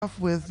off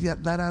with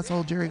that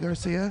asshole Jerry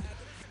Garcia,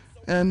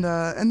 and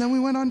then we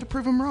went on to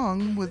prove him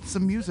wrong with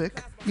some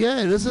music.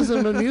 Yeah, this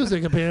isn't the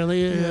music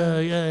apparently.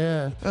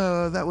 Yeah.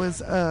 That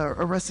was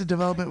Arrested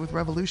Development with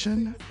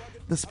Revolution,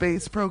 The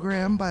Space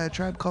Program by A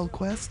Tribe Called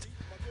Quest.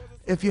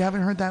 If you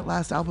haven't heard that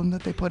last album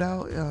that they put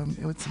out,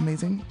 it's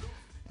amazing,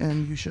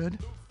 and you should.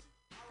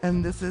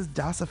 And this is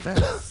Das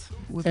Effects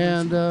with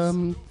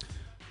And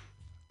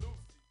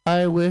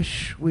I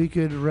wish we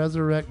could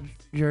resurrect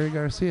Jerry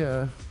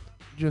Garcia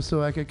just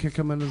so I could kick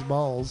him in his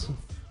balls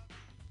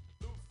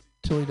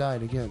till he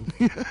died again.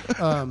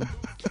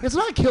 It's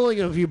not killing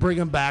him if you bring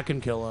him back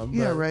and kill him.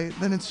 Yeah, right.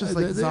 Then it's just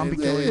like zombie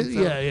killing. So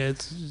yeah,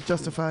 it's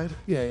justified.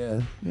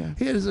 Yeah.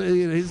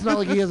 It's not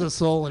like he has a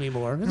soul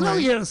anymore. It's not like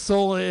he had a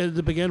soul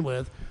to begin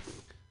with.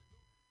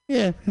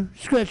 Yeah,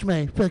 scratch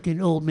my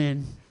fucking old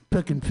man,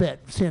 fucking fat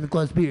Santa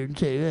Claus beard and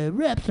say,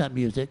 rap's not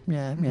music.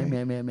 Yeah.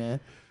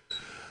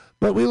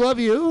 But we love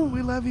you.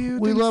 We love you.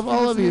 We love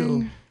all of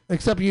you.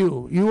 Except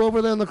you. You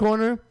over there in the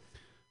corner?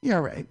 Yeah,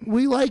 right.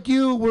 We like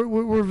you.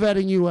 We're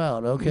vetting you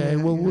out, okay?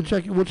 Yeah, we'll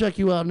check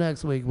you out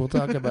next week. We'll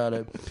talk about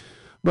it.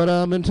 But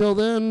until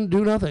then,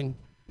 do nothing.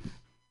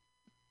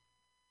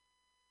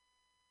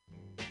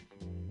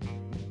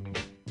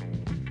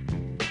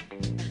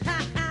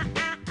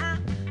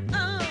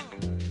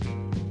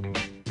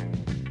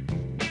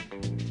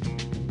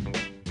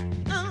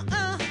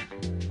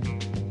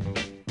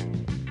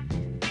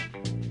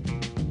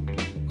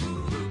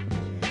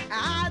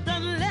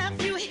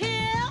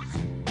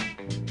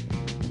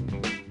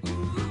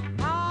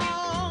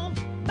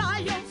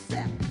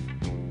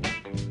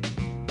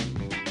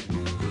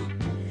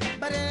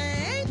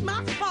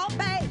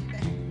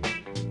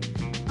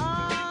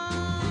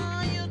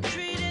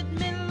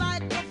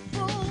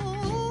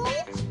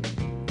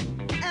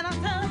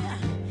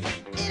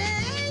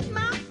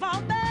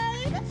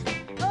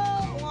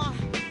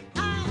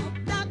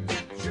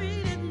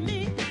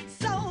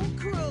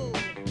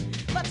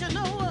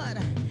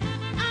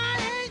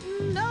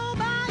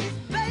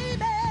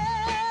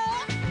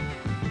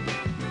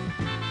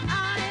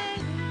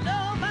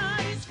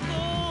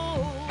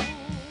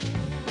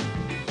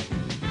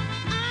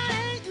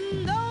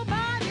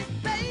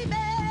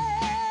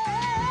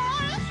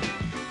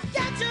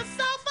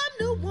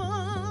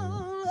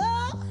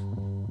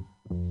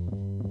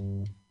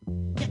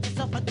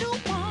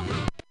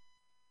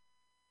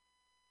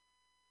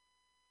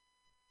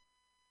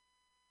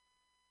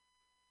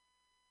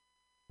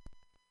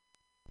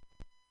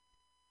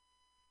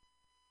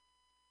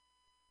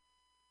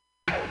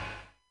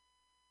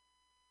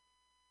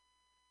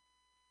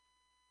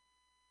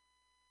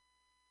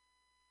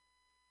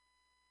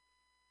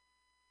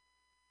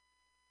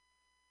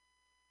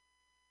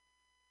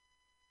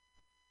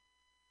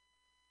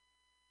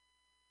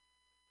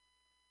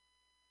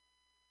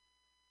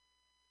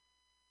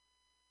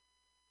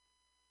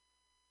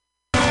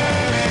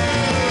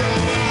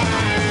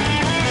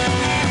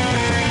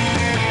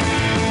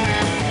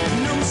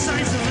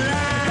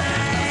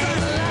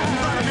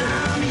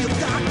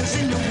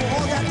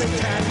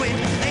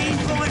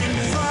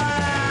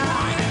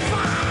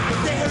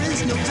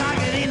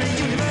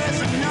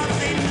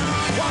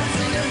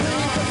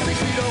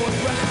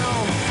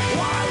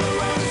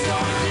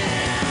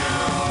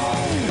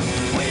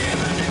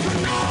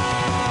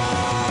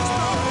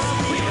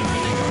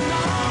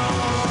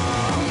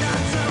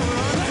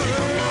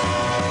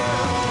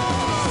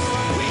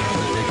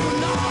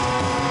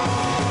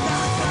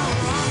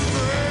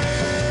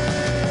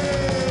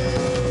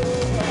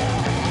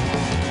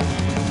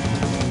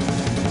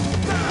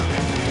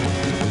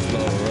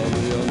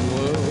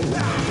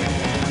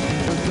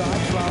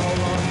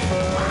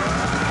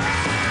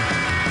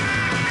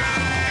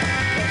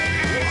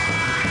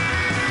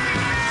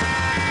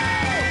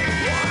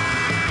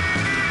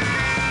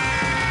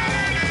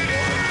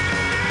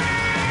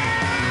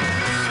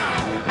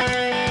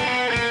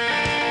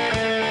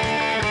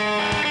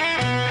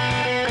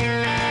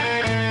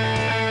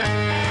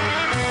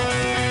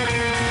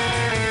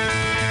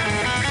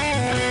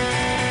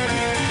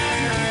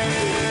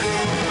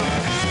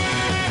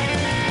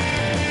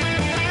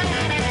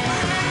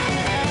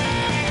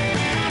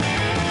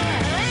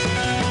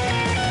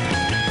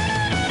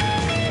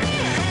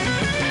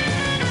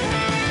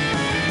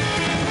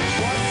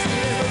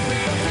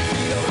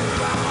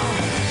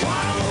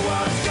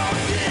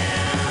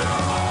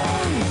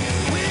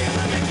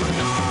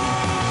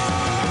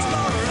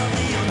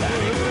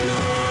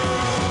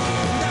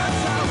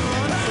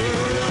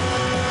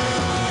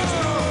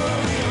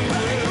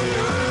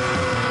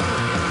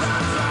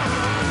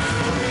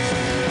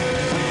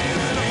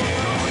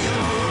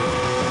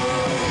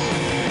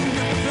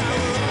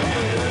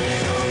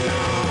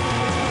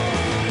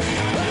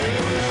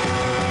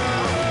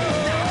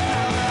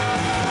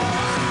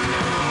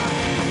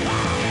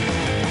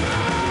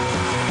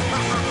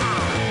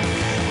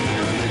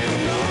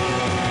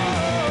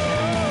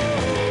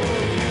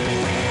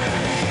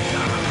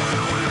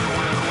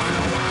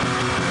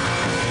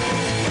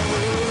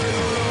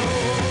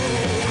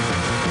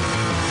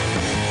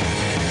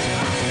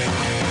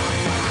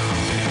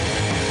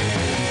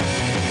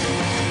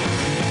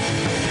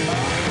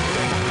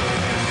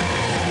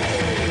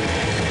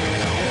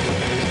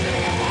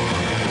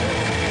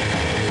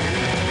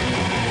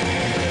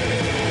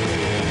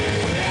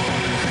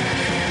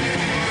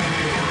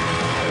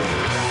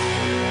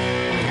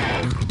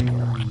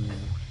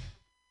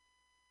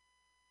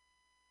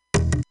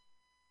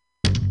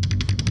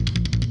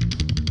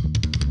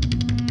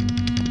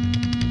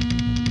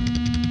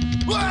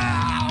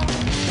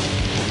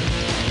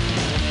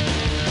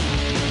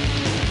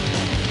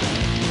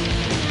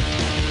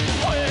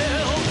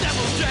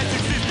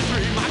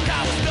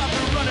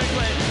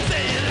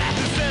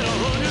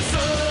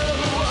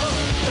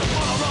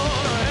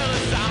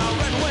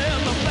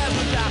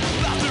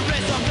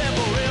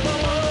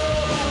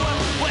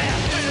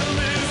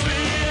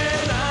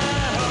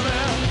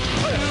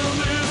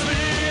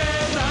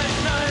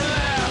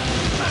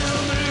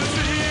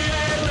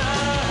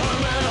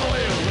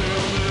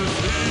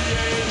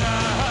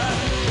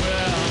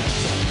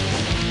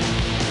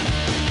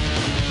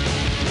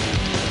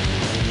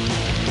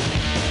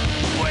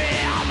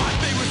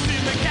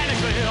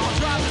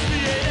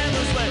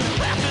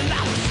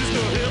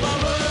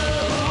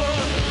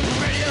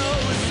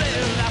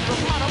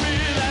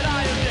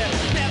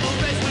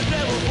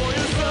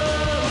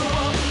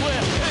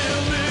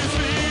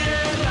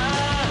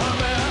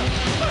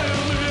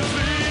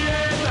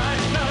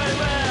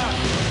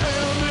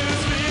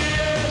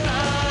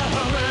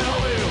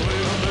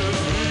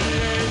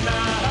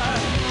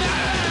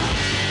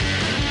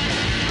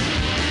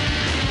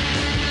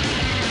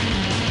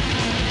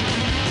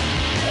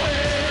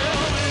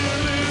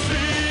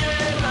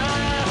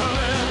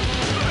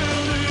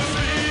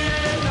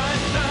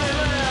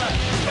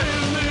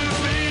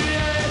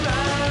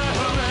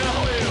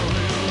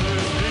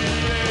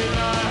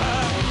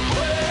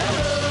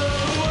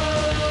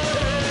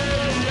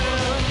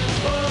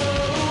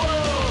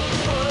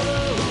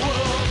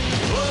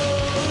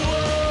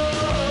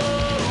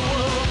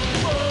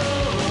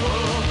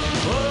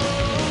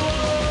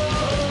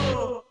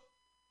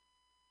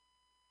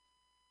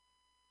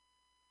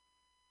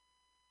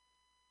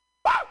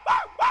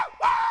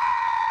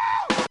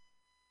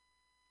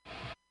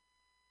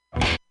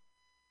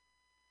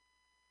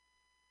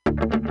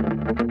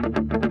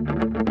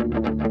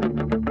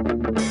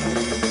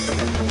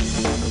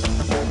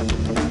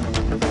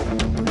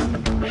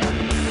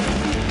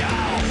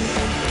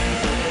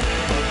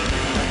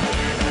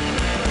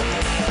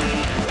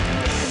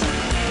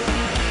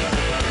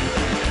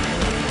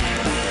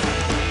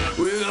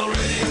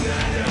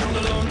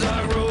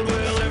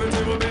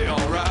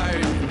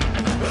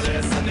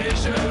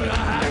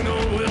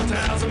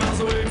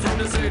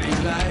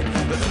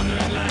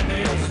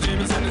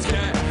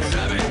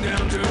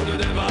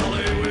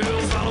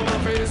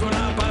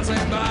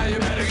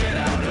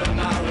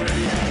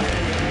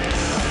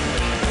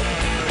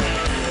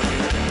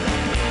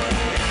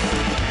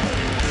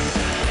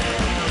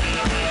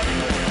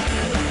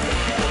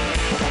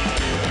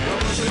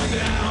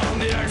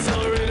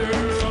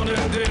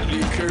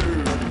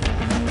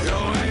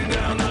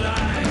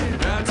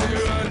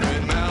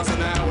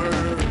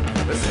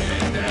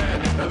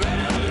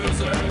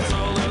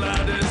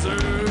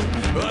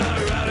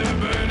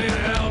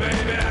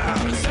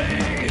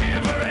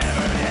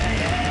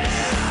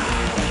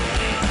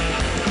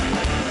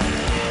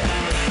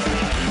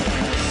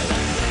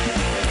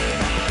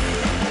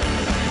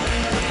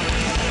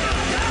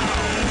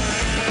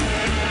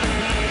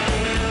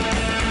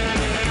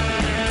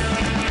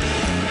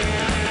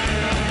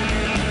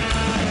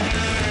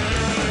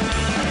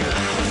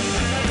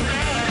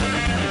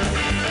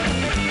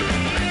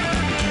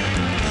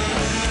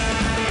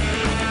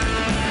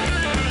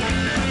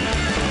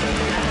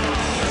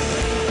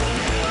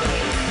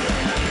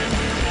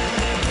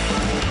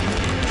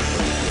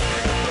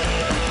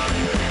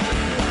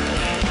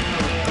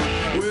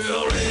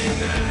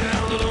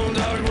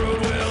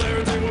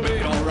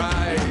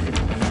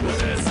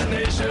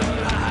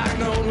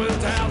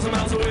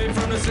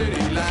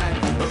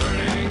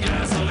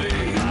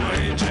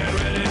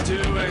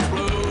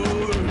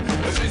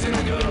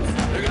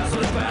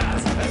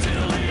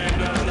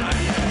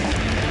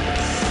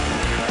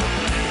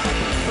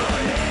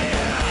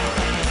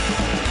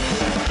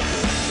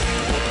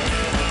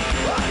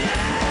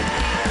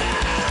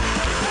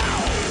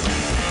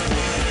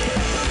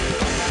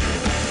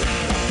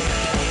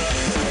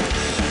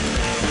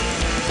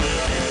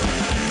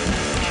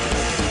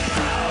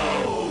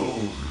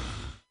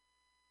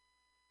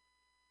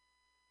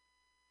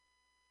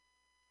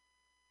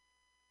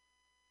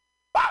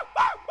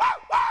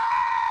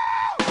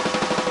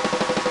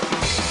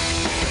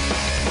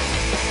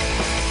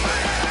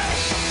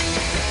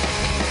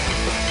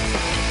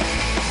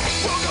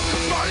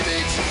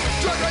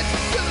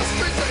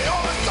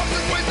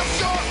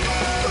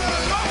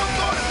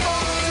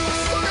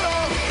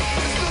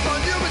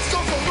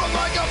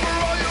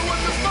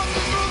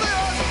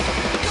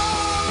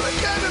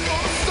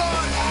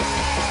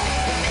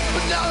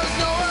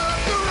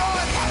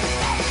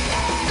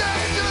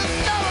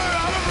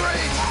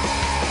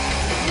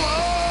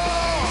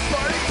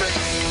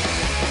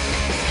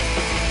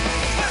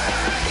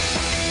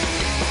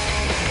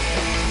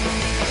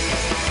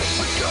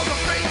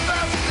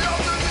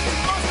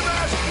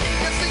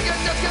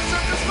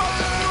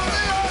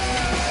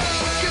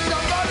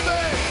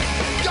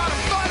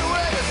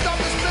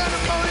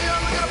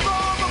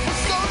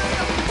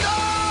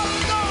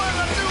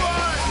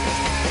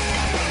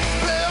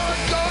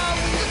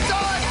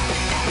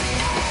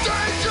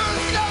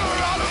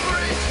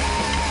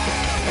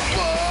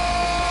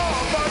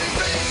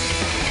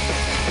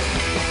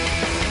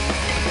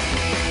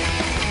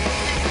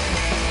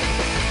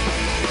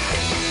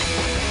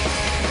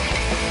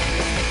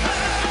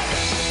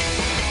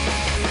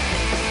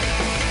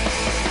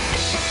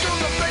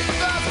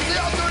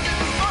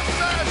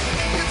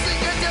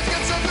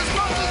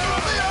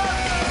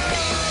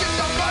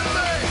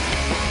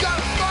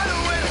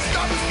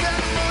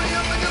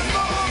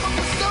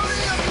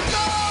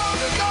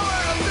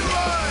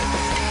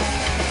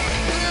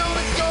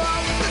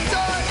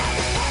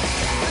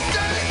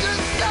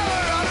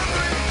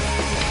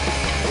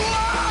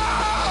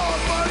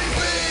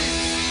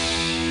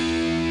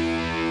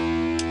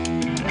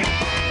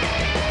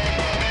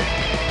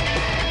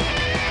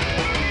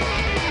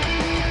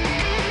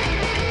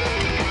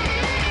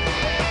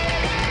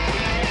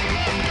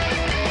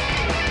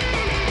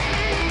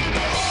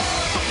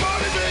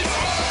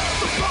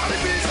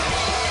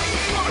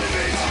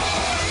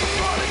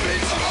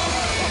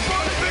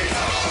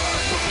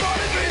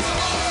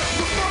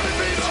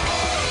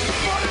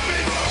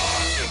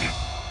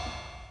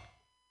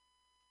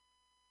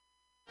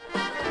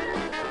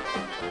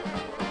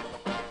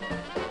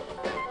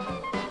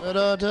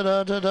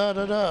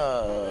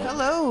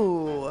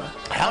 Hello.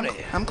 Howdy.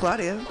 I'm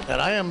Claudia.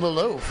 And I am the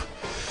Loaf.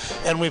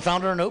 And we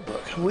found our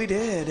notebook. We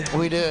did.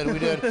 We did.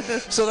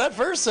 So that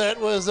first set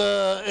was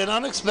an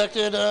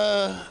unexpected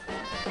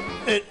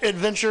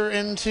adventure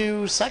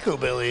into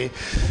psychobilly,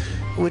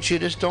 which you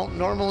just don't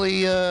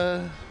normally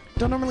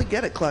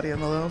get it, Claudia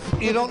and the Loaf.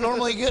 You don't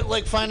normally get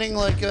like finding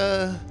like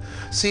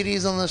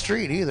CDs on the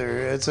street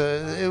either. It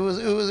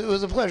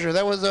was a pleasure.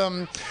 That was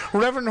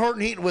Reverend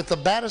Horton Heat with The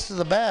Baddest of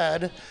the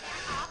Bad.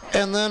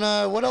 And then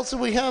what else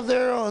did we have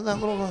there on that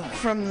little?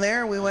 From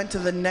there, we went to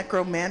the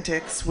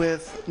Necromantics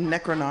with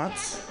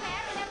Necronauts.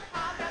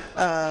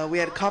 We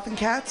had Coffin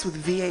Cats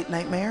with V8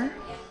 Nightmare.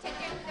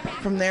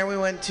 From there, we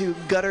went to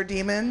Gutter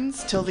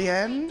Demons till the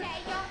end.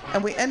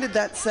 And we ended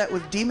that set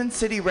with Demon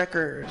City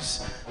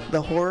Wreckers,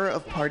 The Horror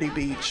of Party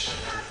Beach.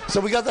 So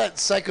we got that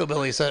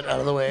psychobilly set out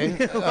of the way.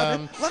 a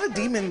lot of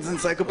demons in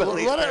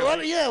psychobilly.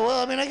 Yeah,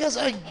 well, I mean, I guess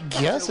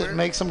it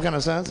makes some kind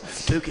of sense.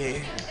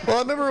 Spooky. Well,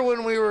 I remember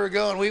when we were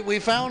going, we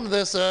found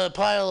this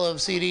pile of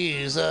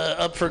CDs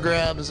up for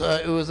grabs.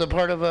 It was a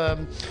part of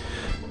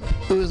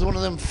it was one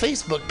of them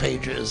Facebook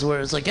pages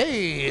where it's like,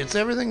 hey,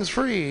 everything's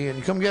free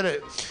and come get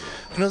it.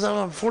 And it was out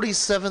on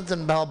 47th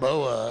and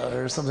Balboa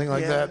or something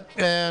like that.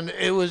 And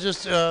it was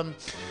just,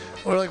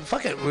 we're like,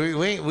 fuck it.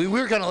 We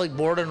were kind of like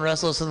bored and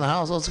restless in the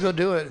house. Let's go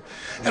do it.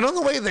 And on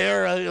the way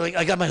there,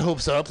 I got my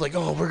hopes up. Like,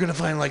 oh, we're going to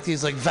find like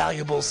these like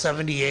valuable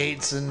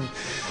 78s and,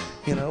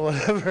 you know,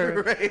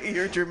 whatever. Right,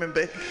 you're dreaming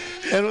big.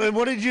 And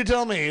what did you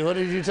tell me?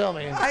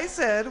 I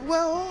said,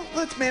 well,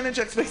 let's manage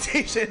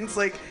expectations.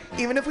 Like,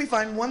 even if we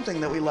find one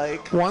thing that we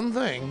like. One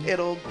thing.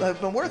 It'll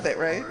have been worth it,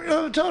 right?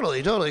 Oh, totally.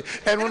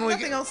 And when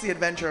nothing else the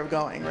adventure of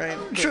going, right?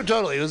 Sure,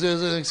 totally. It was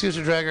an excuse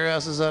to drag our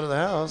asses out of the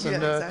house. And,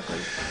 exactly.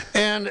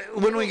 And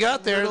when we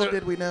got there, little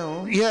did we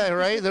know. Yeah,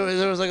 right. There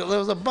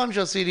was a bunch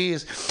of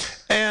CDs,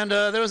 and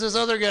there was this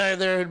other guy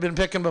there who'd been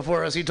picking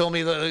before us. He told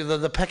me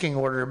the pecking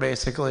order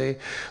basically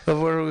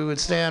of where we would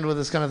stand with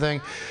this kind of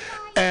thing.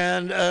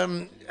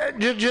 And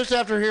just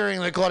after hearing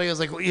that, Claudia was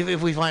like,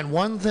 if we find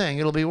one thing,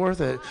 it'll be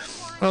worth it.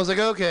 And I was like,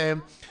 okay.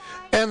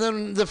 And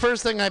then the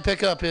first thing I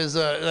pick up is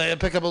I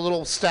pick up a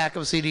little stack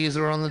of CDs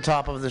that are on the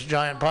top of this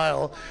giant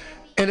pile.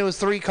 And it was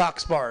 3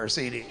 Coxbar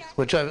CDs,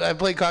 which I've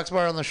played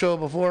Coxbar on the show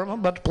before. I'm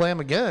about to play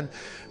them again.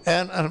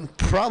 And I'm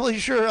probably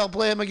sure I'll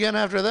play them again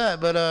after that.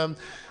 But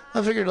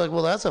I figured, like,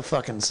 well, that's a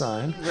fucking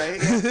sign.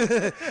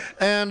 Right.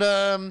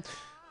 And,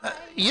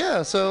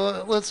 yeah,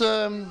 so let's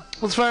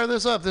fire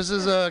this up. This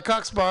is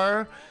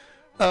Coxbar.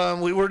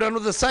 We're done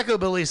with the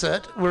Psychobilly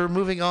set. We're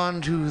moving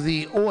on to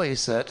the Oi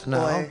set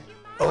now.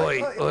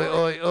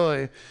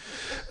 Oi.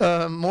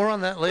 More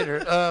on that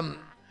later.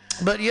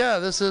 But yeah,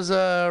 this is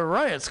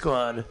Riot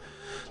Squad.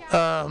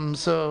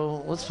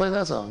 So let's play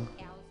that song.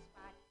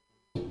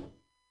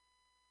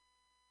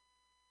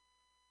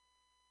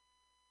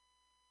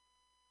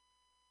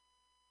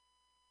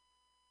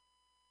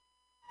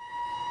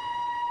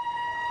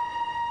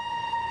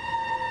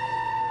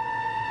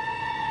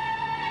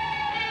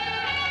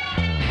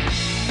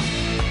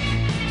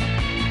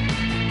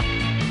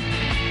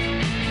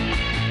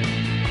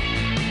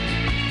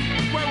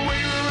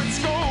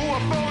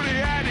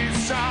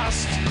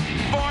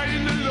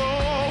 Fighting the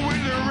law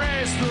with the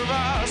rest of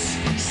us,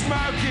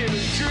 smoking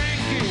and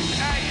drinking,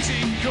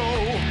 acting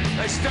cool.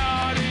 They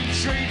started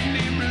treating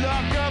him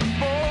like a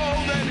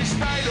fool, then he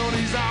stayed on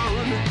his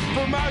own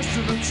for most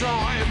of the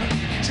time,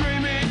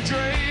 dreaming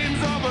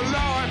dreams of a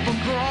life of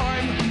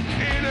crime.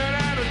 In and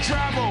out of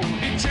trouble,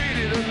 he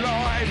cheated and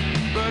lied,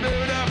 but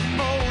who'd have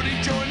thought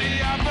he joined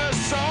the other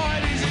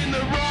side? He's in the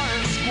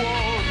riot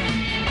squad.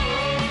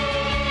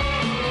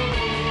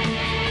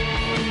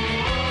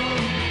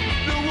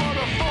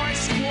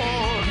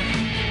 Squad.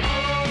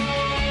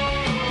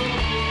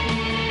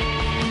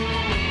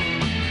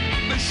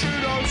 The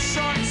shoot on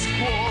sight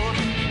squad.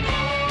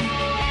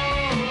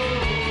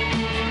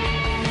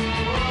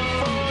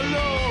 For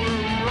law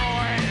and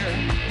right.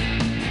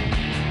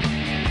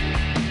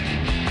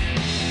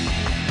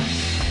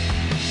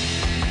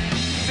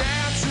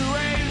 Down to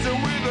ends and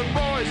with the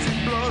boys in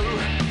blue.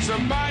 It's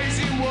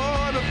amazing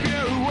what a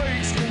few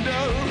weeks can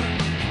do.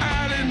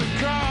 Out in the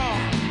car,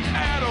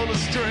 out on the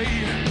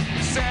street.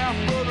 South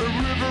of the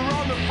river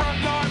on the front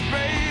line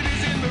beat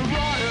is in the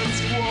riot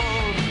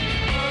squad.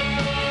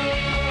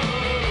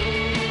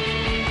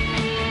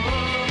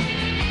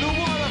 The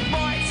Wanna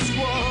Fight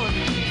squad.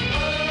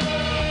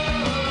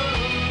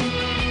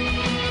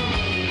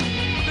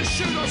 The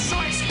Shoot on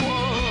Sight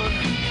squad.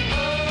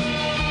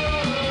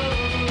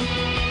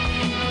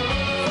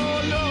 For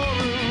law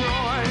and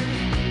right.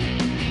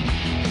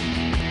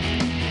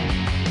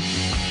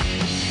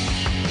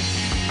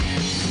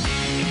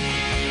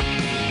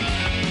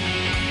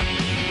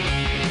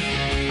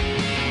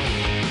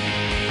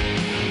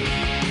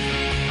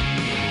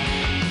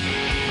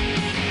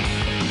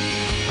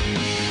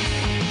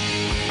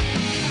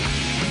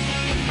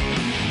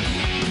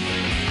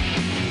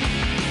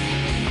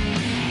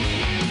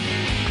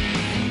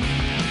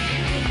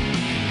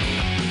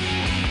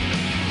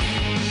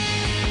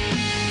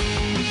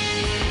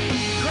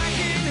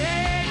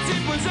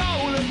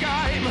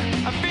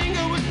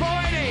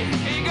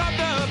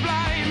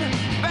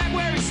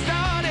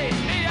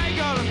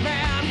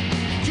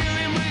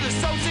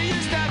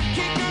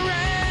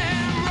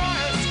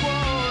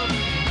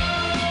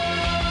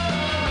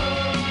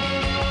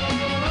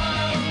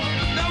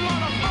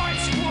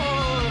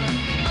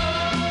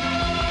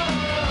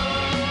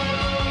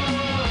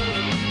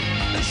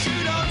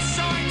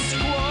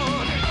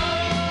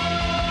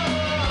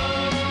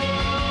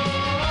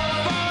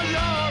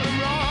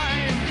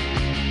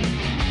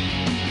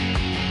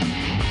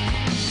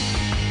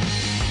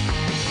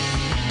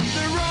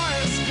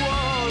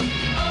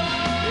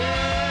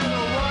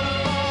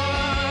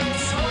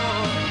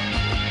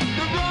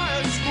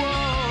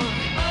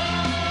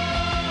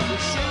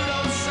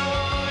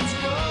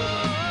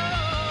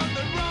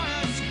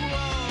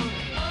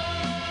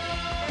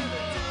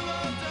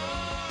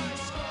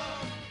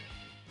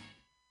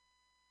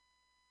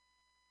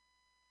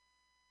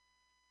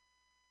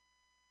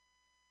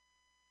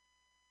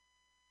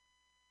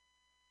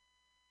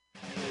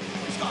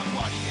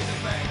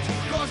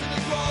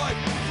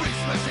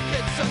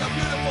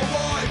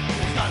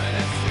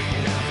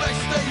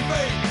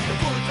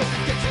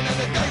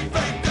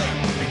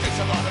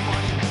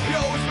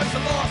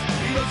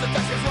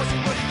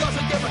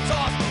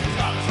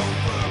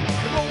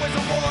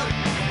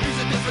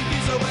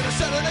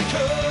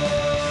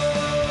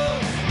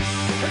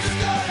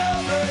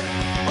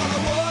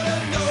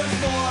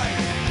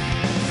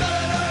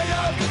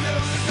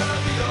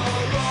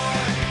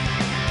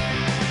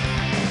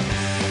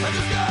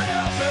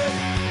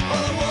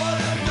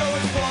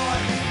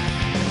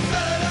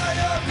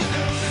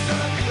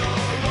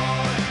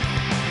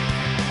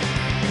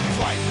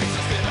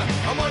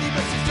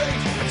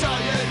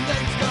 Italian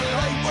names, gotta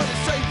hate what it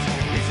says.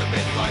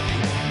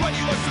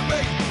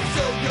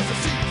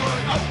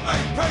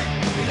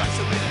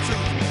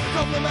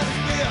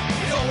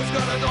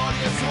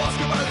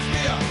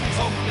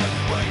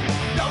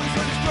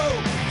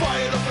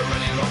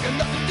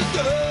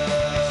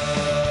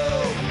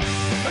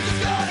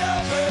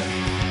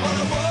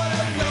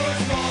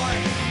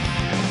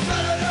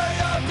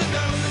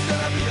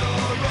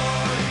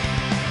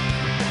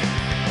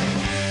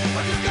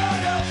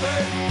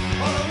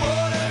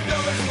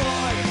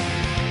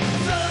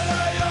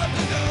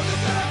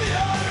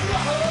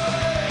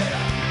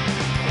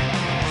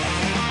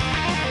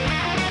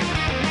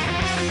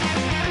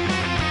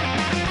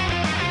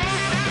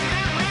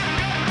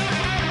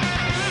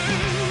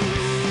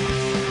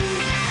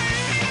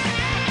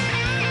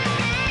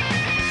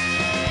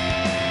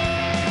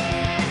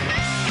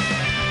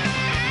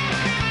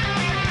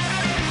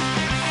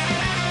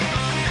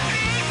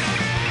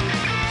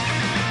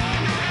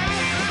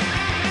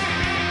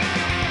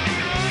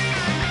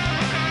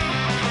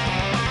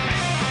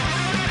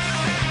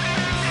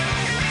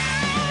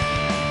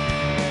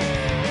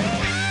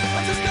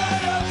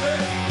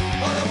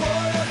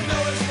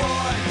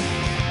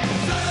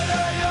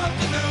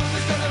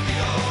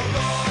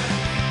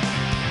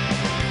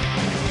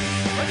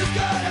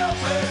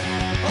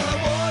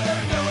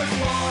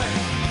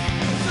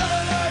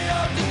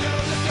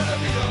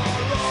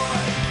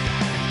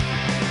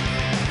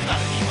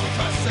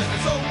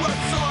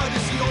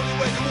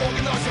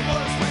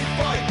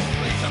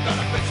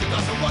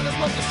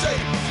 was the same.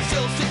 She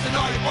still sits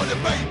tonight on the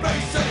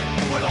BBC.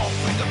 It went off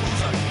in the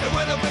boozer, it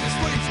went up in the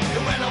streets,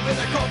 it went up in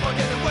the car park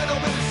and it went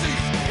up in the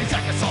seats. His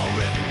jacket saw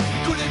him, he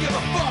couldn't give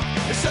a fuck.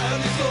 It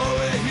sounded his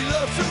glory, he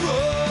loves to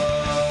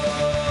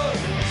run.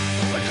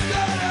 I just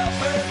can't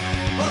help it,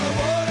 all I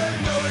wanna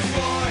know is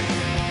why.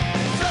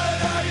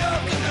 Saturday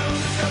afternoon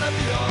is gonna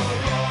be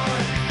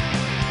alright.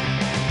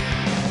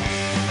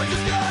 I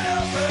just can't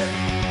help it,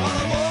 all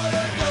I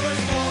wanna know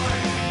is why.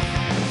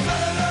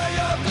 Saturday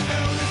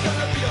afternoon is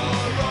gonna be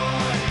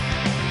alright.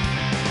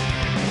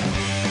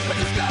 I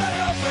just can't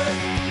help it,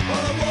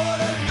 all I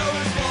wanna know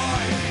is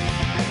why.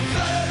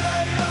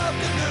 Saturday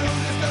afternoon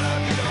is gonna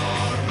be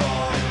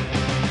alright.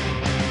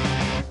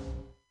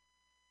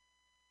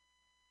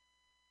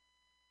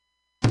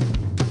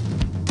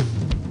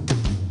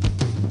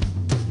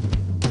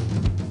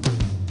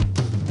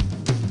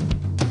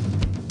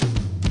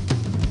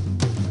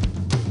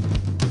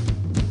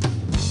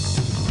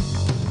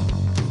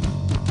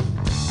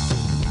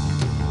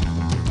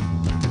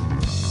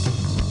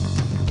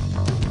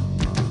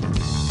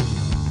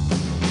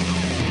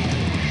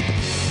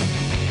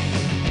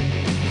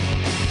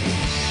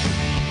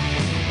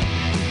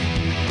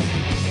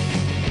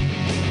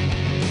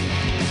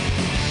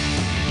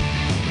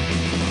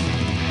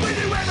 Will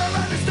you ever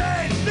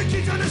understand the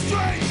kids on the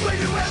street? Will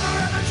you ever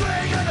ever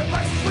drink and the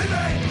places we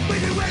meet?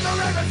 Will you ever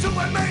ever do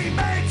what me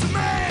mean to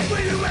me?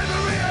 Will you ever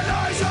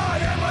realise I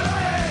am what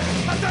I am?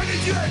 I don't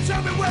need you to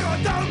tell me where I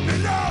don't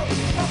belong.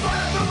 I'm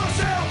fighting for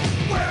myself,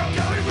 where I'm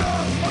going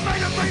wrong. I may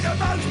not be the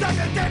most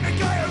academic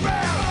guy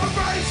around. I'm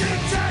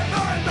raising 10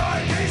 on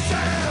 90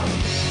 sound.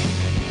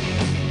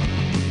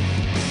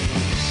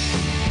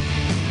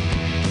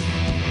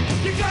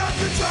 You can't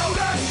control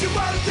us, you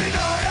won't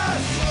deny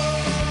us.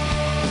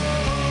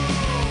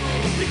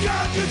 You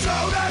can't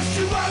control us,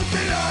 you won't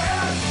deny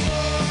us.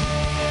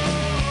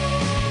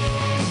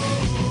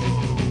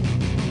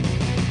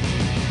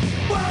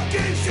 What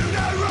gives you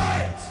the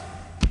right?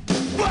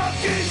 What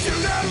gives you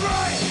the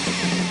right?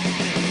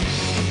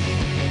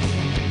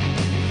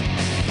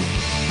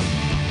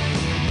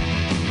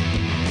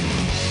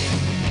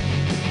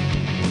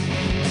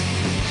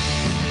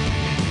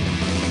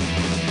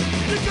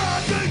 You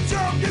can't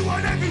control, you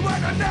want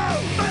everyone to know.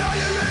 But are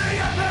you really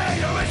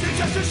happy, or is it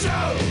just a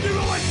show? You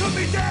always put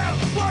me down,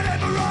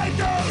 whatever I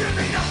do. You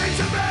mean nothing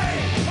to me,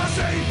 I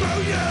see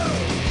through you.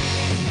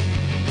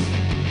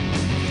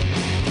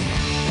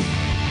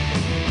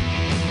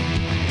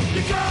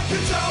 You can't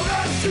control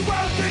us, you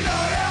won't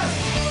deny us.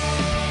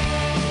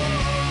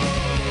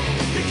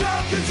 You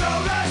can't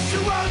control us,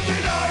 you won't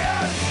deny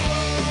us.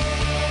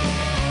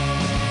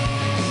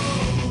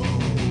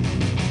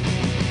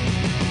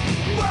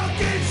 What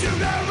gives you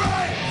the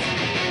right?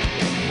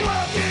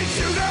 What gives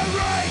you the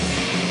right?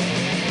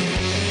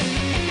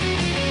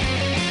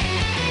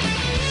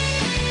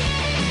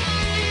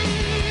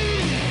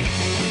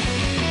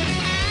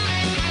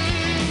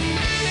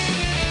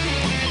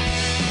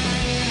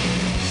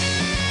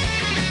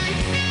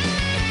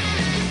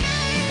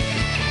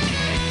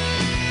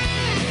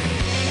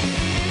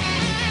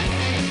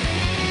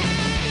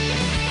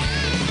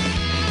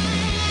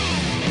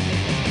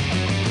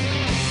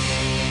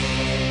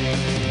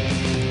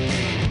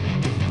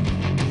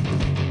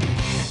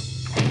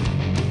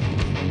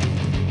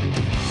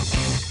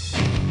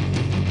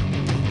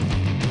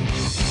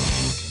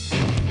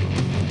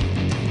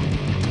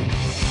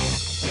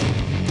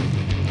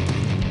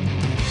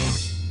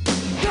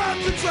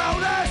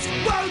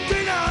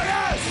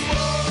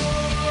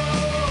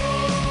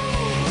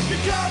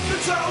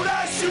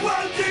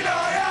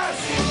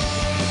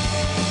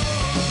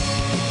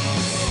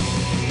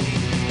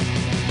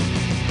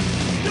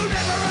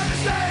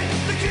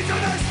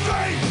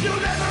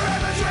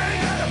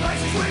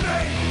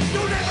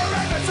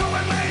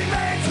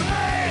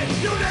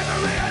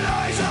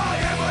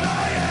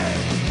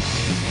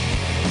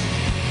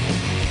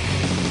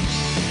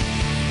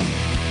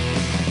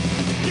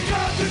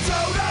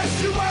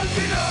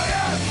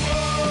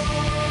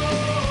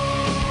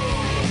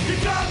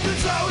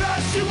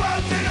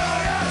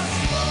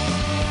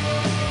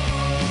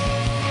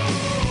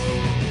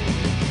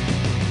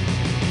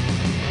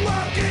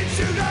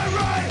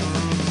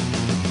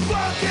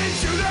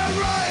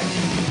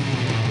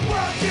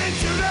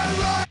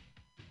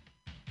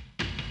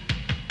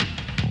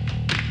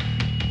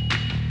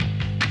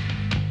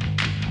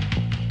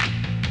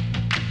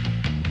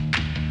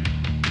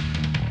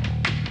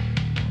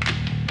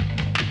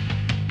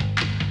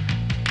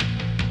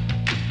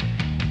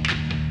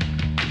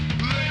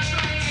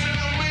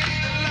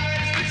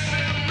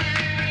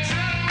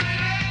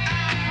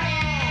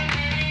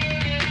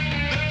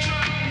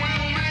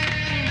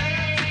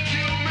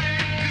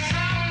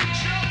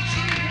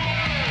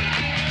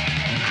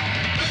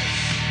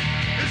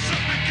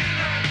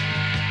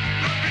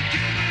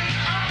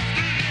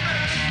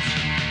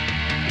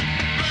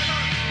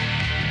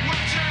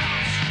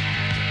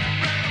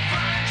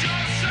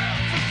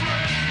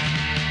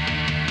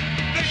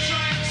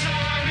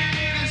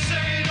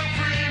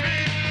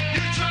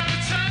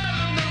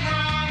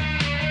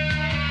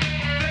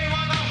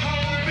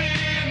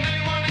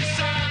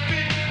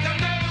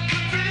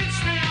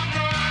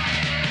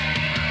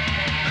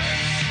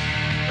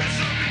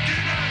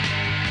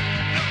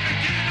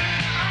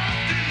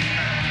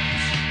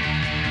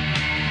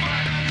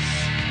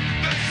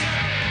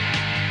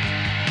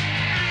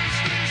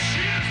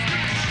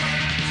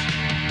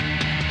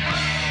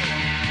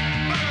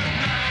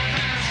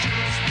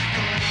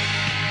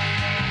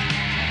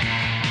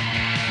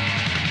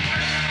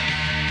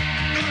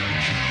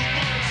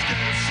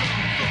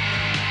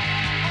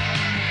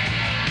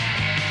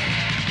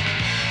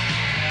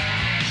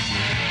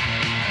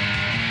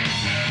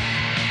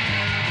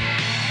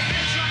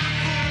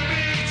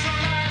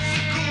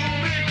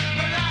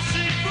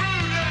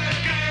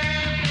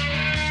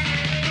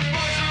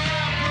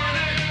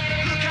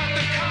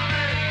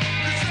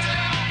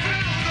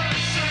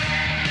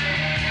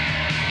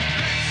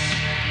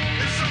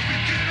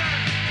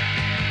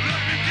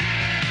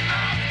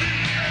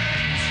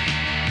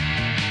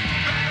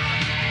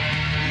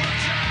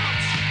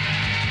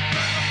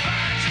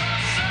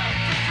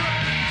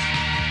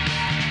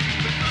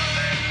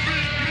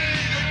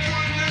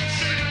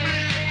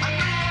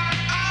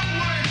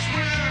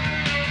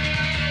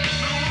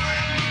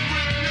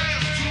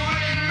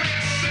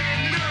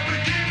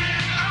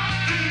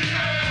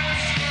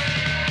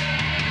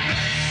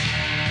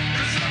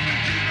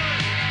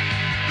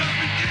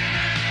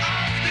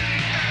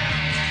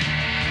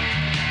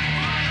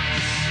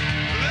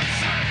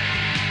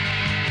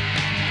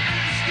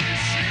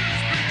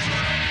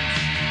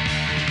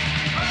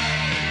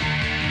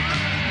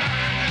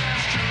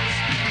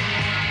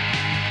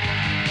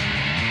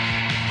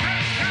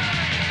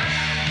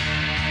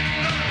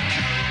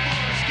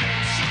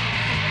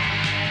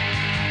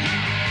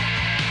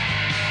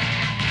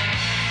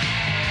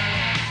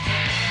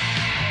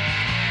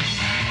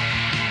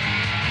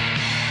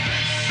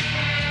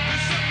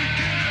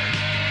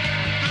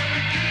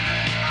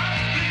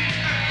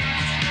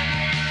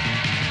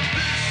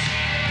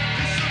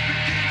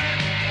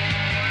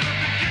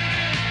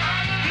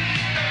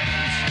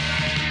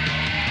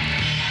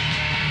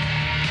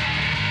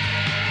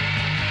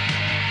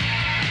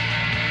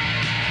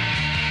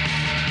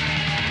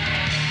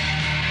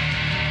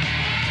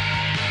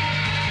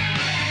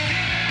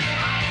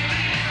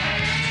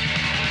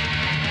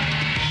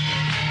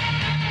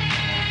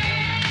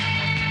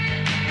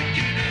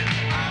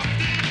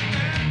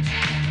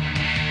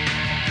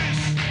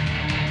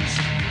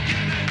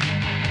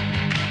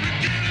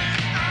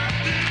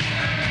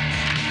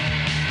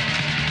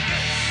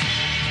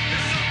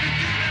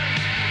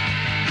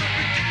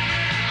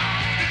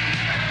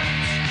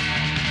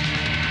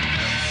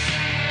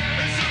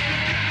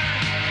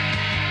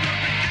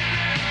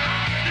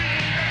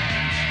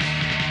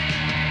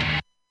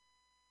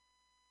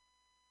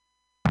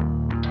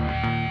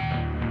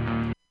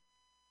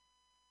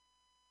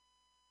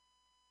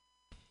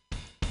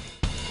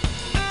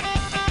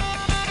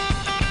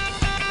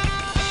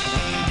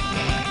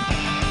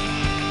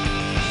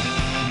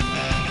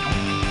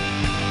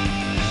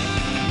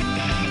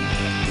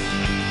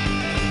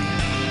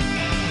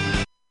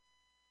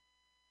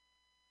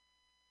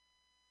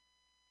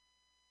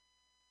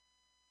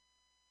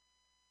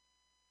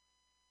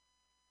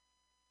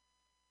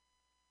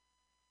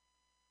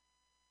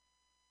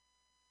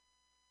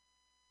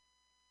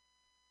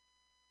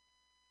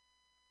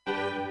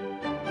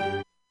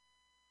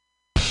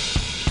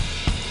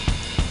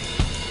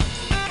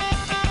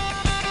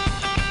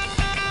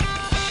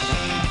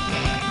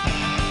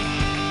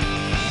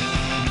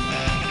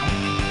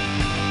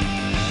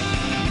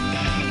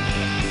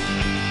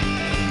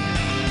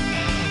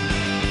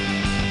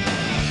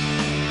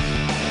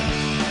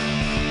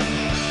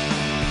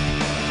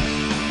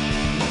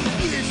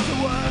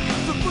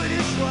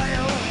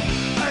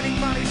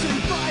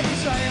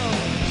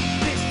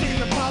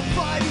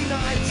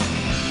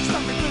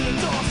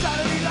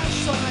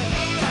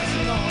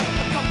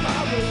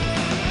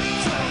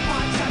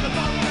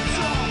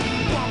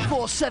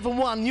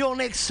 1471, your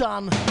next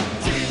son.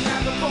 Didn't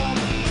have a bomb,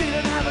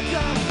 didn't have a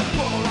gun.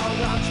 Poor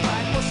old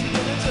hunchback, what's he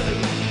gonna do?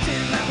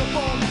 Didn't have a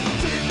bomb,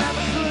 didn't have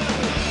a clue.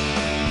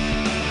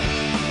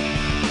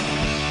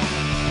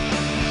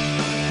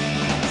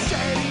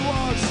 Said he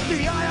was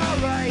the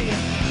IRA,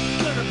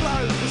 gonna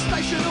blow the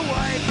station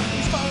away.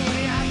 His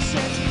phony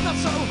accent, not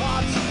so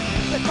hot.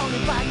 They phoned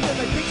him back, then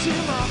they picked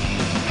him up.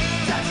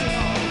 Dancing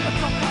on a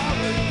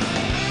cop-car roof,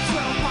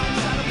 12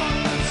 pints and a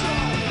bottle of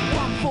strong.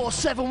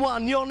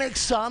 1471, your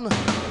next son.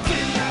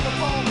 Didn't have a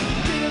bomb,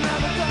 didn't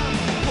have a gun.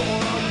 Poor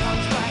old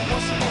hunchback,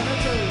 what's he gonna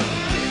do?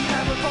 Didn't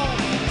have a bomb,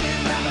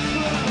 didn't have a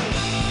clue.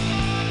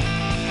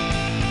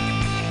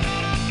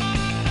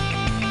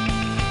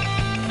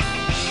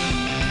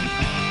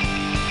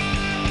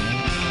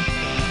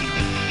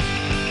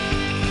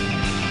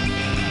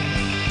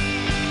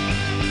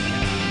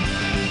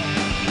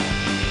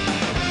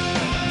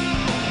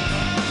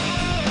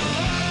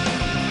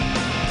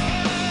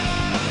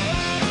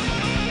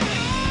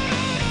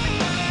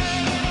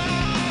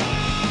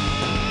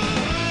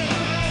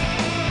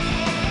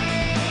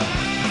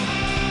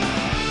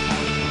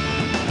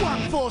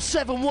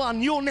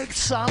 1471, your next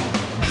son.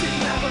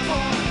 Didn't have a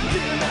bomb,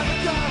 didn't have a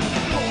gun.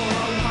 Poor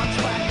old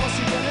hunchback, what's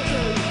he gonna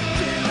do?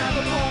 Didn't have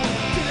a bomb,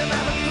 didn't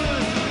have a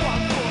clue.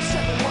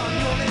 1471,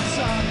 your next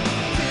son.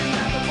 Didn't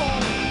have a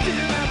bomb,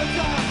 didn't have a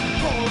gun.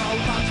 Poor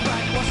old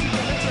hunchback, what's he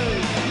gonna do?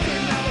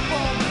 Didn't have a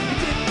bomb, he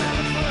didn't have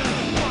a clue.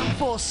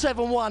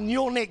 1471,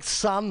 your next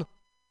son.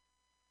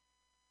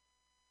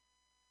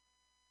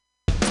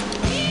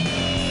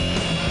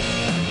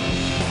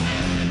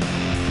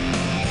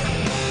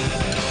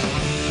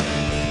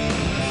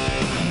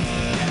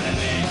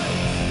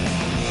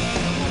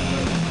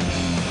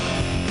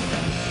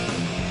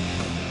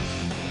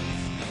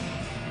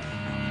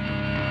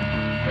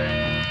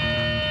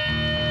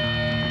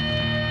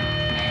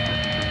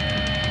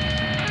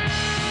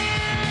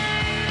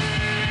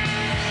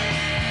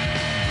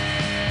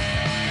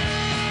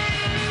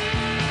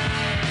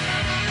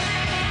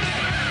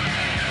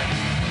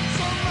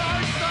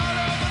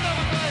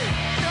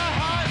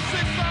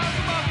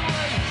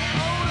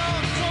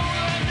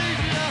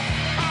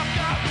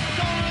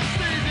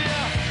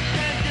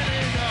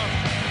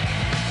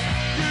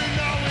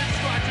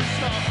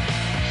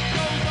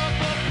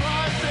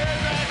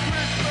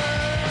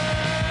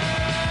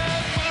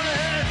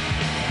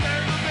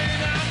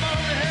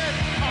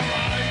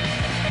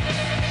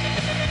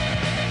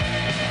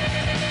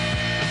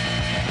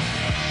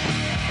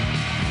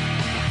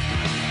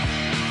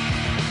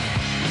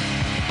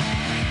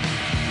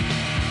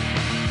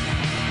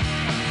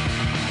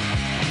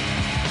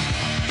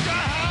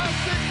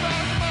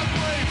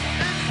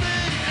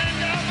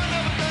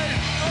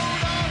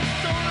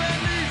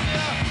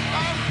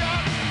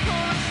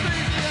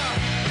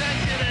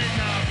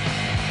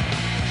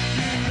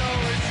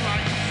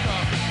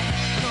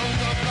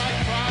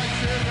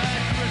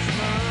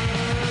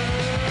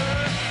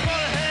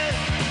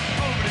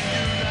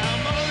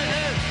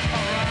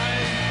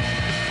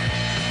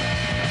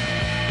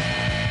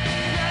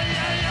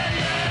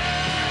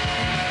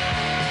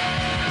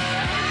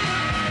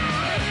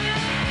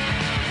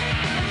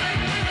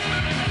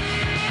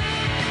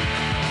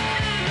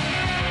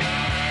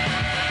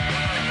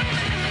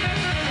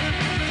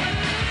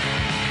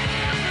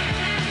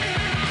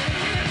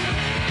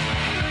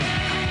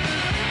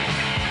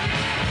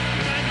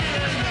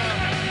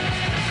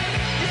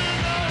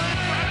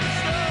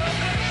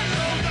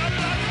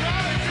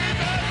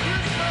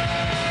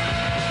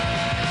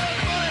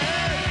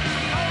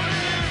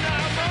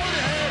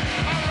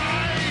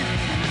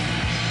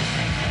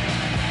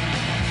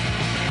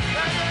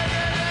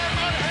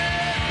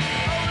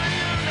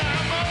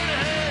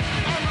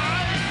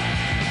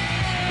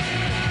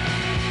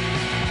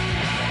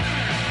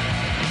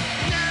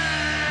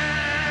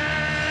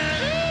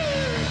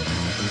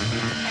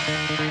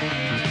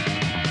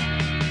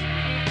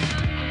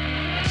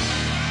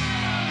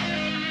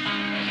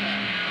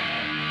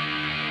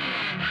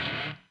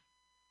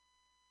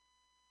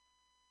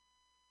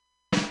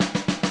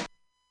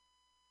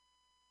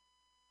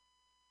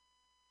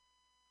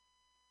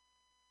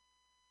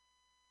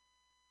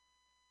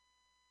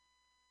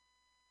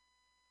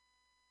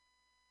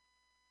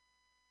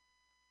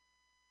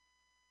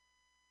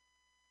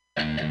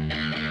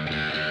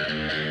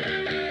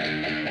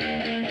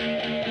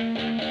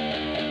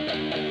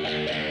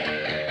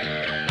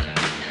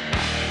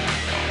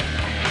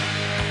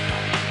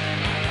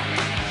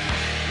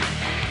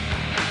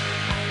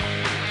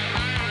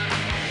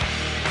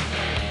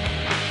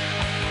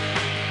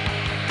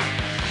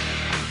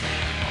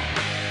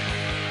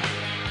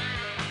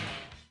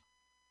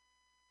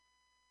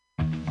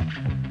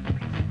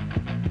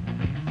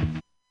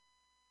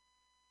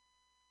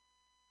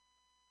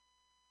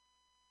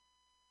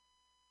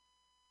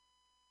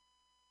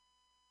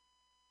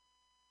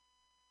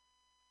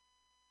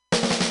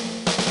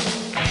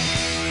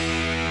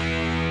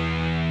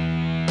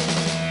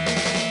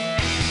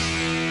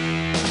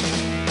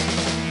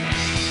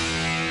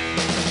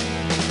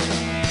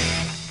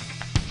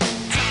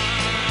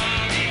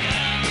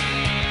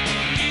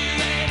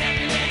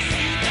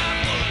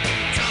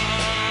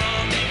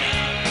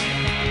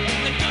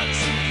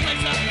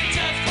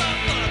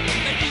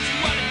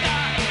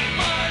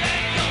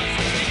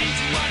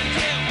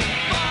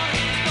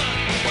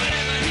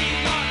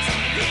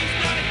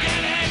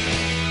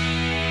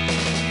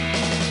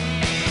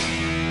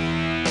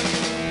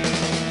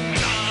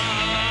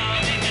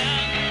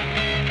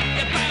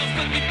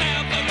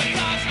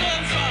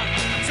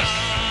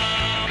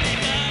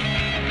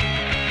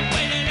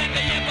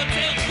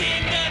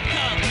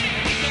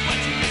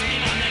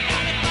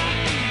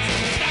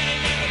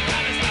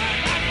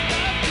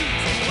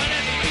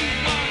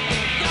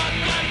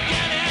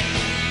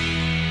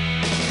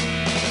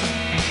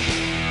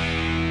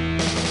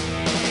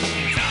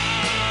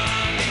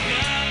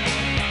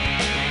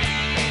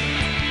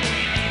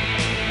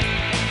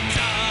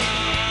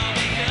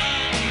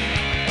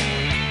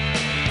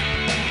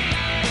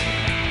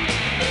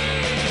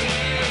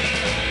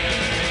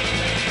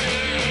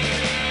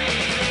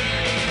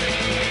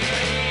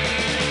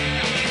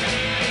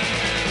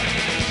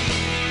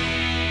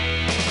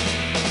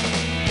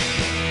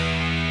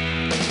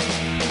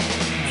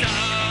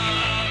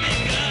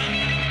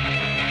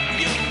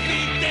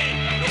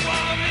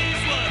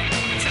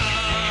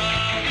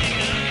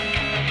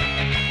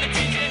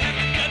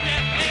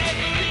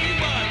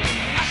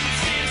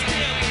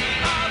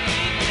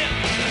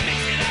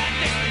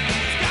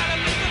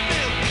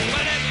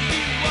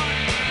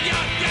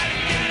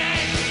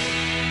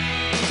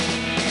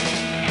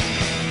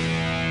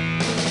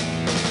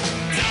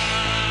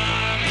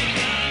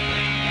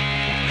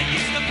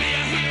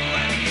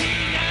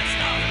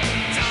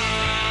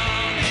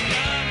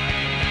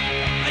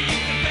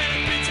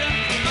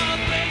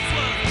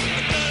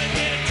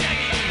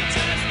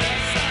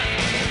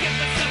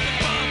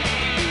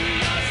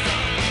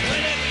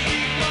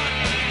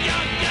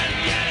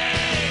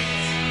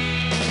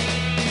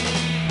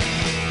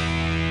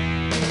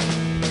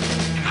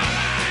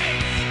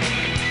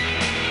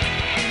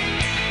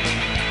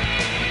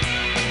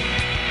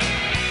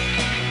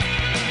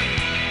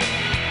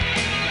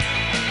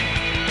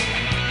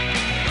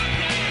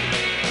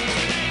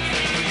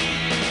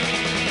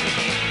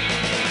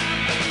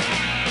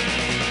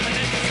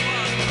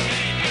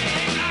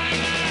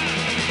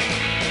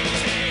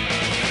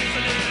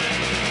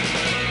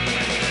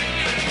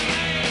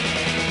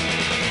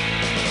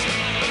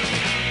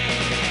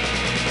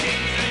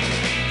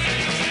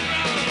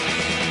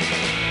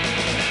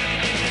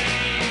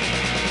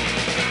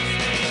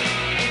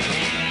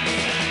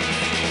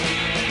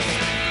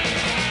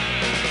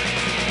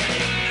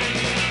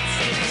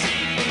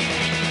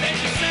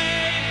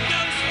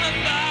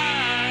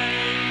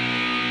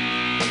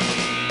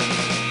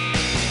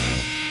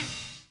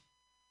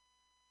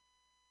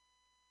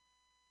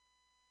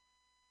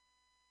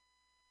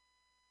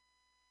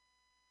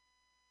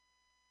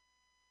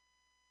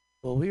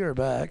 Well, we are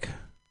back.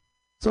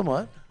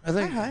 Somewhat, I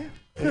think. Hi.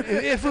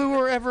 If we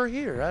were ever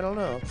here, I don't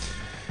know.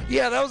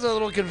 Yeah, that was a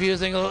little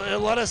confusing. A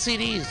lot of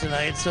CDs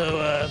tonight,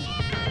 so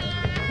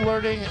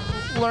learning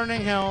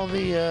how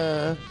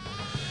the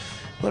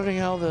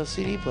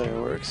CD player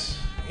works.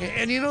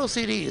 And you know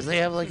CDs, they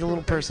have like a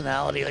little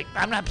personality. Like,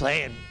 I'm not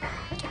playing.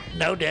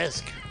 No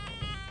disc.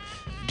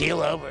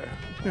 Deal over.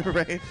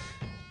 Right.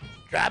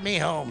 Drive me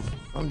home.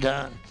 I'm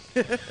done.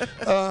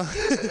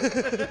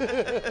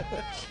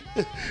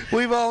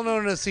 We've all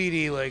known a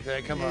CD like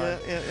that. Come on.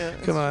 Yeah.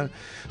 Come on.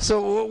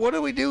 So what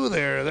do we do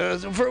there?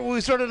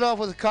 We started off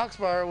with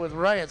Coxbar with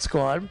Riot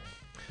Squad.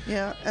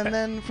 Yeah, and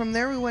then from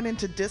there we went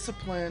into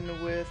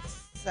Discipline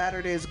with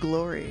Saturday's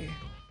Glory.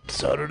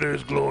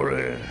 Saturday's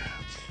Glory.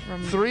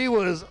 From 3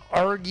 was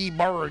Argy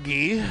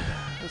Bargy.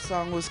 The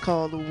song was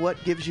called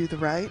What Gives You the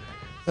Right.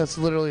 That's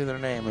literally their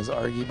name, is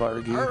Argy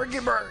Bargy. Argy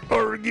Bargy.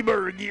 Argy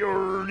Bargy,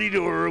 ordy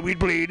door. We'd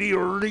play the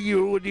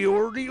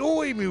ordy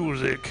oi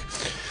music.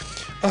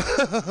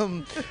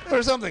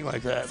 Or something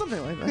like that.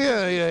 Something like that.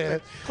 Yeah.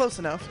 Close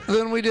enough.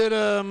 Then we did,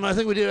 I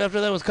think we did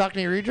after that was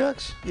Cockney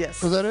Rejects?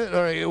 Yes. Was that it?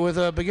 All right,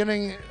 with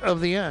Beginning of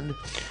the End,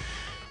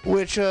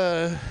 which,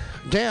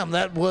 damn,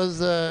 that was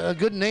a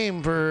good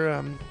name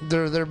for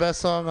their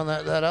best song on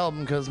that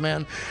album, because,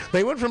 man,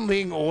 they went from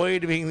being oi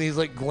to being these,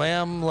 like,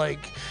 glam,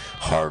 like,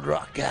 hard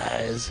rock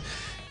guys.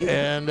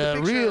 And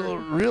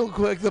real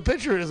quick, the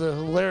picture is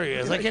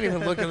hilarious. I can't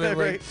even look at it. Like,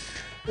 right.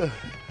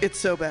 It's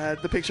so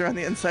bad, the picture on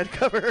the inside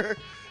cover.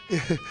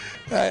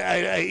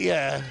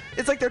 Yeah.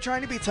 It's like they're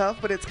trying to be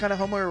tough, but it's kind of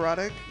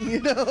homoerotic, you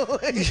know?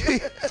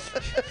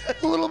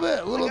 a little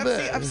bit.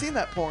 I've seen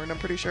that porn, I'm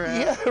pretty sure I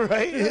have. Yeah,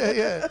 right?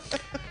 Yeah.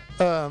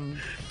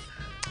 And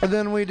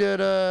then we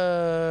did,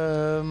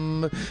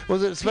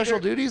 was it Special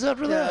Duties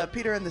after that?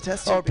 Peter and the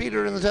Test Tube. Oh,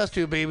 Peter and the Test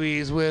Tube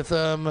Babies with,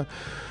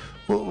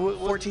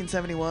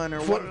 1471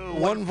 or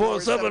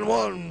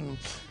 1471.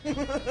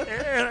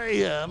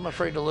 Yeah, I'm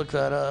afraid to look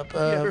that up.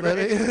 But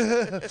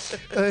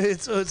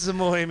it's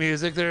some Oi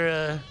music.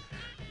 They're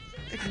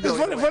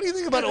the funny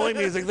thing about Oi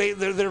music,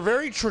 they're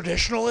very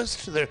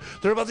traditionalist.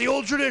 They're about the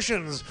old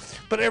traditions.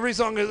 But every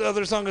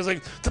other song is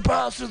like, the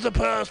past is the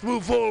past,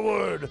 move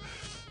forward.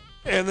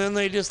 And then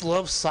they just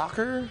love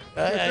soccer.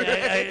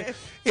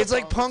 It's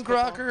like punk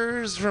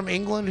rockers from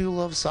England who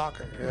love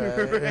soccer.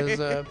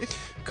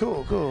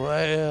 Cool.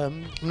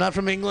 I'm not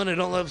from England. I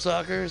don't love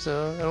soccer,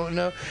 so I don't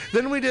know.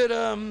 Then we did,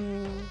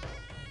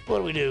 what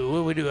did we do? What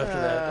did we do after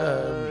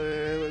that?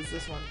 It was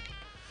this one.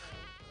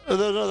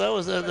 No, that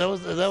was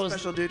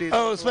Special Duties.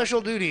 Oh, Special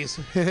Duties.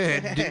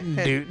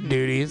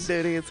 Duties.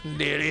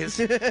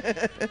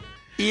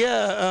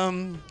 Yeah,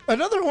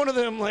 another one of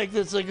them, like,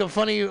 that's like a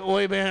funny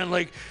Oi band,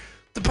 like,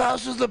 the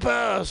past is the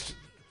past.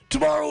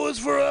 Tomorrow is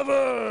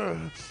forever.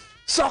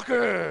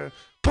 Soccer.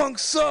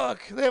 Punks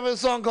suck. They have a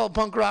song called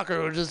Punk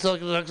Rocker, which just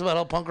talks about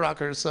how punk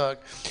rockers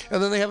suck.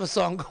 And then they have a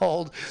song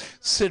called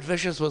Sid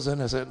Vicious Was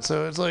Innocent.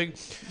 So it's like,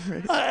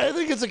 I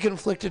think it's a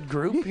conflicted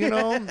group, you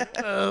know,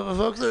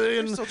 folks.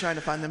 They're still trying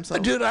to find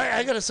themselves. Dude,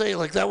 I got to say,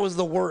 like, that was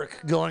the work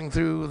going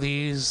through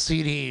these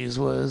CDs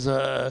was,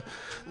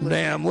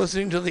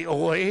 listening to the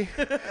Oi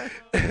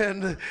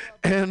and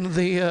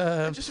the...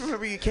 I just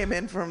remember you came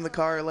in from the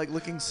car, like,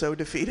 looking so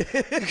defeated.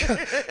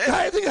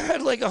 I think I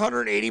had like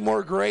 180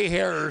 more gray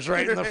hairs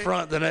right in the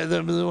front than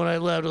when I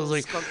left. I was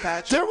like, Skunk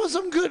patch. there was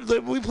some good.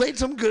 We played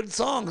some good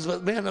songs,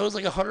 but man, that was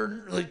like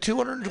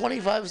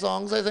 225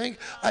 songs. I think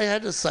I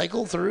had to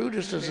cycle through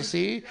just to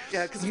see.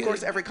 Yeah, because of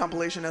course every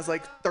compilation has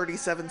like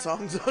 37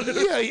 songs on it.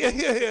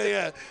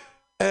 Yeah.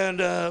 And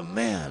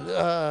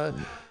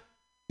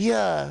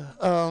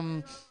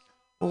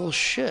well,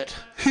 shit,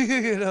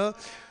 you know.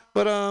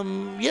 But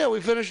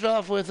we finished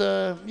off with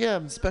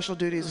Special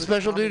Duties.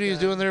 Special Duties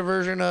doing their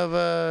version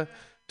of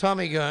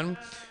Tommy Gun,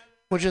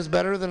 which is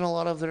better than a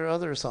lot of their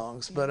other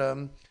songs. But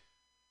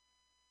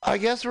I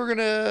guess we're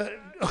gonna.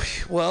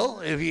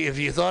 Well, if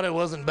you thought it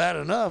wasn't bad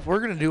enough, we're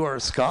gonna do our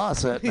ska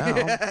set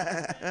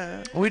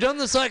now. We done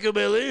the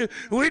psychobilly,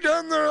 we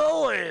done the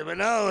Oi, but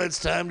now it's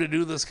time to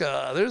do the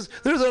ska.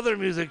 There's other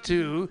music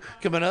too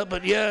coming up,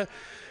 but yeah,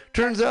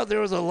 turns out there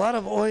was a lot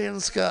of Oi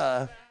and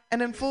ska.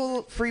 And in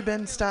full free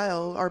bin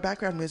style, our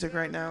background music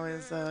right now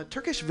is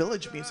Turkish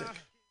village music.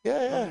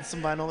 Yeah.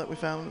 Some vinyl that we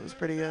found. It was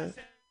pretty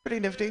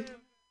nifty.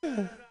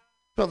 Yeah.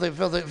 Felt they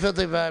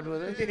vibed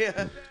with it.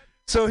 Yeah.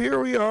 So here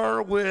we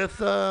are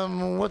with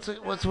what's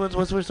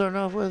we starting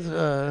off with?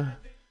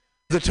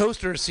 The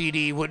toaster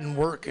CD wouldn't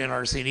work in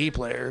our CD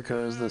player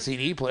because the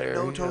CD player.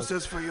 No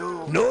toasters for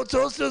you. No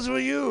toasters for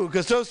you,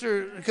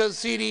 because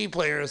CD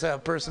players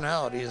have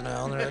personalities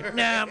now. And they're like,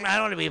 nah, I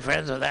don't want to be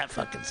friends with that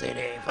fucking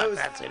CD. Fuck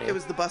that CD. It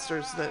was the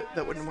Busters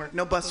that wouldn't work.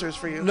 No Busters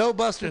for you. No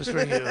Busters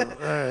for you. All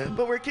right.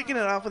 But we're kicking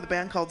it off with a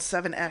band called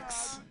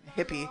 7X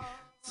Hippie.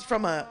 It's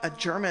from a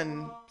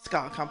German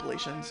ska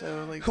compilation,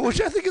 so like. Which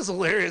I think is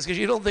hilarious because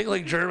you don't think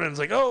like Germans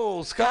like,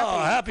 oh, ska,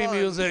 happy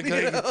music,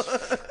 like,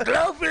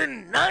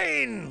 Glauben,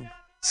 nein.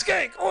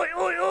 Skank, oi,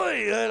 oi,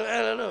 oi.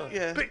 I don't know.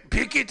 Yeah.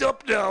 Pick it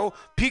up now.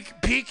 Pick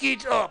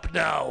it up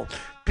now.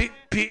 Pick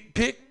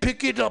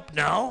it up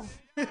now.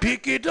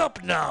 Pick it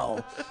up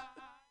now.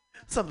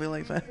 Something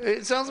like that.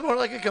 It sounds more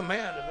like a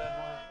command at that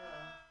point.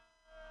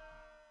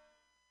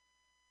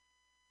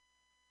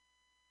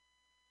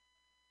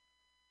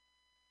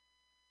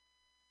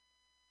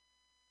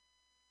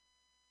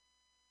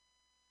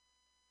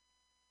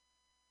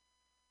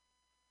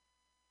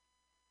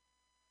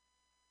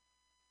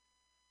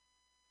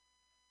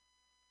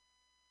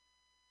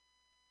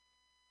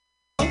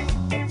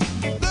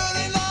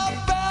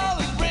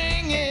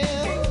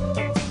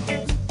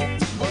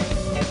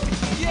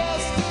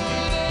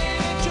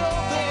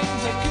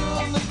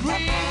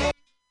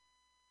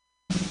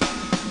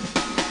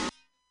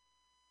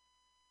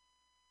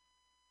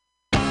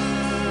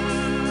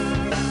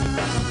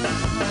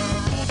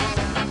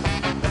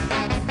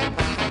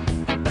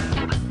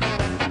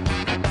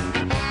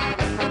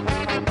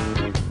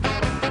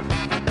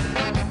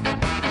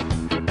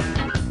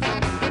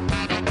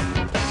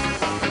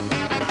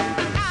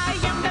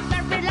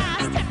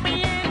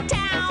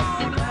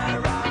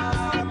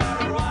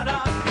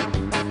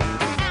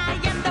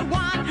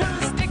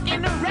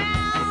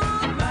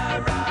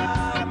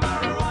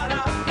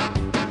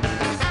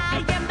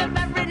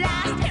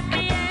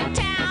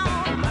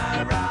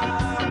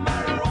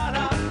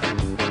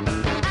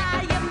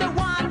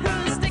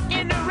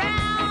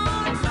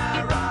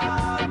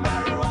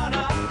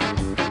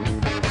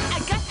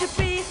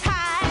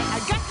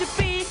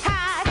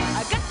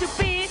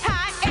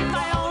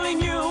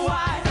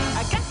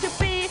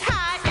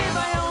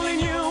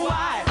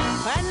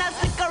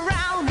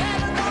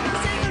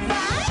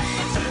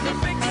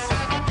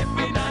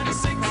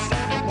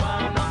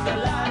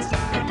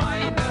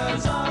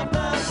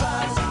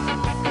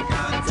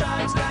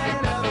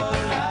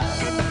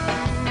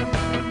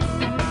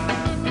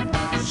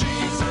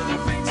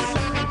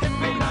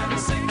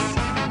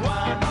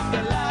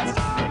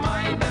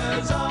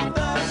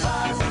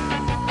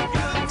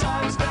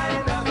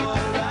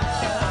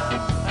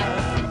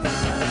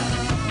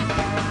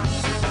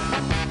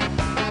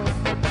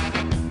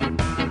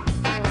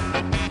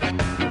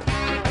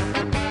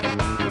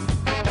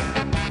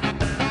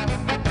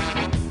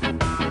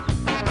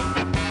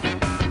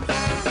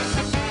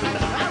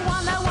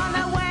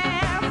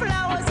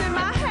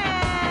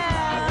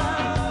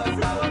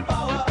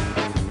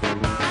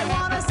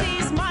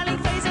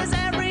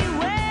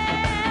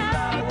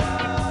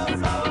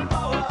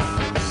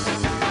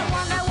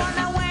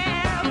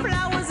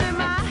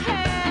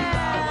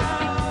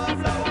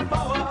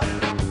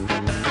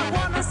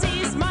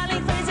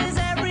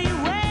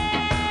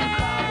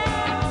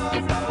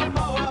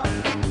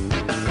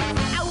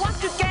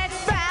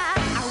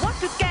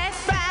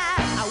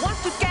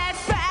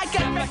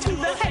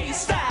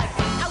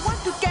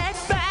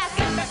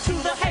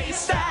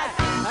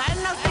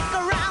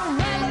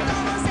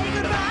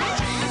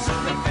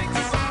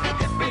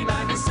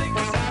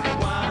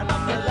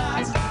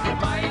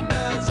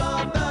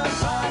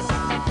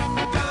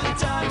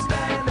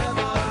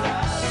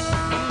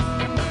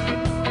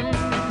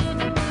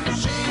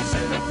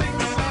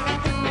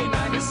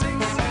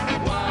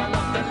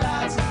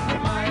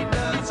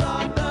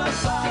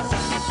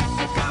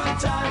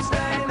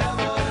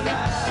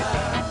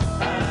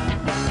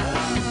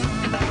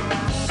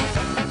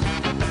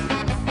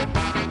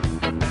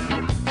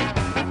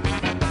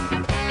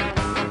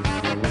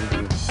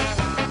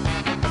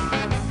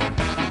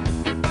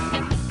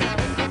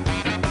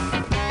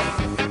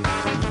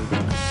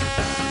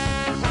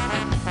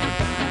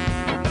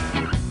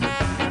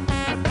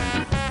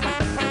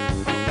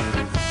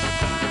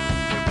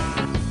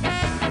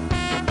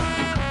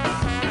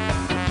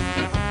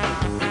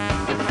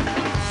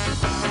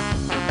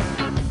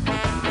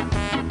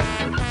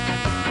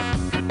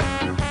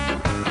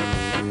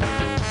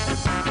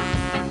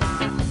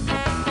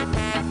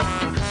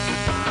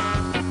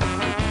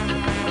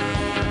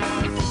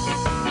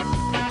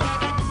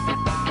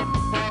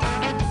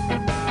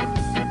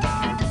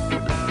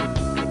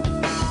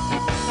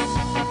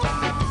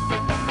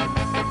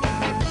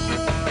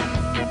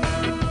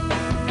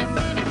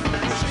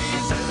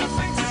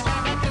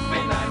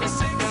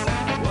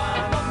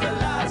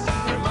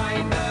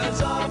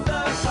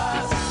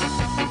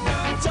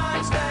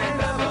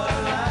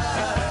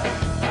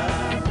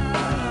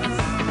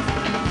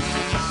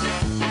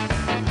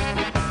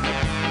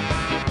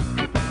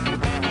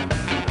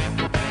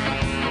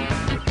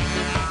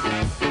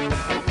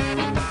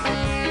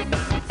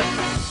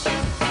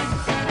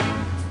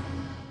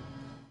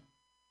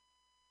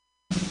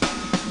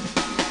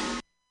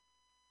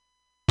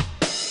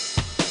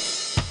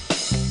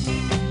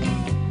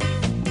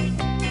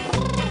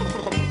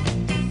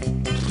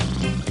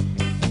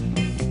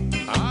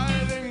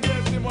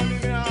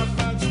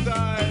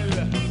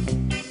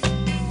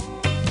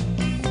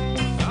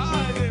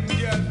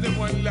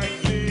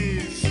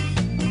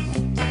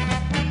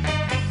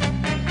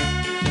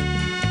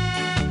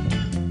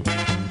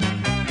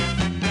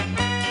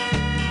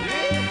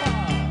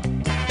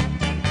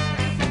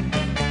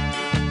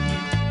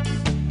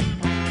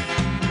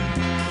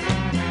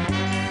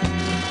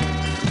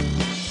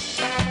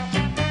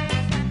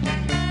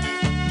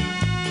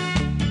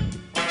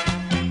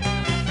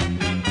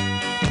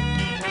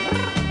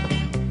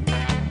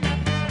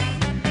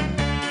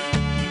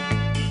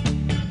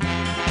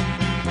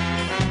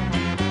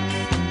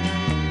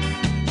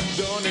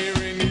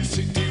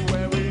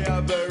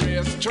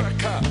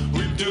 tracker.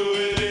 We do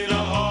it in a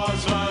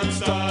horseman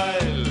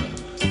style.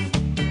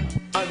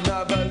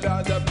 Another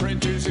lad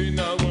apprentice in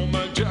a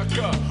woman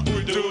jacker.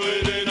 We do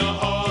it in a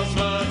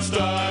horseman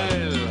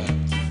style.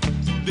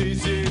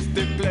 This is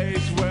the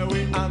place where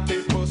we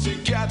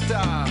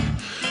anti-pussycatter.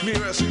 Me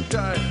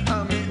recital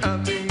and me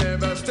anti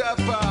never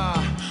stopper.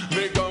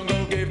 Me gon'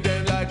 go give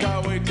them like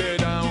a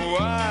wicked and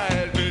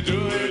wild. Me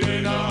do it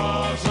in a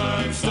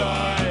horseman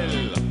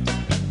style.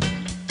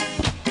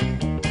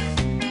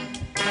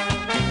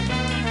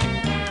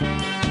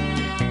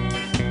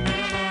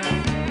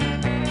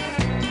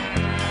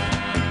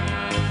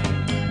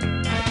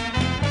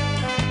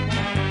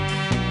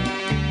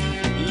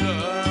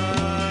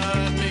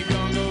 Lord, me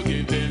gon' go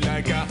give them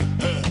like a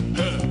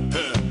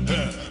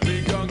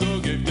me gon' go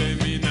give them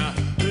in a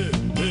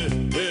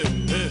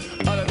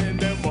all of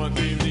them want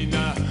him in a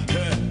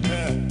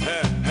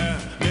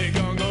me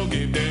gon' go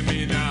give them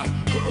in a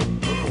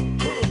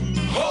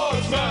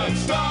horseman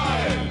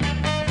style.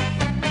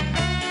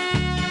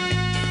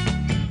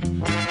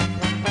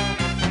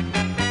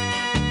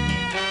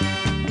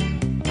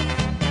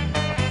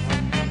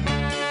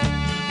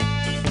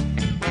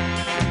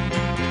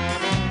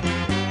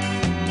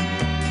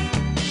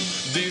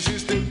 This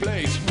is the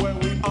place where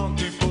we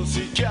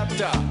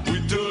anti-pussycatter. We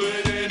do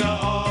it in a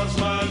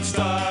horseman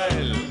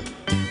style.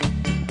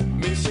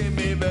 Me see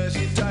me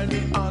versatile, me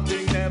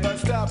hunting never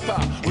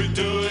stopper. We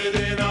do it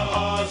in a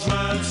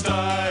horseman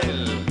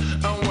style.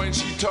 And when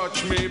she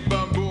touch me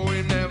bamboo,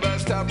 we never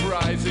stop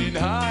rising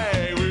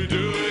high. We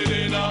do it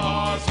in a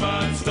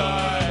horseman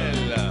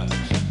style.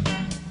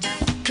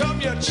 Come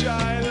here,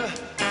 child.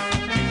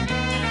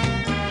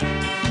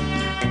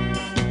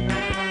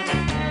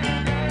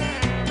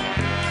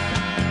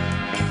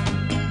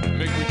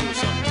 Make me do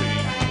something.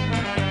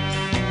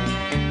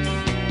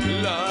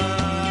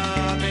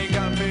 Lord, make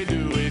me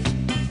do it.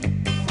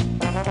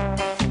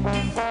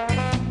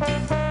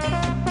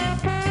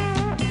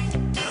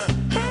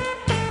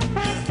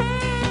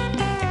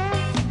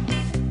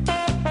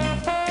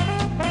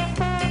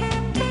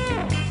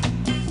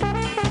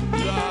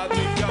 Lord,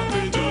 make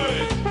me do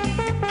it.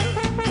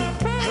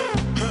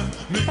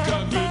 Make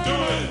me do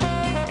it.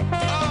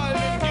 All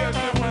them girls,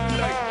 they want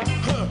like,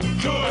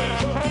 do it.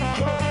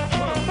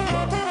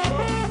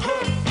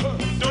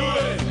 Do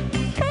it.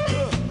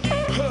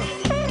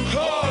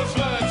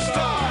 Horseman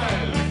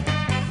style.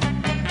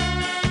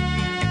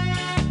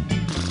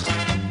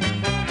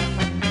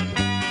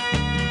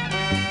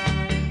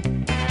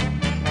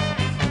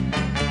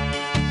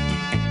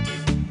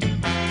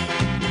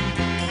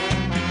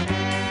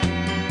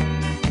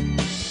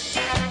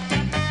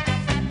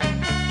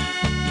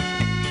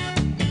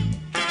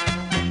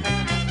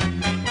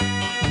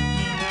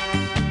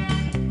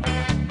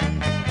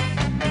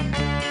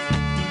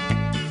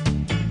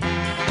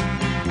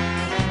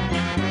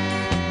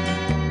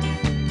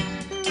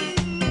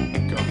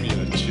 Come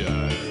here,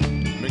 child.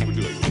 Make me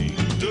do a thing.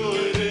 Do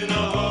it in a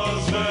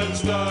horseman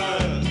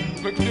style.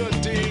 Make me do a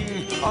thing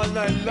all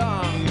night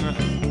long.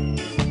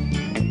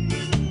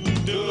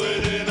 Do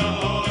it in a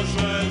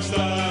horseman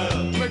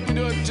style. Make me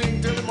do a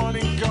thing till the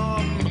morning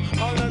come.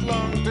 All night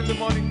long till the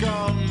morning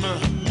come.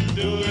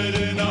 Do it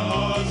in a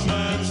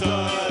horseman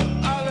style.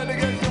 I'll let it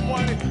get the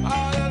money.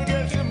 I'll let it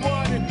get the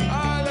money.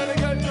 I'll let it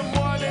get the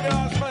money. The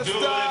horseman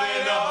style. Do it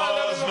in a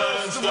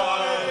horseman style.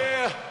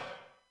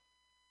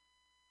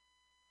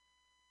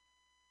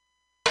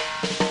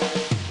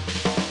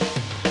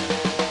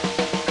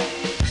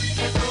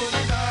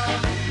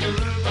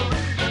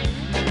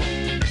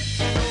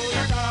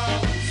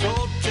 So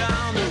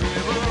down the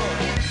river.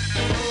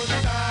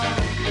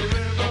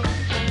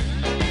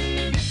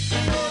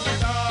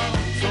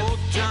 So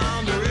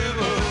down the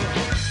river.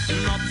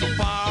 Not so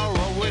far,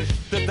 I wish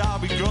that I'll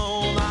be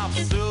grown up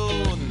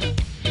soon.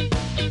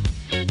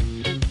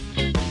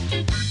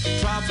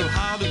 Try so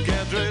hard to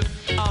get rid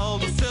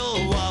of the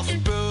silver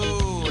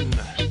spoon.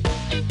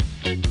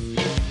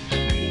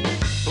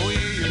 Oh,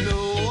 you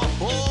know,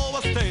 I've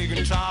always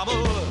taken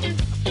trouble.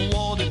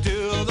 What to do,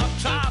 I've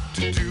tried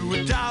to do a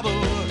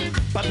double.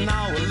 But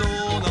now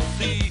alone I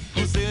see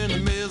who's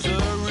in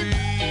misery.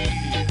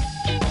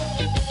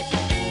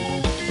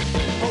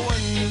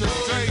 When the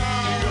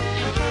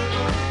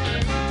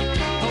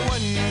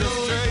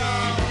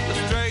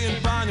stray and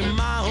finding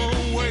my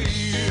own way.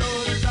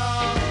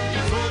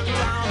 So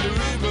down the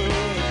river.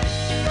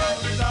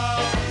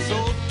 So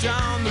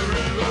down the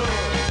river.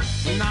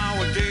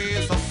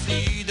 Nowadays I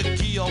see the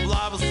key of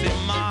life is in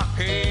my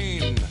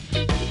hand.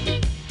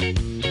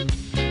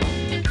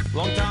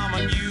 Long time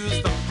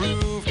unused, I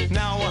prove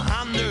now I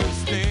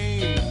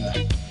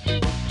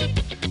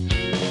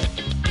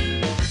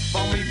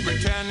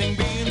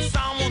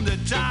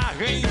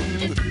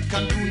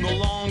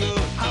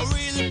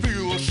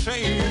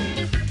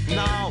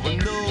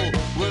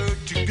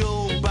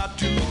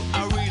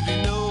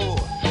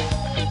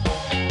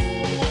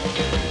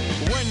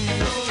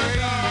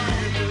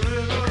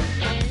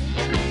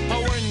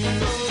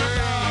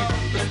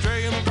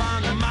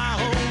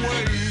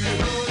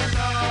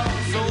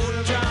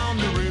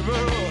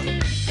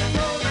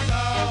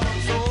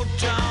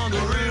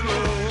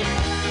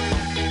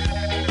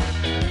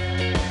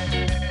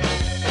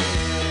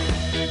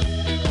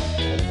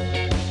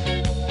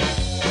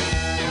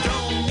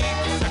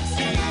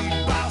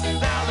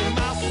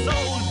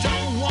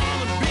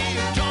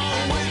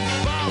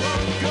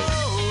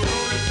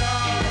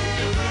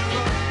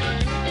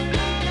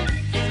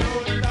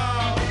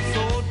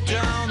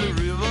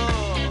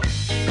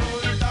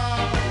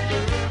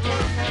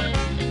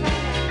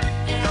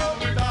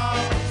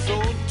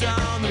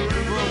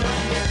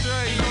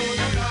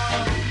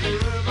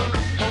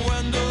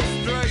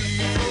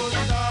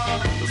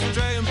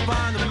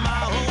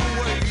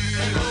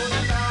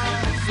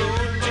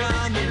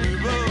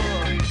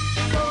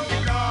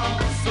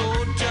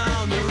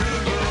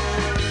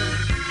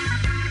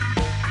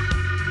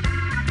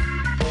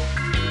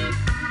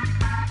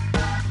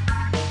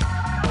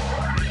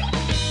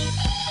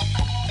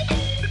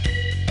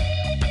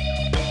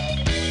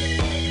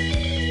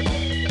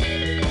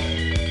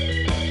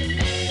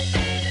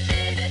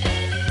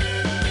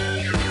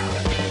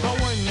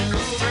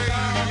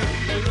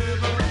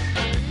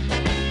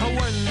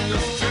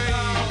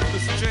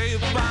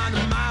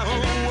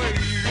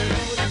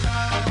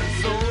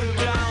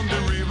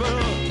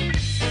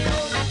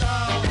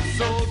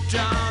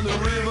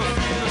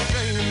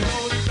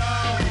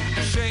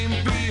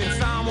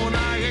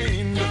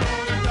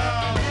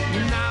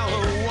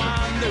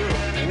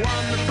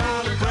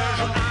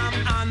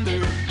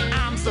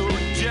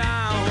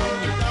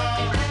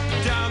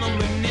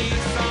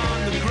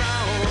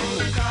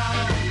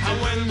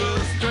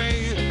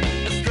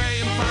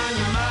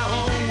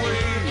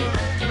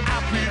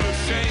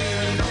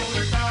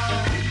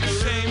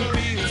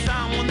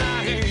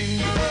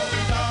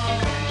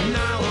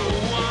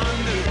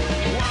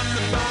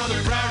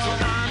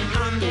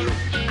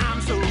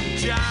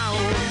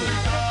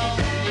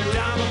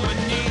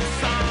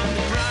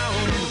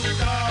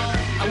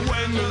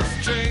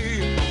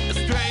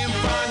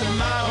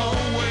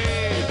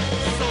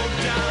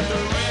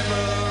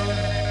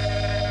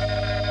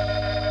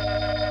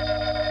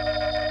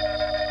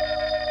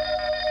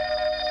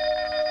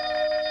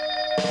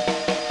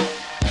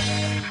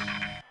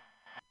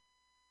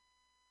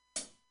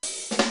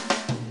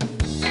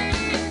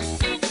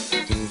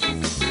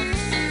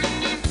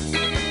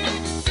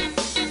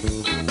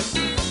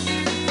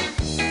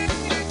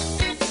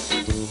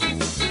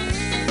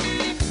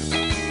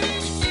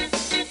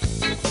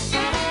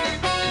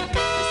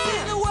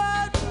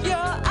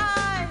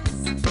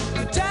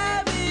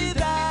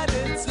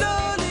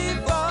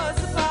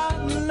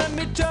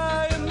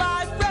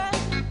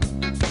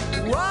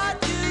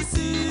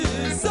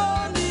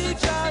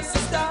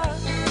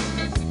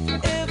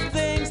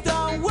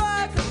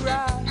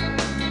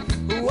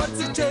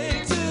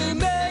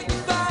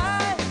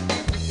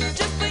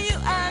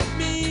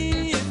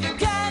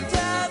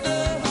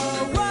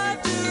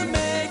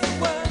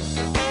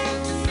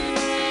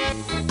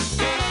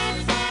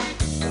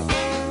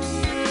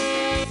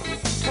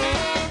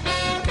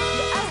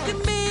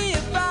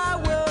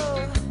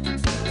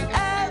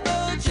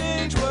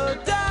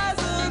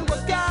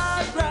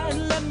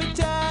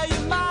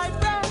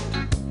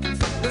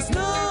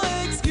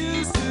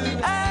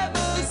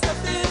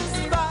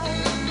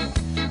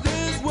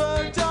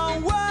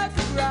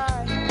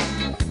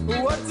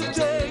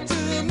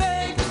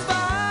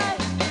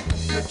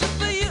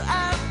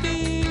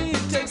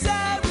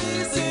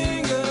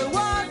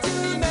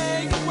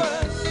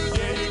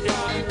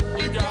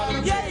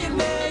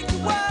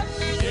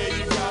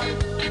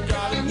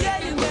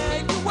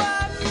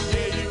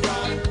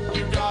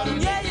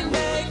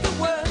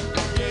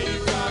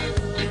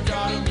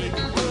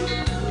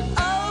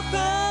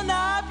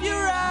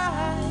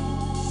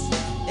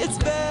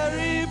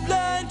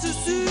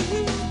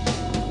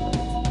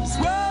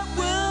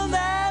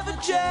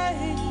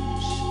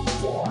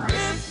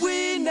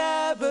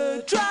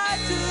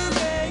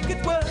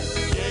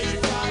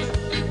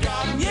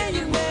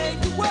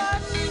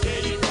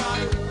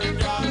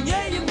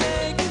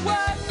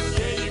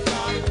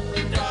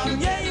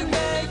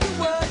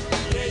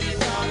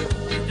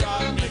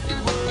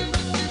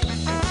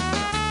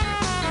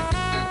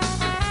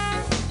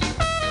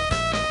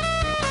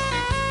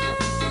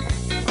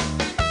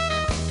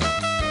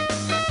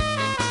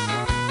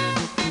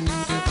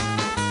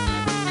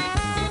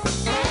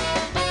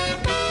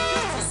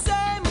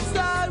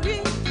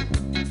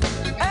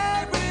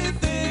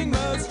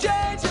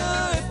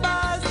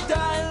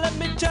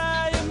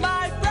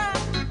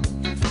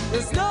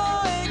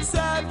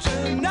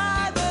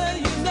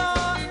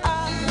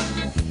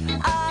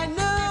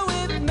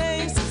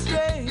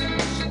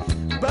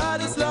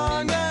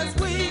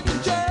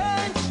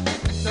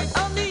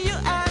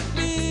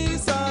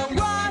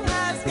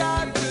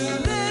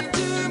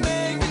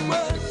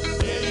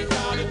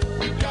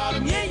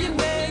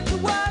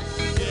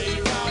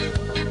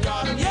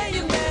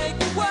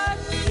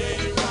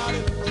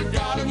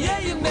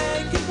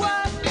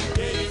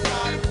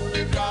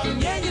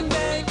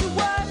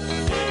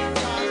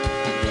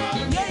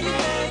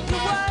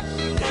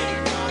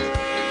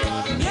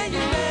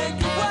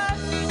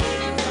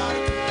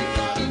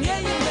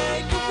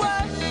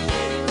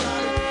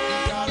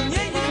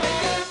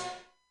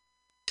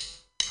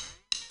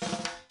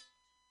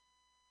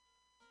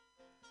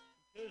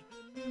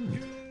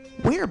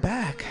We are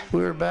back.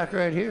 We're back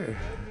right here.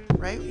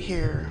 Right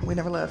here. We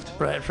never left.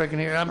 Right freaking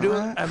here. I'm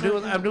doing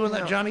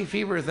that Johnny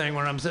Fever thing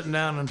where I'm sitting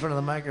down in front of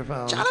the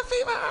microphone.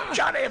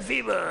 Johnny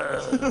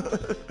Fever.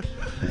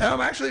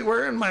 I'm actually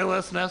wearing my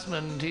Les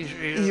Nessman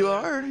t-shirt. You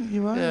are.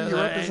 Yeah, You're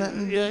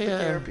representing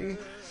therapy.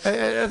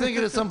 I think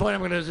at some point I'm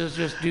going to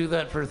just do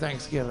that for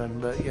Thanksgiving,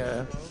 but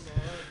yeah.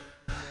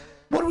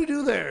 What do we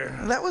do there?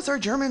 That was our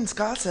German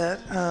ska set.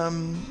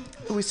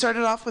 We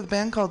started off with a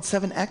band called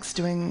 7X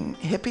doing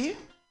Hippie.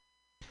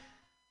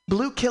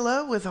 Blue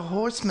Killa with a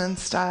Horseman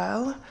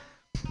style.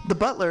 The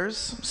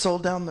Butlers,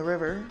 Sold Down the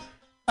River.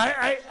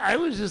 I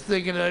was just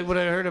thinking, when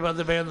I heard about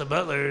the band The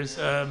Butlers,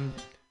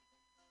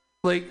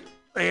 like,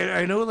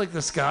 I know like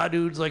the ska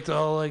dudes like to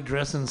all like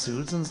dress in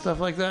suits and stuff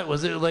like that.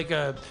 Was it like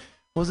a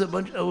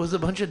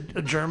bunch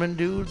of German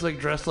dudes like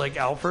dressed like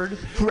Alfred,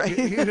 right?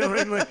 You know,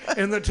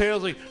 and the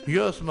tails like,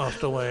 yes,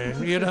 Master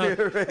Wayne, you know,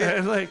 right.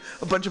 And like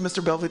a bunch of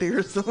Mr.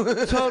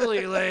 Belvederes.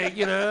 Totally, like,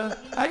 you know,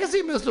 I can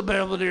see Mr.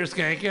 Belvedere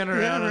skanking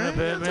around in a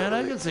bit, man.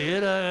 Totally. I can see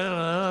it. I don't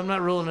know. I'm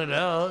not ruling it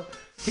out.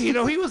 You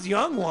know, he was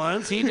young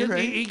once. He did.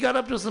 Right. He got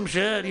up to some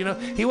shit. You know,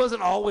 he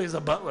wasn't always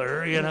a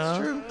butler. You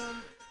know,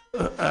 that's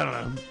true. I don't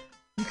know.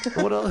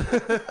 What else?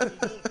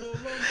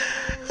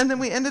 And then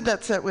we ended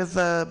that set with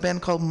a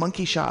band called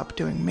Monkey Shop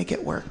doing Make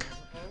It Work.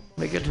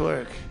 Make It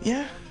Work.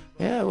 Yeah.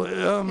 Yeah.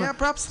 Yeah,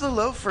 props to the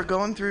Loaf for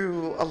going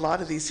through a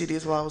lot of these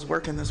CDs while I was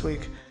working this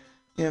week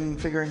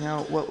and figuring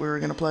out what we were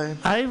going to play.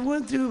 I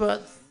went through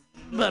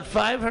about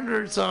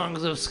 500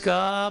 songs of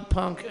ska,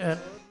 punk,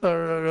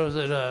 or was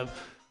it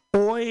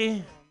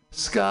oi,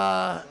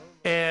 ska,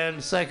 and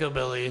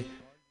psychobilly.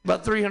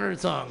 About 300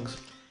 songs.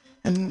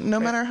 And no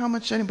matter how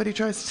much anybody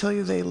tries to tell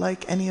you they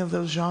like any of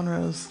those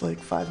genres, like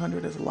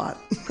 500 is a lot,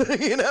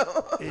 you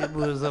know? It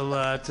was a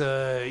lot,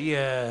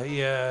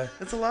 yeah.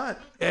 It's a lot.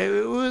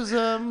 It was,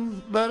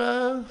 but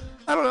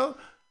I don't know.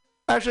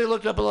 I actually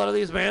looked up a lot of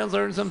these bands,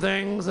 learned some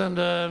things, and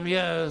I don't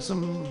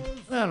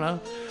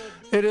know.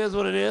 It is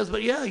what it is,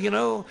 but yeah, you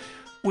know,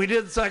 we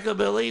did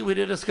psychobilly, we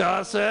did a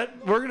ska set.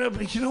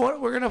 You know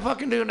what we're gonna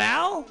fucking do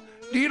now?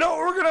 Do you know what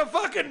we're gonna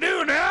fucking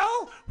do now?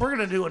 We're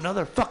gonna do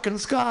another fucking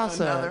ska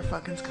set. Another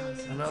fucking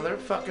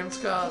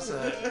ska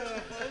set.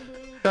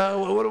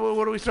 What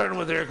are we starting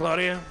with here,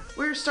 Claudia?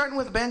 We're starting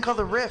with a band called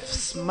The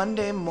Riffs,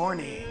 Monday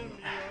Morning.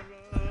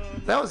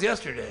 That was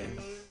yesterday.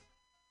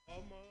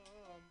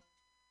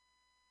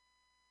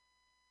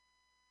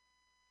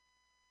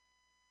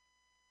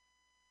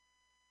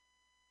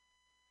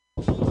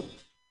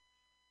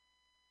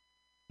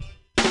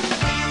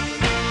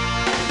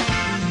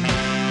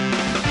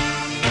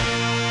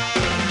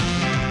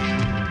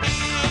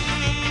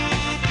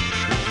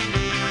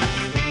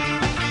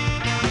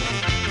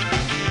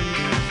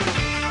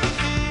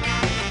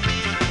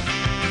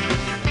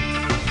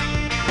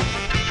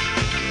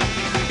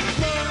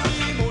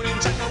 Monday morning,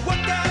 check out what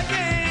I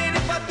get.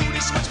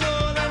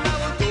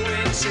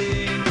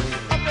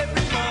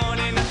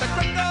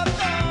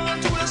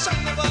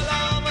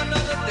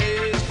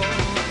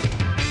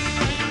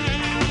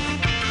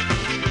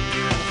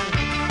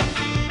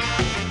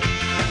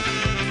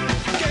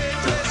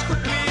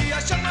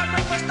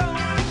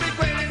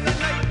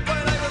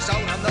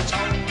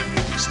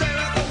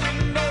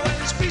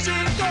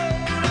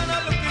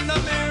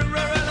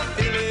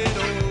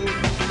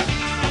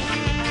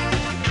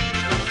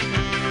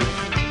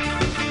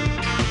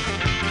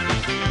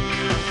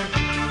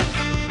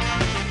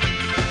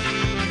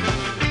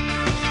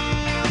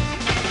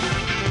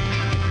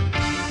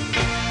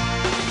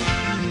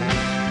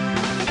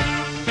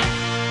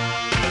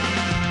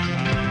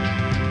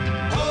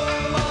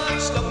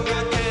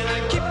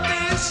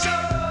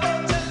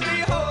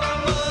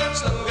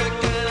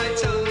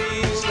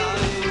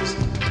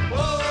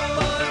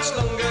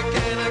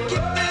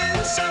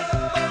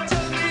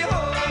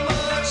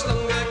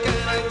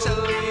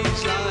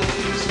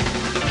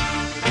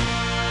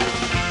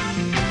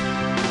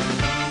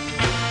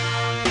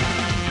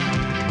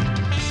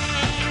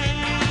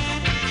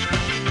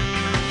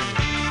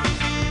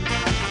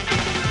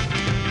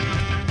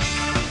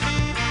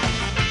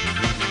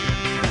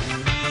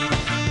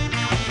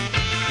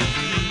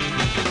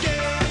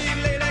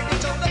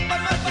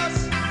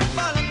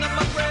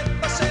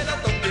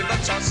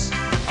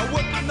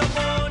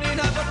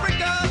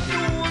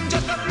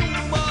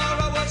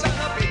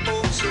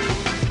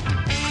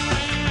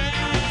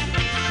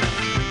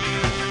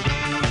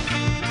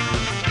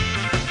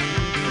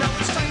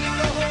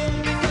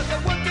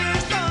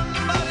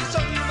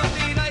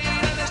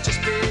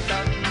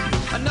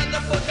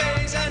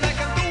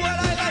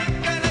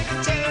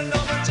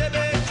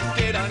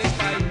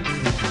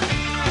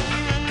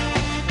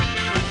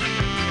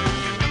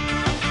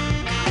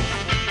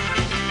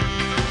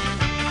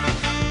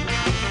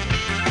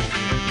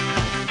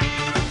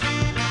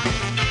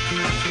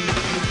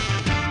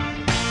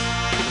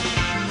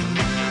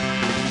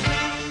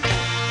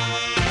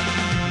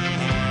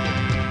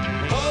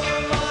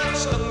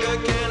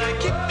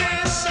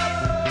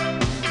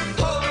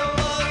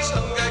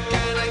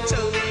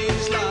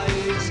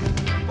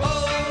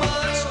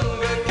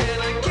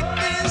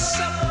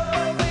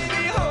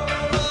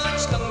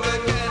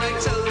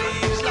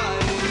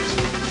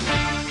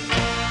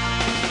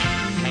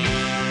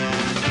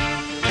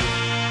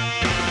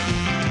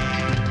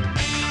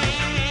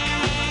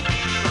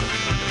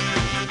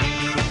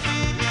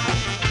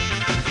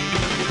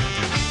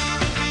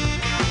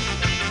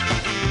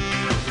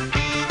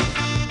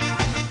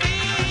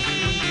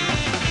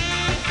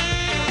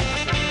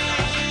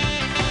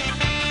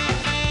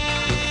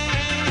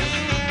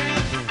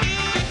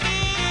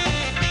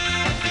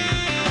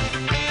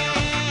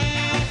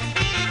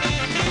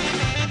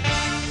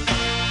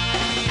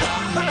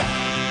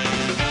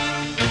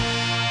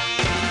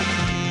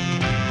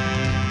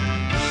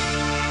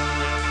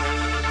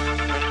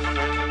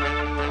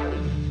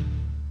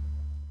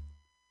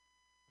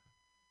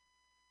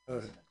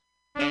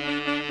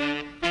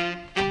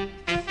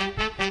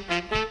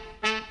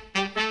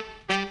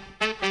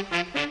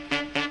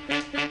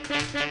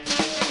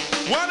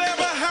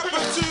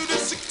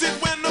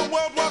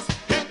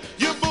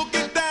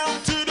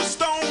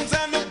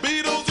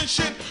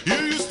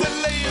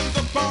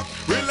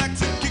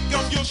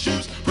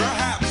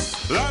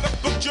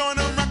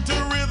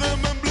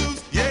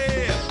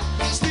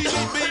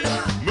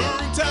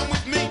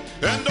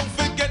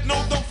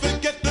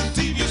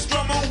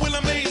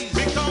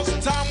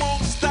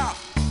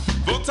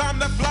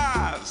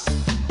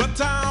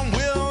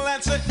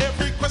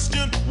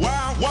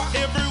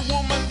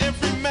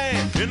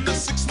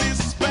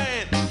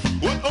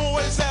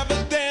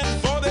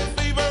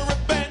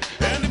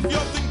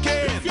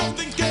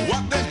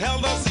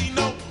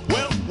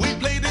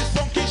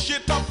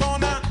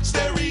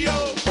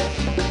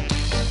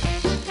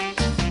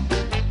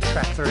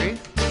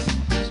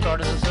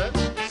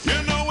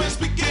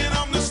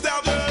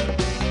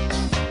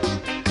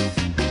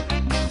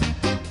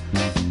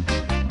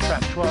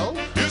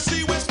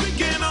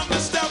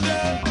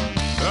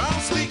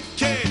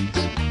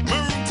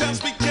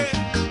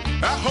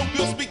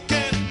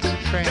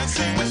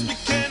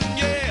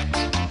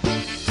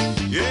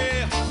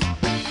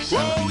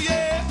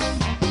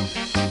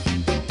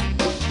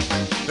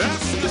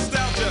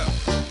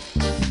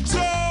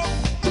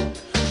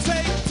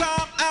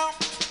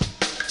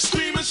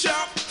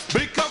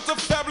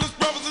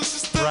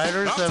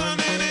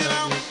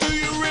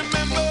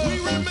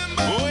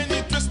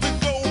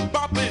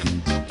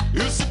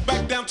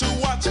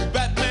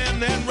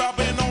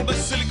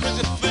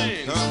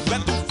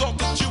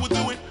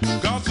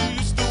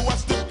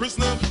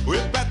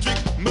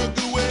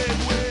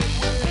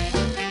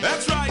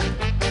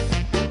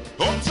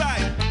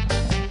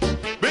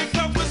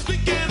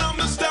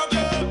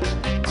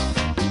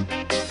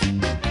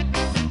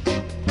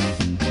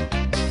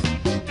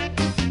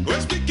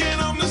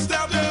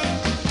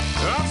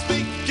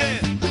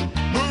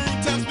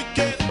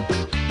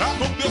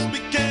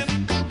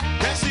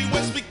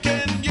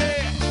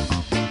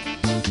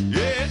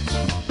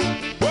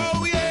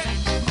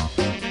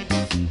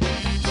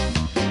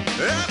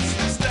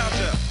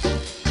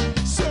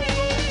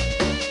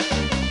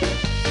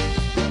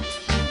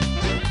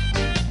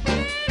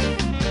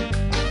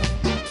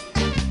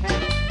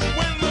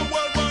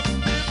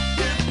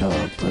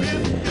 talk, baby.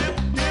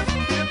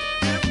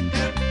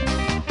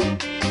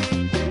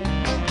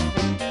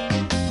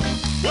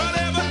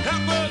 Whatever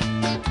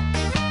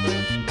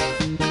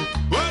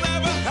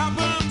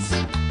happens,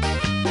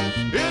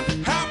 it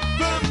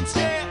happens,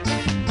 yeah.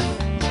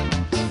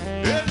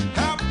 It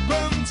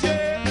happens,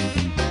 yeah.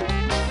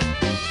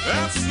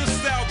 That's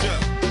nostalgia.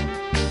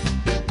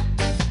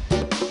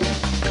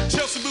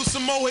 Chelsea boots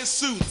and mohair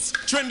suits,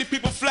 trendy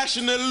people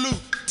flashing their loot,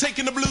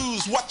 taking the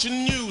blues,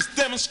 watching news,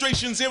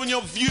 demonstrations, hearing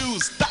your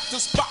views. Dr.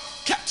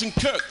 Spock, Captain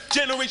Kirk,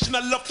 generation I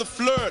love to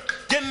flirt,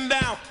 getting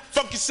down,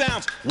 funky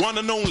sounds, one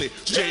and only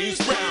James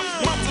Brown.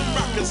 Mountain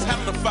rockers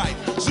having a fight,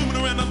 zooming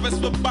around on a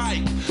Vespa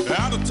bike,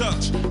 out of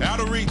touch,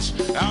 out of reach,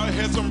 our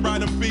heads on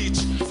Brighton Beach.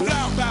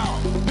 Flower power,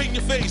 paint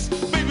your face,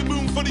 baby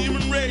boom for the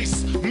human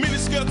race.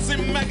 Miniskirts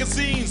in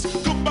magazines,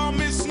 goodbye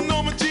Miss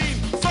Norma Jean,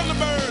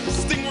 Thunderbird,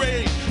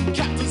 Stingray,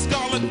 Captain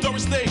Scarlet,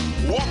 Doris Day,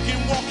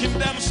 walking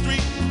down the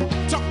street.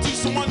 Talk to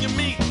someone you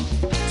meet,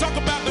 talk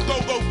about the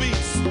go-go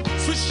beats,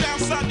 switch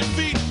outside your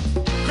feet.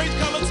 Crazy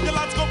colors,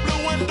 galots go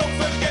blue, and don't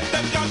forget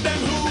that goddamn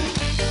who.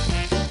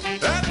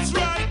 That's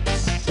right.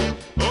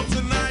 Oh,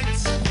 tonight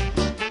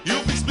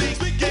you'll be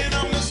speaking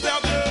of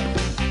nostalgia.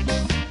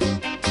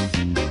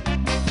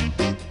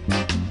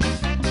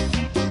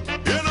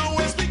 You know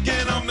we're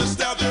speaking of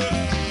nostalgia.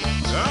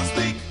 I'm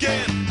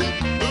speaking, the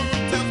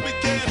root I'm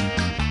speaking,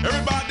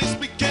 everybody's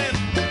speaking.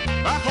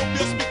 I hope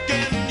you're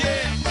speaking,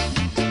 yeah,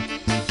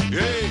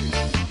 yeah.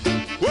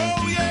 Whoa,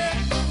 yeah.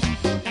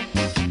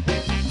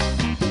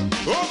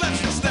 Oh,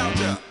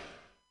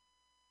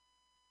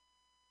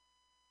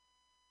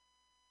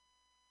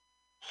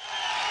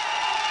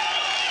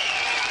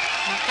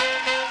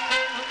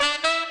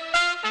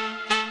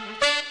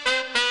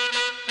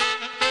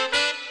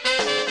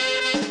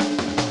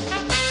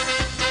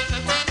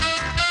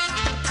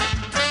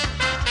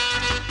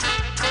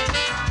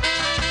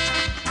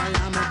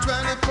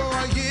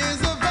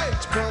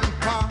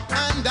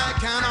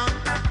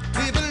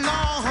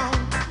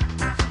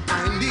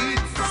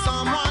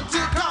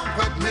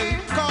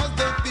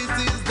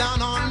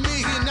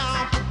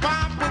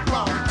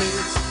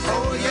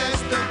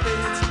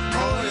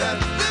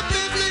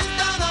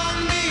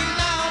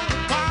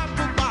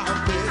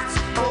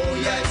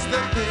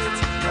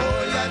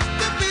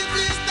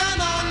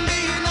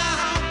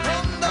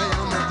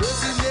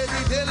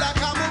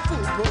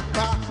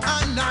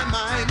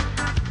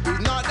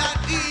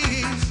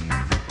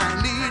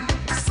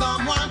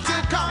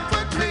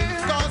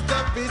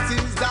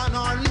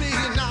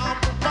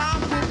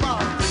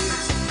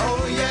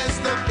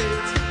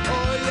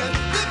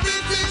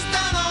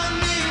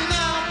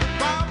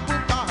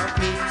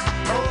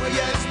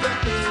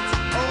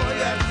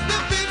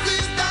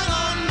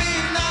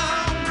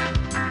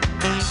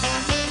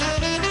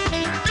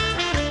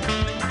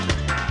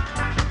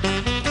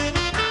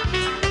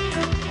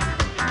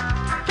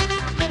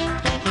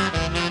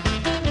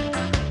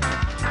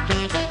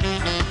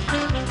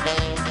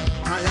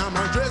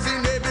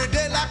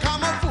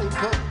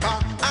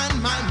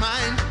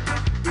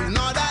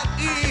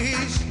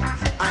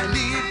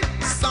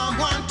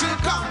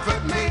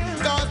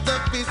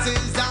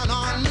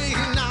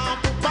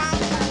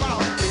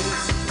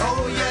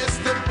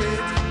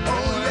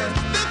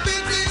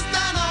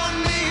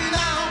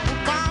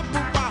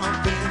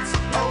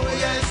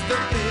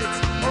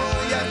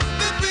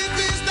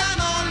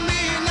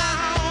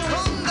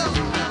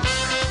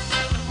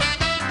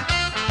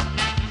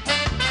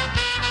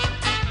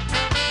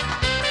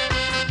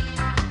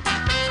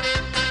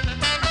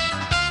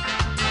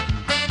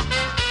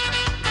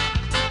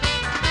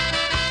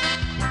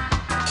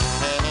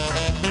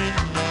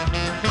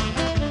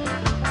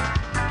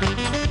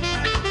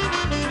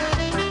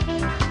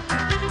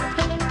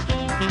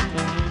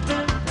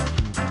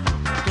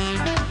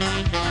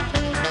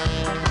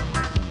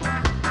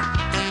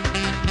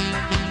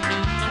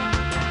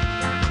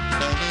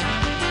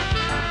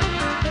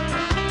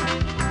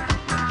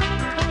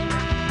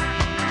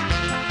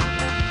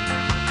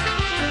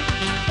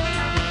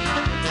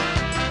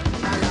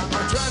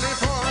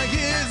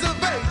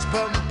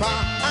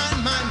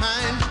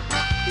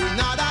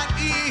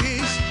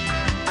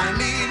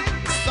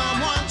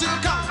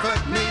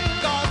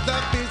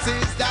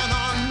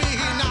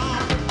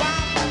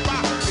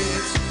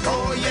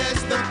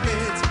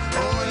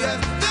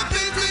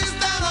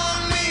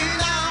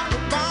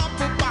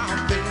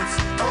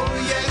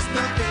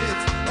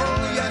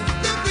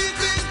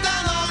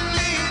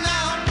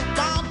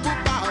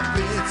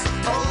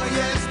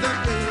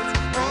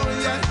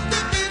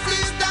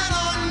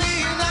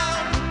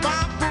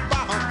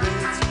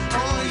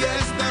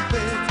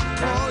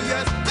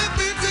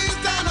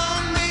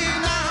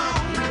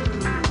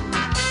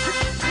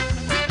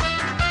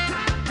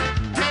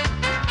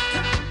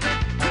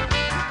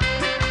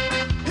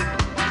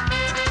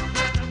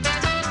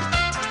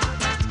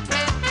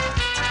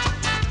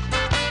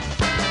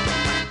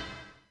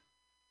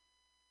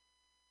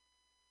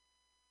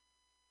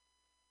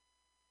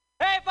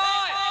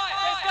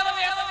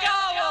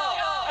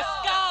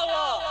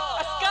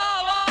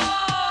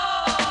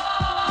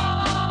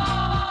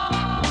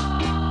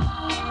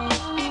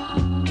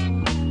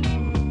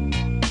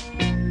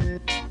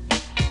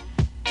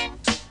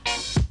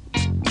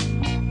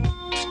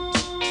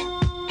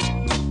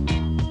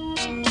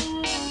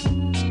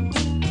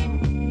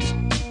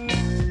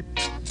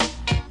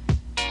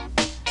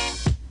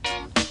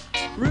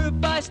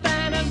 Rude by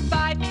stand and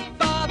fight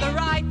for the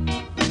right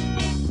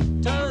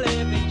to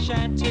live in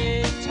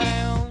shanty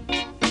town.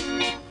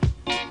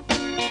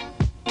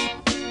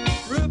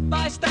 Rude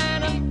by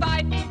stand and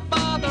fight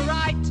for the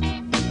right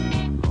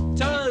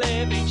to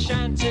live in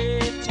shanty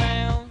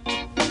town.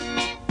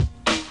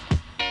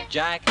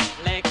 Jack,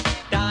 Leg,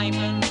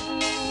 Diamond,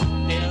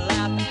 deal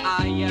out the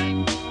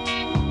iron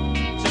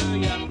to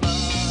your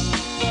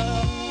mother.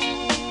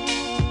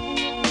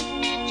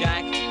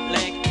 Jack,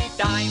 Leg,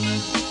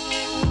 Diamond,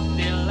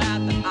 deal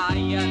out the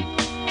iron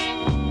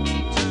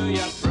to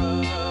your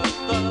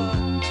brother.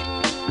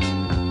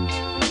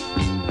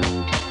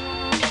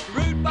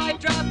 Rude by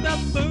drop the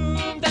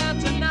boom down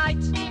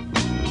tonight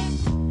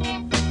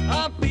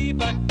on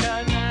Beaver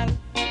Canal.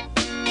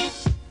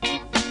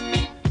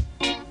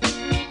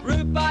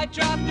 Rude by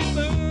drop the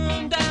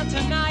boom down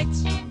tonight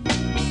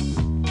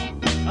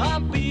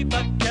on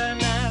Beaver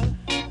Canal.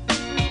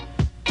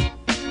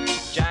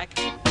 Jack,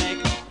 Leg,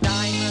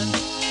 Diamond,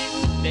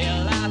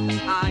 deal out the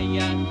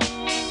iron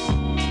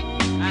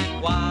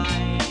and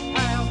wipe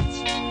out.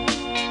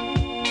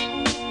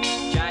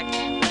 Jack,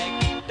 Leg,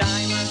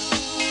 Diamond,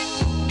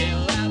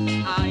 deal out the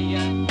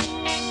iron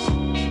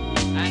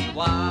and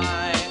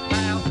wipe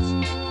out.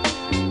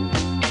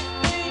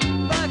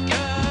 Beaver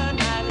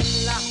Canal.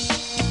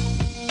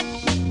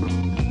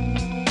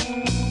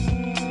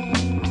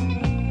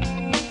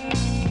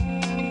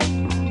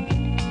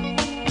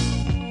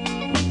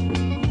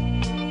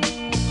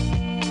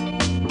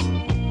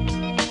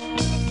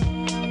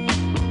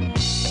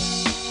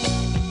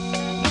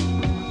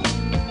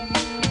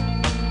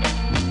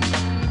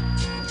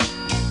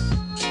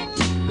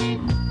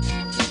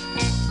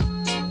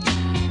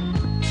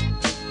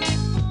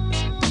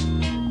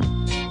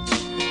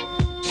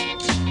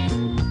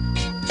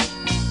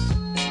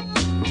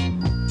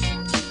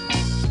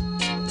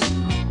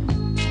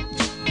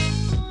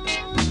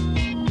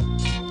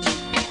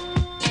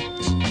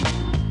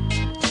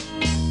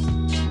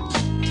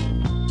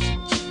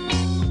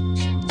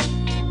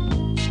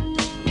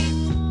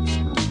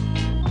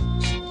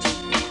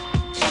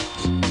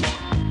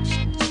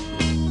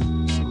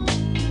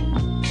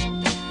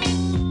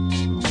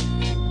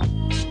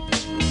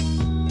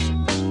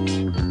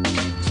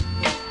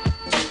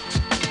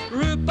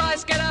 Rude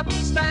boys, get up,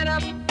 stand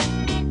up,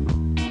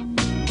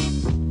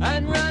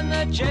 and run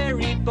the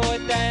Jerry boy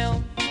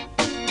down.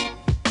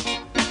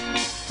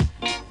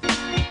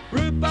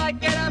 Rude boy,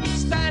 get up,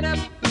 stand up,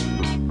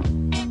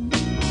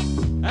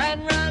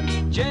 and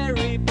run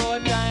Jerry boy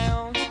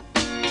down.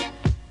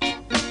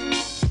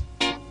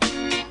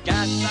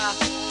 Gather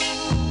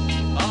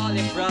all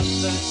your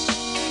brothers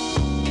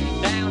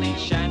down in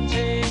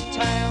shanty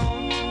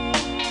town.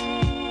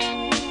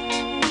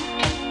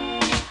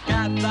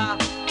 Gather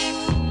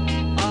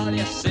all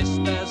your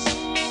sisters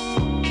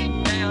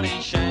down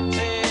in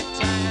shanty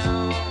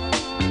town.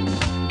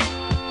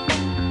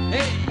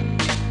 Hey!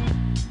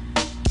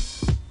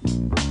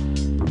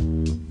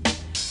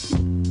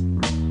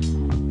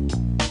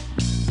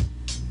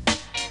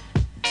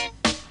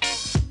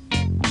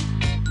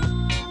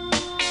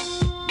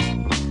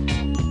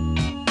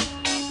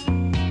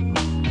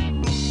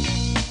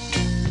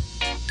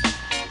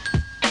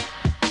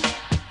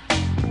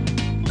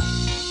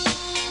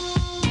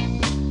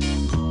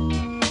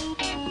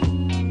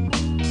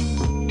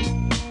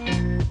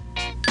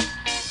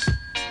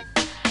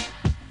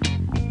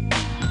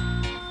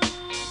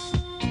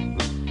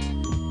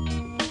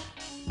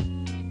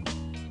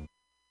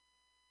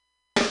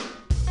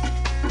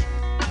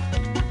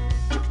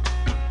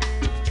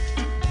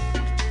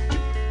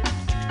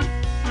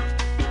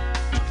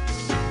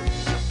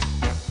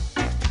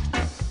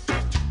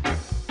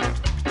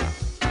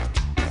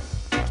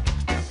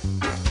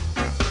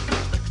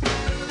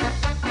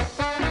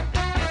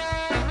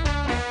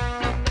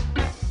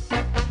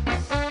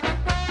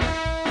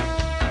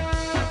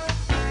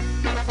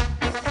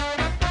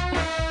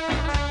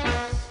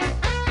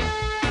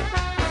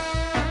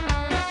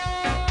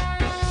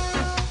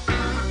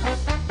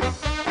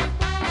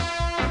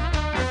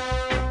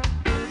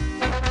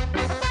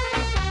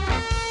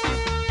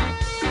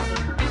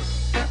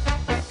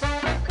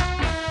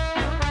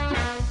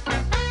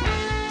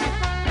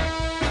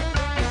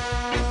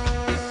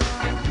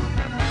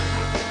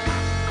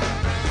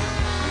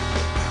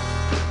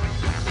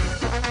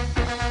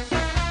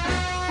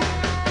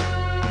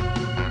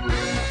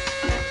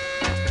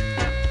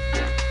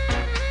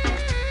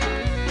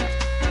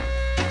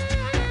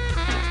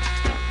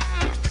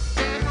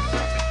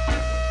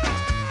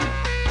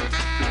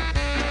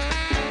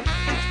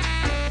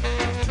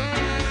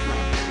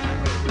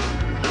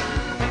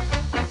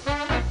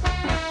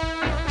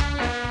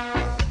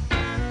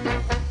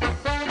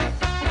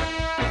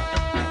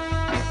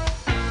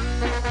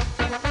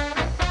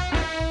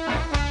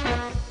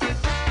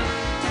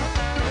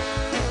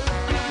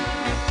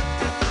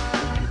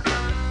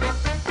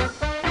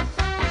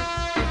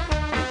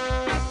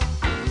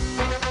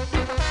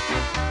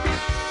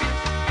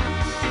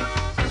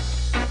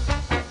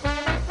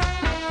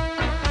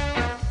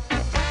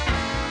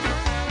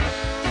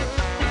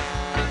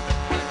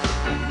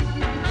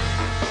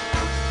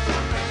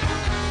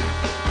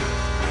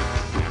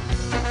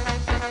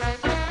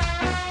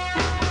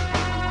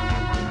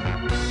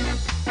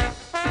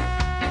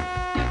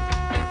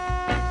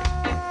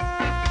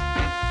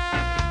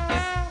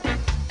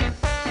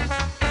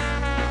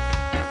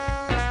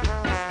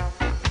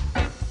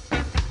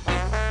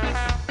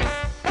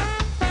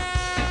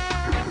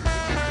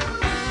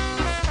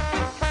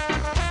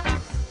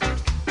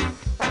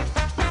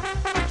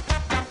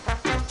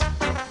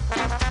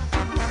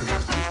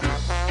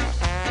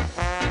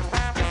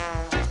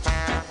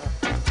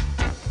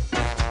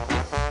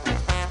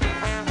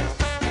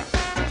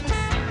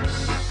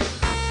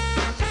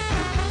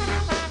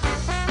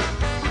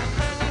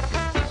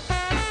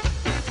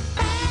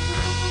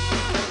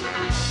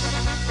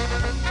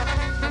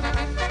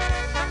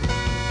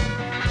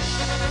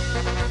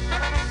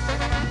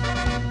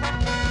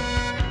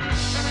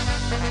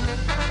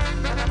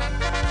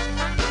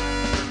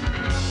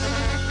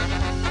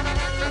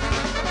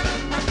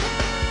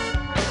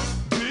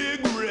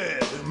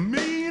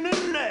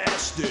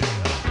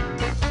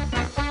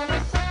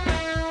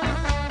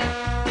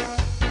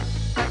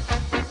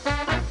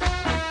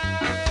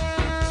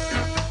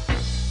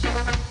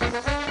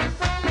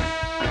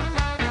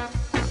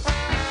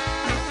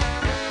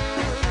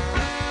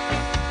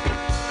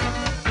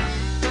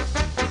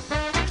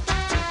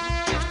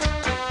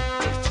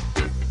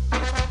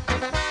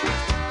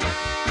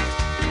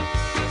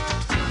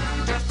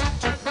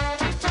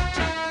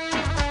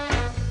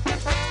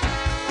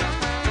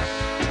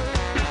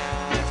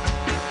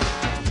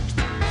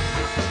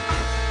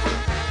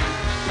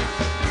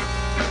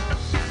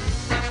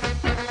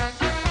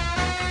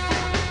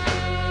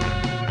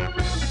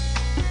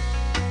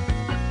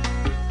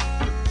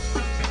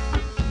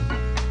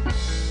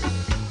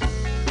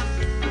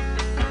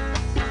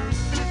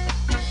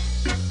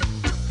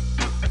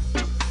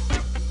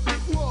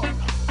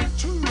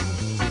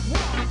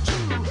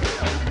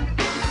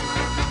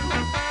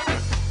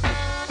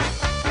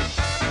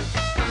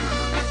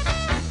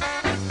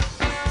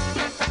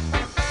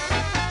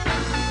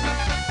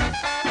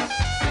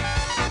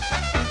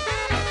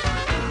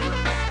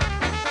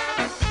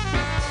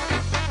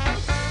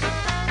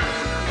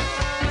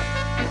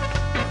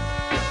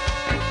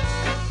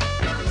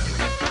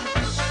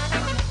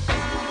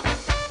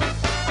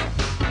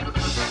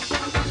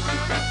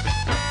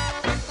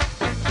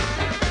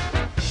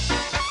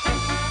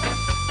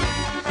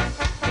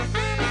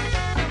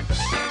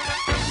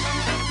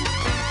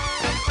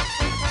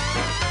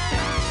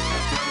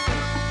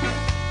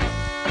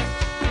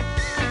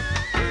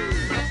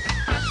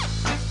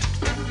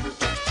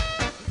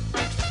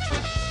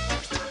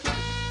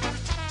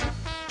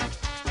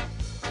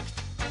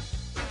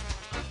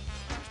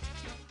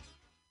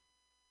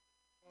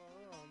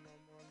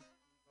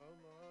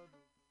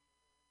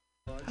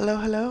 Hello,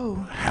 hello.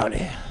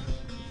 Howdy.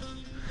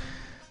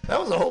 That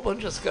was a whole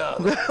bunch of ska.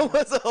 That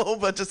was a whole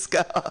bunch of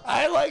ska.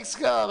 I like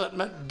ska,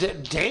 but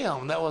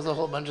damn, that was a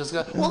whole bunch of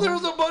ska. Well, there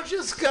was a bunch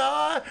of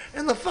ska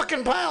in the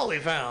fucking pile we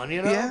found,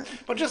 you know? Yeah.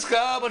 Bunch of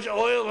ska, bunch of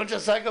oil, bunch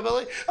of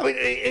psychobilly. I mean,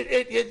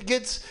 it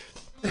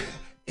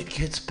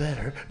gets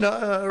better.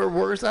 No, or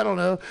worse, I don't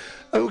know.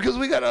 Because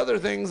we got other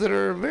things that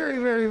are very,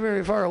 very,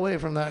 very far away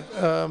from that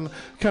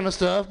kind of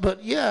stuff.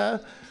 But yeah,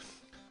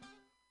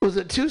 was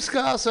it 2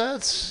 ska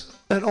sets,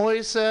 an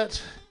oi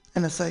set,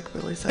 And a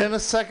psychobilly set. and a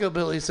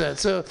psychobilly set?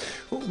 So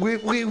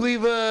we've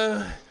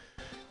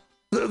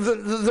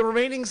the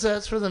remaining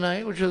sets for the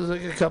night, which is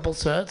like a couple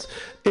sets,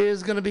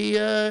 is going to be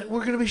we're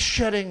going to be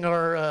shedding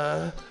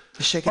our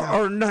Shake it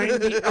our out.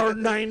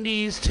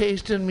 90s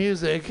taste in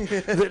music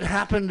that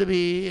happened to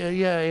be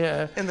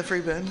In the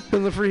free bin.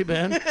 in the free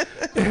bin.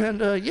 And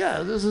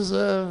this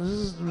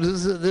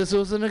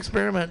was an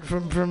experiment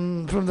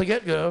from the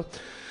get-go.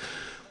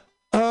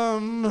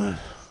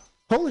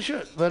 Holy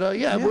shit! But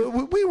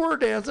we were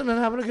dancing and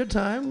having a good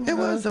time. It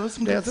was. There was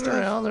some good dancing stuff.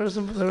 around. There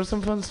was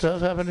some fun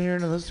stuff happening here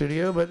in the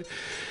studio. But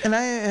And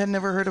I had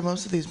never heard of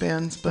most of these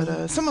bands,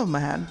 but some of them I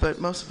had, but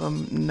most of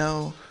them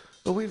no.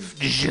 But we've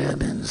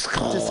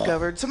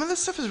discovered some of this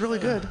stuff is really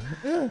good.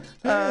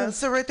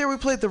 So right there we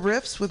played the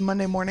Riffs with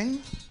Monday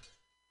Morning,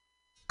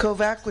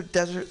 Kovac with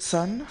Desert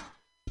Sun,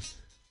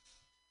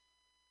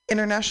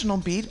 International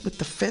Beat with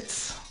The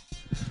Fits,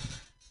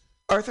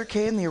 Arthur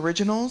Kay and the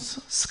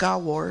Originals, Ska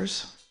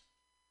Wars.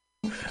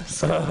 we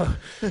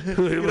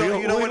You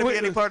don't want to be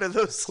any part of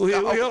those. Ska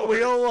Wars.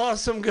 we all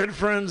lost some good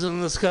friends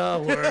in the Ska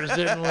Wars,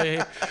 didn't we?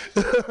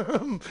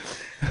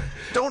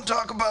 Don't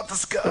talk about the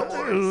Ska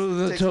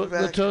Wars. Takes me The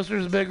back.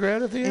 Toaster's Big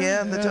Red at the end?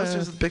 Yeah, and the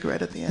Toasters with Big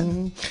Red at the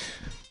end.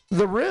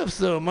 The Riffs,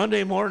 though,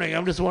 Monday Morning,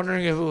 I'm just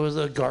wondering if it was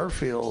a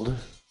Garfield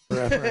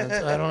reference.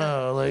 I don't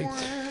know. I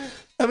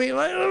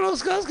don't know.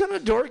 Ska's kind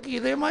of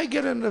dorky. They might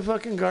get into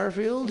fucking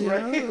Garfield, you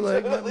know?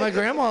 Like, my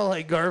grandma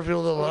liked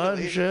Garfield a lot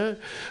and shit.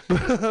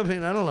 But, I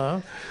don't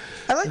know.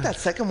 I like that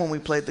second one we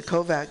played, the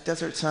Kovac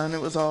Desert Sun.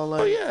 It was all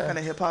kind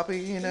of hip hoppy,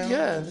 you know.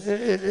 Yeah,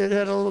 it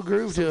had a little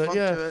groove to it. funk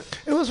Yeah, to it.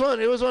 It was fun.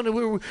 It was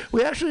fun.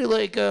 We actually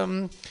it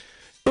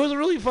was a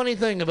really funny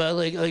thing about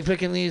like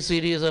picking these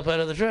CDs up out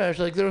of the trash.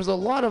 Like there was a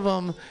lot of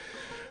them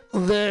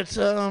that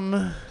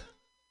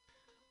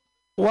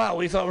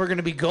we thought were going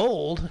to be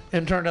gold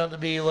and turned out to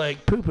be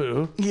like poo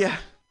poo. Yeah.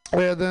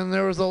 And then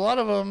there was a lot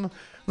of them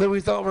that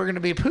we thought were going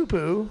to be poo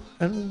poo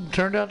and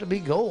turned out to be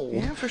gold.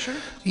 Yeah, for sure.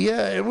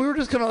 Yeah, and we were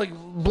just kind of like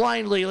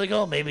blindly like,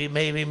 oh, maybe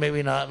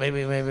not,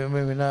 maybe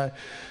not.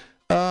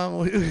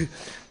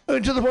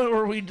 To the point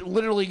where we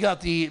literally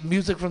got the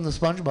music from the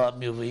SpongeBob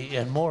movie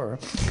and more,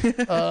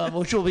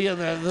 which will be in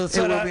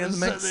the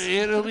mix.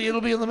 It'll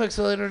be in the mix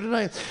later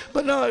tonight.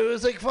 But no, it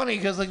was like funny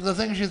because like the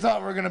things you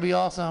thought were going to be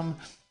awesome,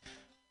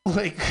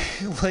 like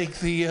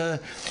the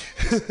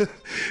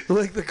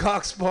like the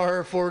Cox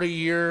Bar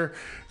 40-year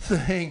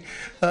thing.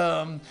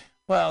 Wow,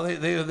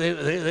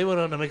 they went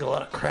on to make a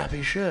lot of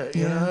crappy shit,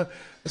 you know.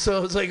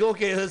 So it's like,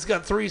 okay, it's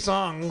got 3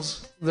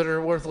 songs that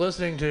are worth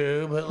listening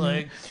to, but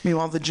like,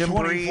 Meanwhile, the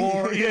Jamboree.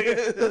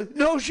 24.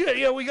 No shit.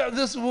 Yeah, we got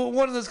this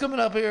one that's coming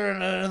up here in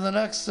the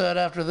next set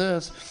after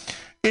this.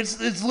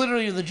 It's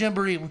literally the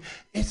Jamboree.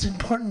 It's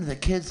important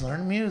that kids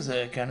learn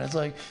music, and it's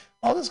like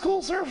all this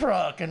cool surf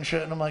rock and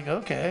shit. And I'm like,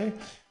 okay.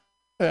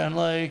 And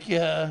like,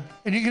 yeah,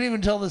 and you can even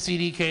tell the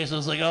CD case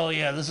was like, oh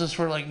yeah, this is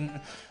for like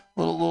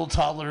little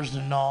toddlers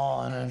to gnaw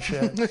on and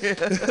shit.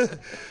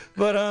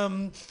 But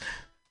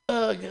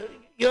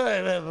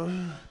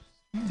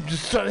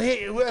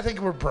hey, I think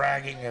we're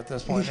bragging at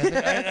this point.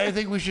 I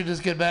think we should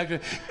just get back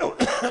to.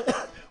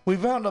 We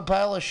found a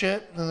pile of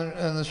shit in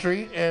the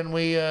street, and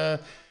we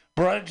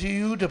brought it to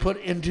you to put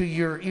into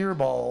your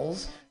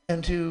earballs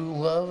and to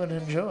love and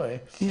enjoy.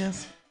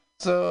 Yes.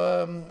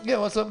 So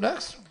what's up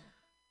next?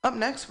 Up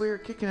next, we're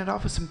kicking it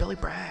off with some Billy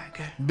Bragg.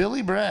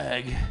 Billy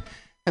Bragg,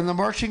 and the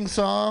marching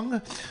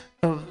song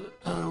of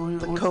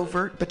The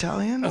Covert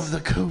Battalions. Of the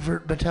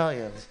Covert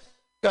Battalions.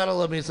 Gotta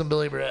love me some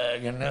Billy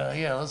Bragg, and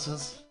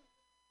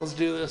let's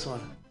do this one.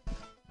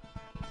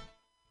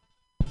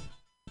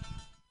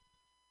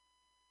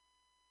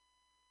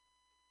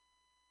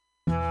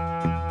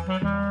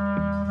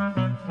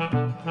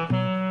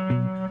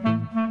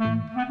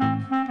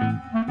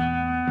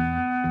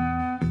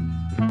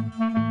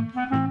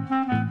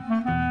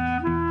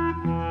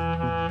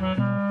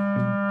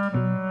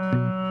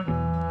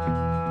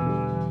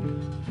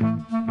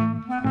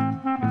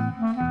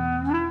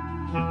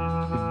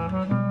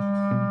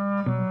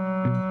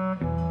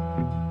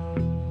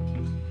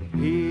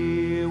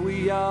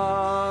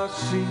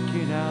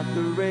 Seeking out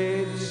the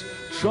Reds,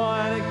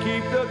 trying to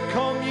keep the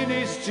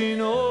communists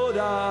in order.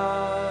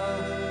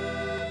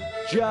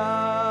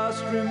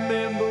 Just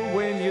remember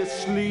when you're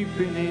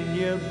sleeping in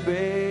your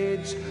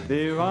beds,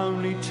 they're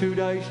only 2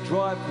 days'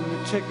 drive from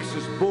the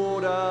Texas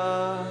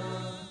border.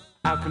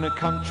 How can a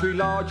country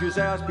large as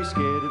ours be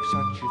scared of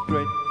such a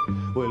threat?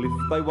 Well,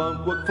 if they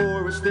won't work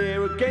for us,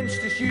 they're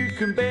against us, you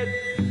can bet.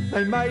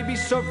 They may be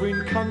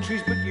sovereign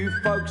countries, but you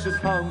folks at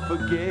home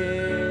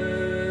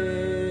forget.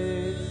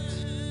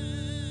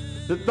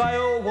 that they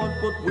all want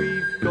what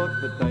we've got,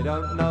 but they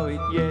don't know it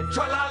yet.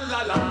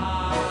 Tra-la-la-la,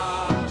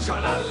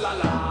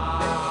 tra-la-la-la,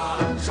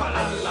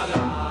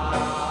 tra-la-la-la,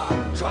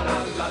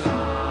 tra-la-la-la.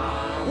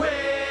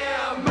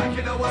 We're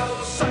making the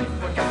world safe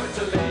for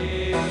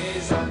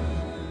capitalism.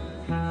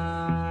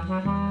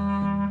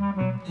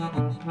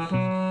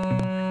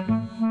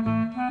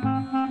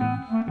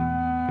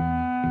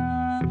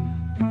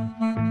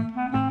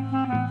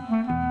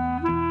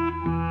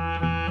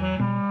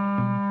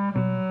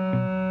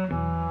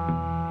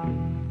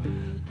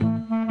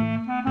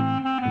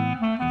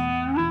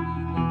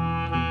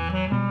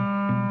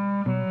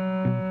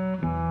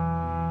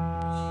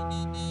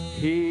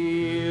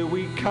 Here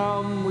we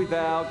come with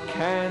our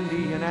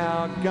candy and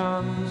our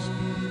guns,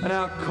 and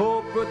our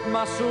corporate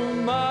muscle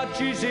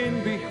marches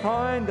in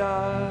behind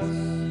us.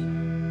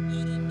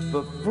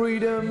 But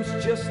freedom's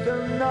just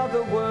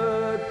another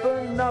word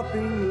for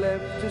nothing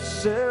left to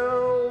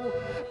sell.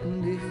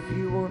 And if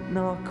you want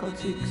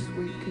narcotics,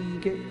 we can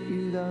get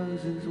you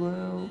those as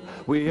well.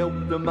 We help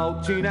the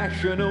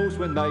multinationals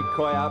when they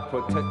cry out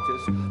protect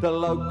us. The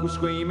locals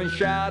scream and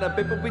shout a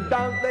bit, but we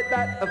don't let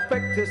that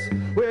affect us.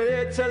 We're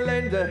here to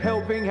lend a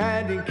helping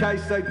hand in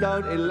case they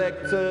don't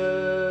elect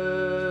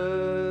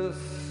us.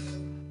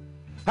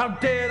 How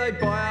dare they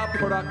buy our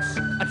products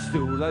and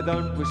still they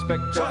don't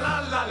respect us.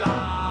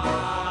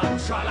 Tra-la-la-la,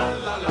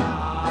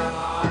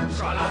 tra-la-la-la,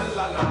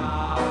 tra-la-la-la,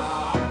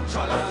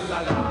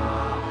 tra-la-la-la.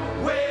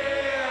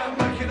 We're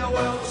making the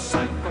world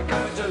safe for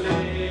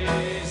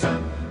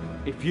capitalism.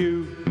 If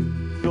you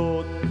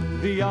thought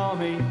the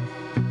army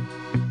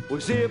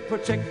was here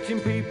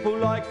protecting people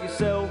like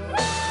yourself,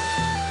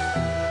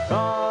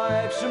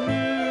 I have some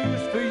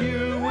news for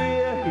you.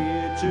 We're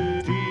here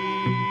to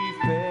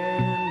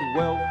defend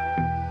wealth.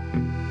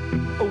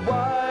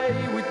 Away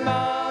with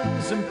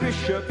nuns and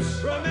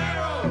bishops.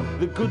 Romero!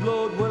 The good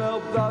Lord will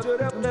help those who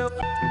don't help.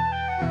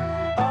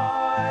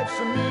 I have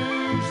some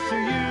news to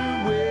you.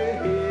 We're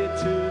here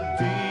to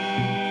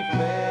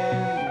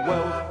defend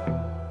wealth.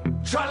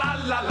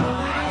 Tra-la-la-la.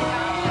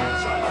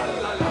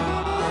 Tra-la-la-la.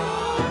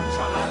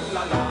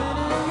 Tra-la-la-la.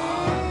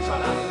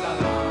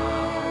 Tra-la-la-la.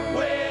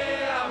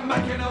 We're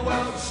making the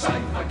world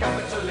safe for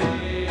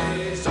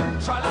capitalism.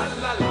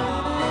 Tra-la-la-la.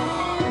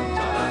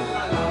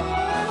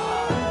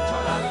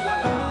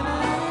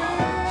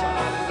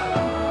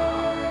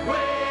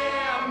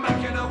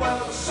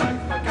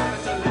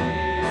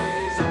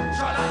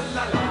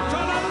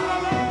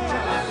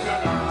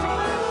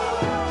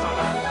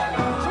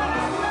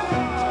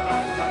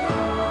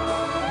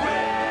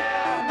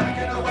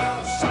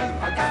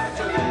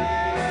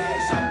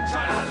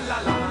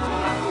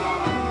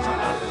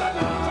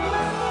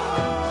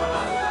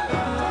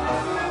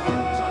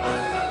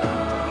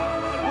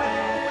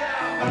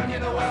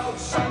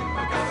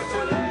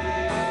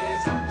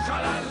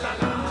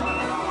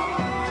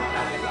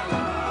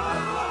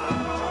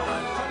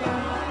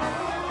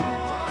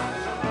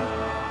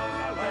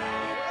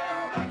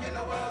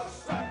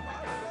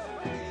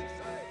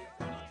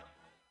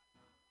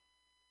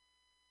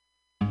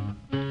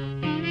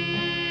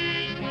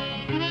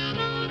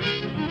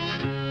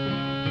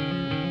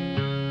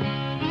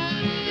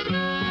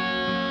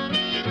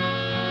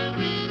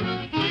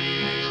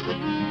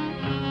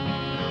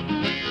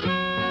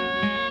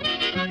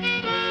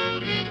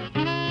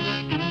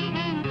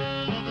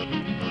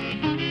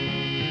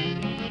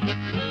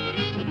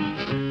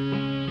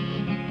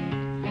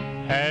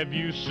 Have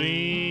you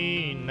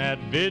seen that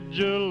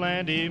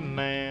vigilante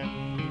man?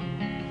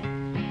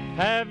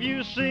 Have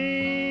you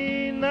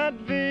seen that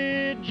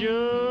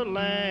vigilante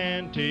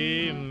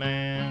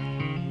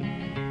man?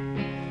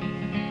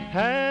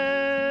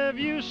 Have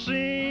you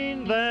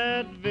seen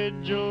that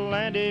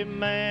vigilante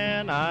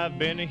man? I've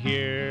been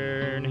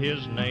hearing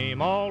his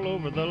name all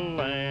over the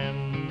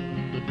land.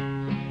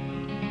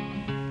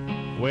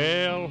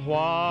 Well,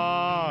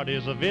 what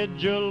is a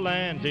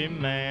vigilante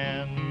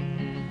man?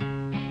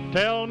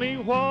 Tell me,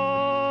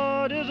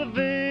 what is a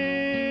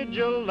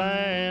vigilante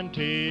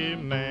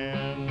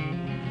man?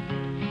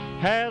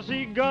 Has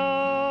he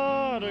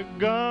got a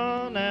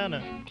gun and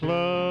a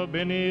club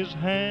in his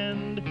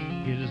hand?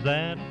 Is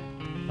that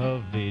a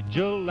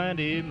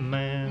vigilante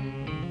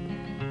man?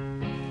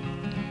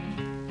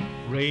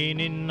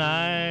 Rainy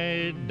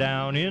night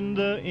down in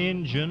the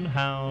engine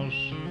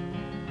house,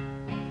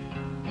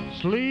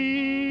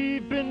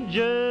 sleeping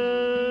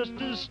just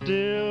as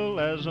still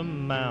as a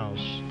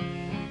mouse.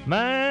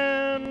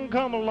 Man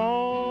come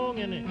along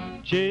and he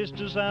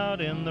chased us out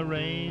in the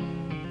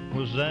rain.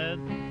 Was that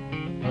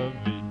a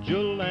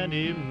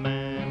vigilante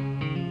man?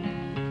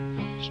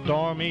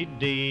 Stormy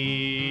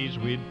days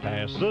we'd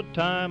pass the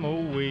time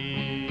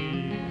away,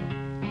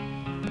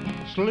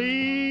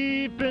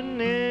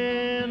 sleeping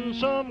in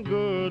some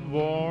good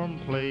warm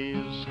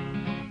place.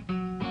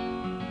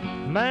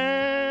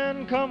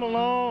 Man come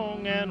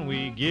along and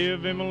we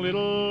give him a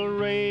little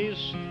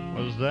race.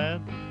 Was that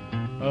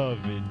a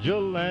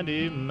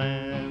vigilante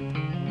man?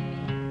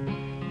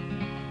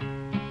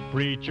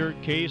 Preacher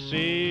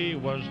Casey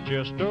was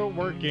just a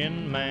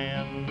working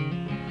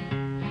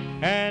man,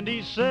 and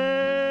he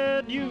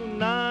said,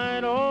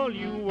 unite all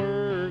you working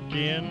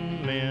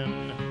Christian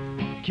men.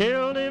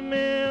 Killed him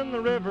in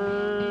the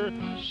river.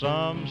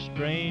 Some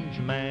strange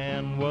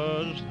man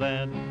was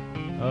that,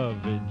 a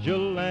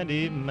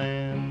vigilante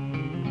man.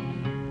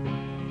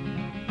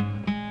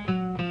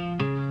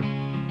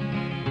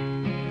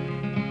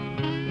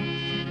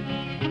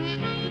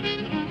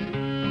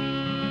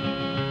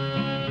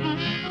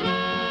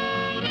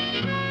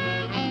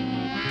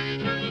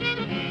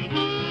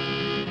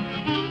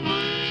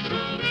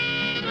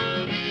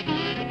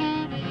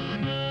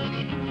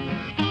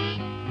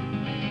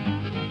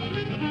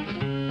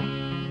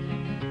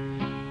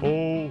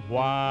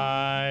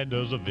 Why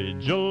does a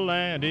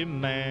vigilante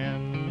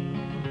man,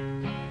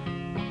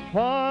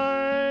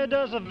 why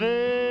does a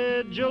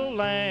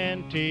vigilante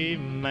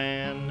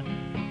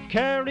man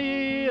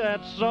carry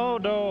that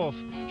sawed-off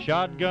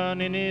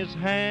shotgun in his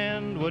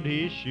hand? Would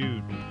he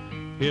shoot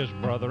his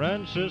brother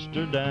and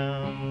sister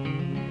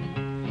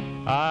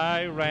down?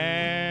 I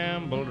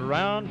rambled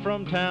around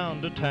from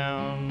town to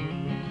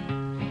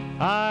town.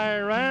 I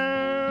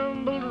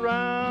rambled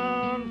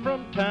around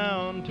from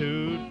town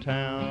to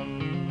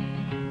town.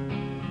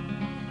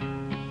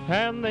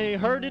 And they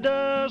herded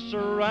us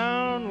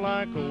around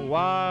like a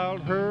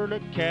wild herd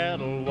of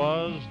cattle.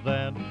 Was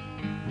that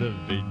the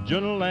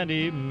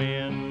vigilante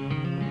men?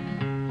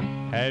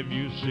 Have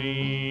you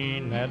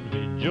seen that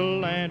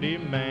vigilante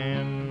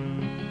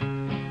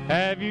man?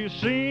 Have you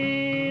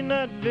seen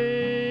that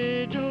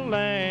vigilante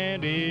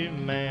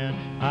man?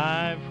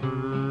 I've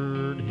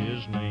heard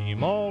his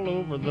name all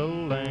over the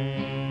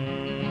land.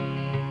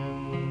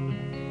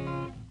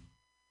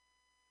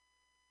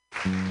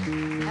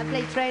 I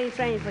play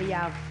Train for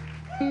y'all.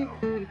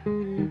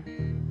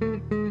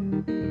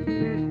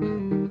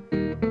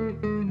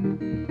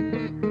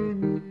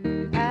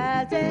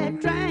 I said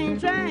train,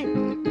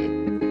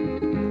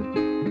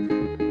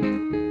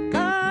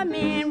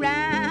 coming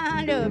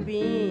round a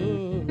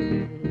bend.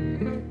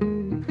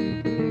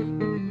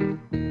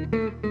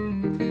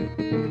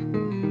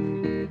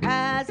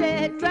 I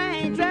said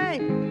train,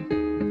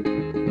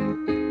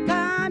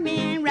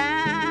 coming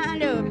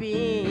round a bend.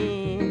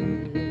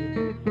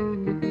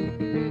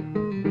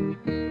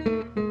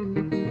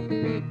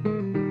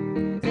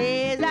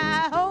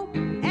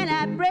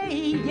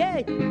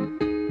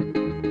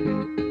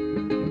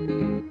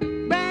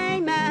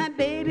 Bring my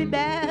baby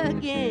back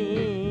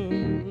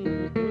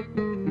again.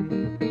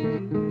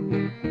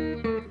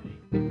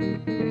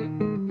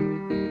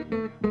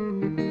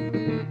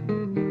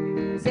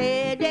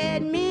 Said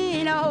that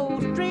mean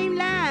old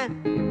streamline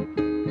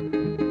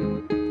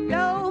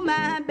stole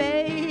my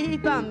baby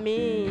from me.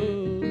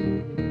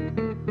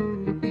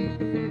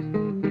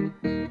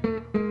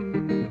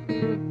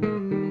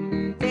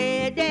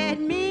 Said that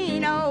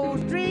mean old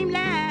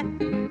streamline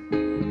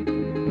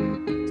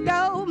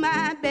stole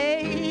my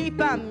baby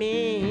from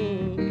me.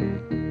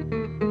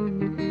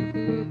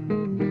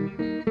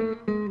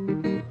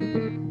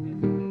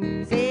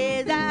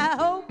 Says I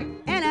hope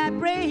and I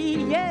pray,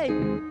 yeah,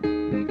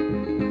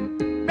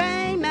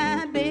 bring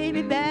my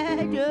baby back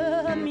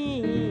to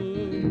me.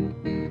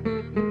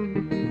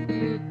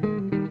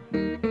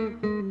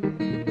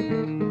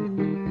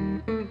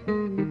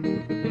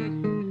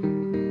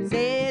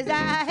 Says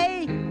I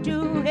hate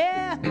to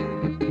hear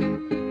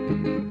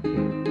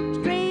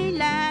street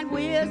line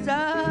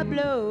whistle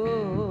blow.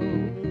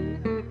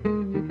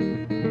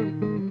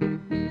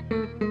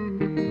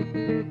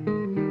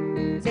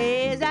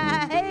 Says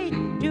I hate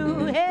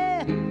to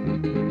hear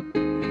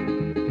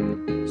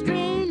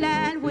street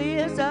line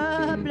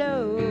whistle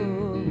blow.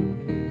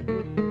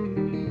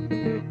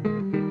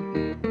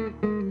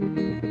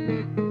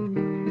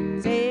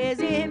 Says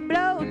it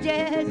blow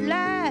just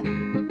like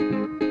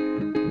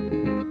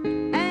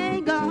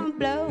ain't gonna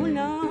blow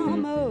no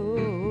more.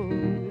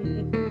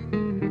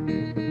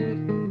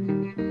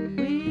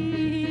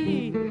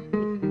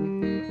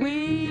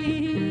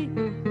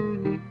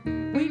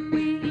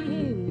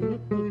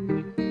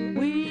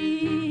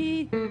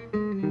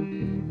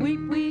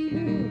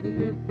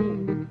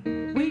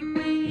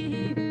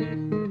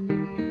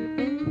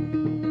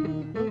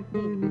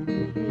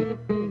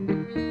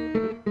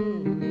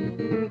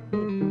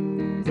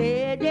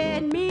 Said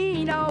that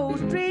mean old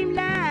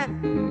streamline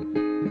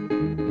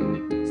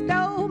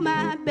stole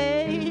my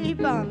baby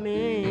from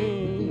me.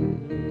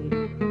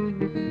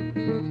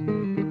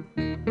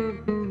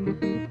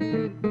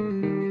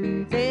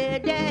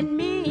 Said that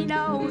mean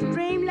old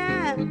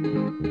streamline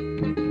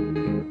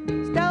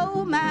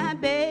stole my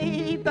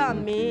baby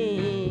from me.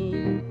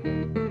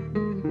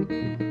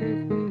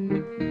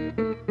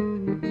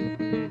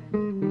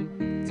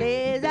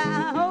 Says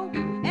I hope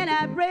and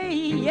I pray,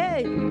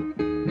 yeah,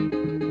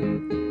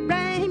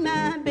 bring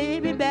my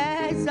baby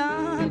back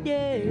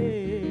someday.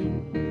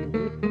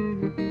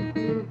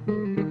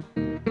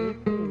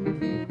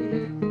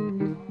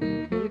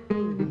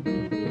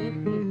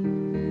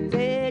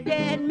 Said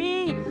that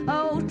me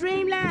old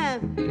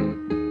streamline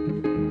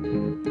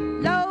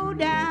low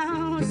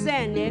down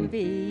sandy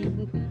beach.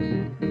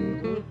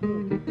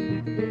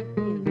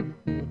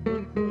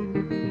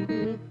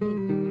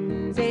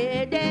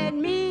 Said that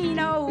mean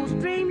old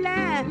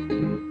streamline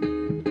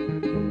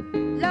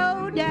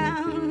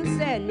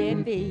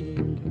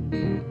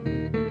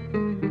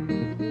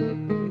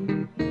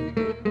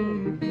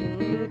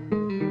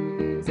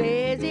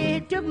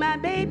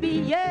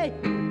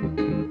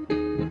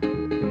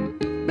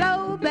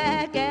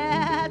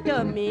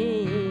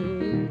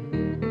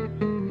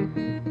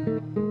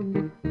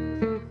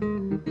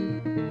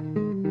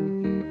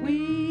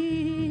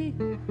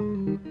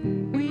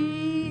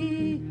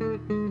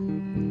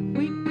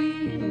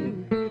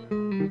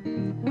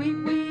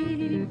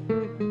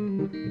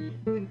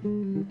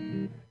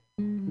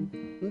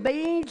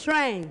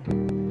train.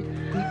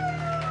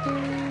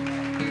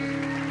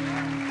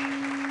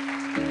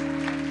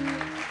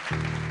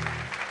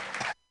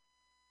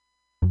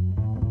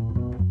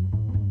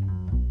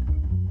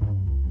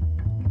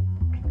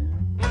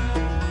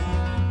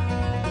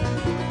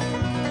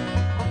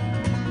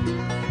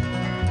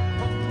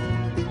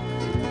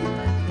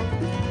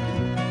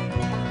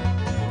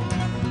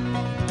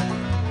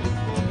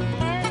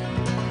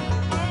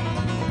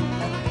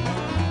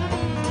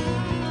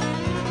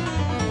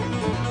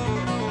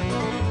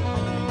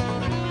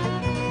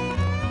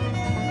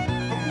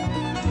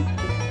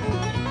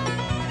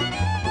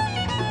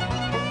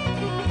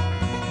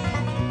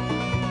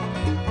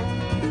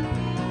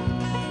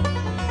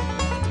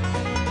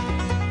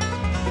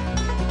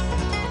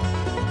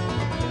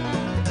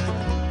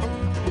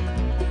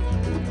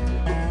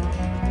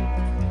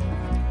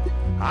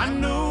 I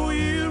know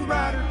you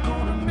rider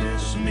gonna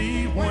miss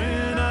me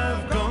when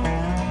I've gone.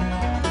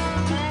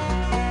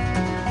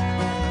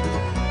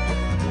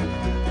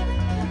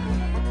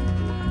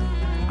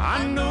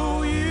 I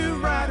know you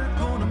rider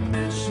gonna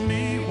miss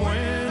me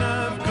when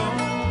I've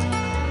gone.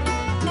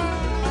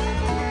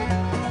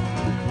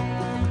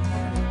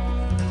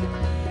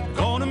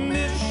 Gonna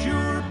miss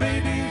your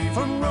baby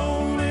from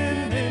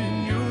rolling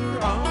in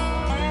your arms.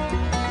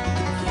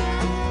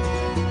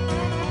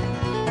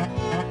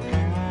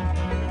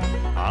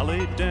 I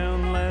laid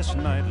down last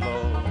night,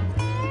 Lord,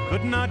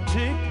 could not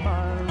take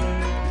my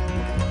rest.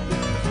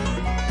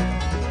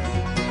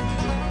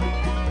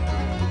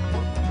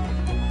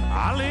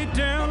 I laid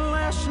down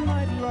last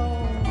night,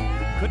 Lord,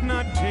 could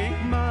not take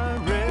my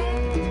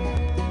rest.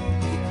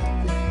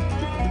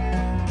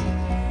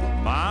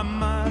 My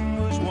mind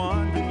was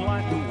wandering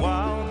like a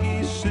wild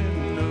geese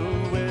in the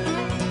west.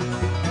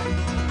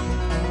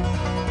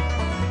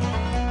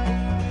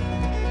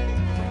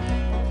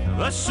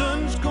 The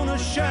sun's gonna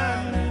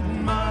shine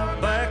in my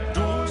back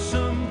door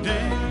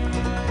someday.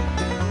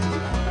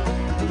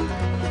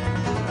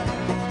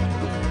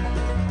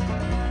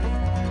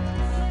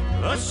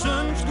 The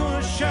sun's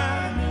gonna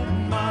shine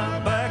in my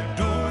back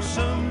door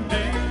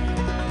someday.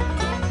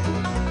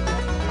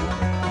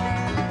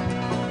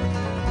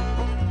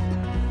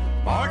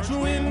 March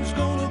wind's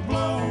gonna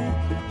blow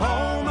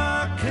all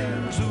my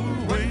cares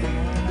away.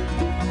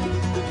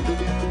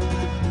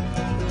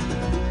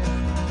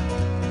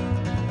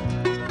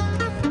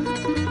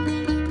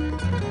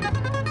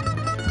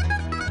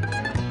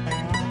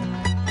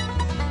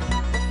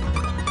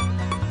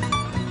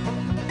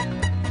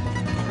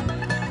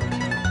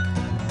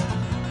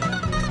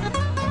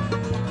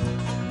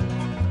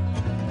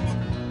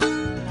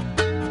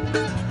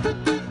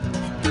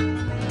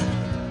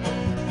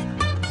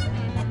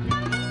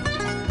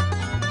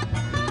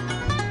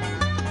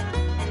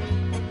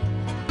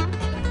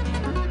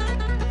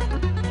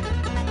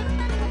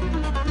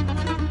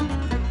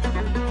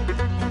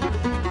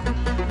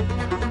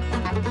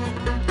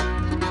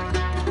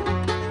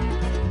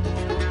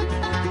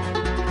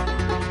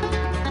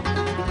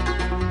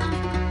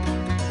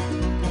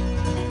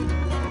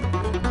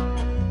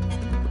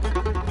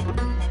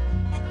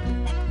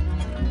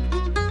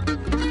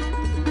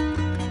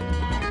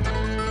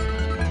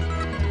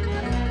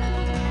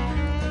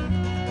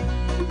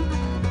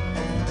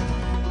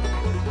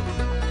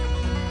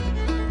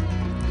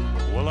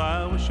 Well,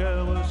 I wish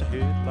I was a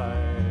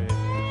headlight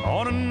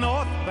on a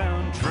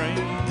northbound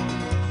train.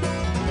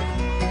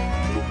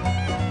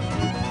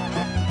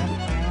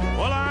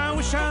 Well, I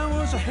wish I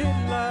was a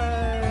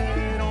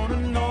headlight on a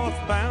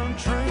northbound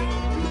train.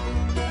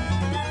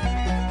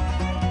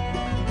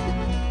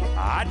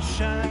 I'd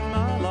shine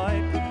my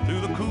light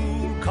through the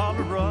cool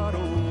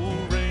Colorado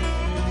rain.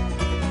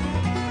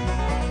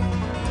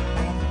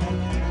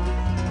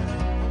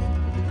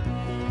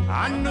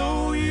 I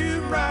know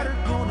you rider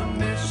gonna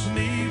miss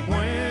me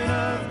when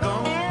I've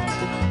gone.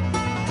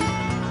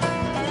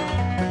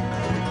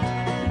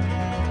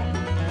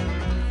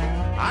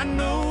 I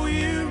know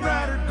you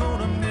rider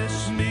gonna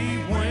miss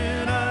me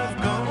when I've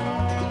gone.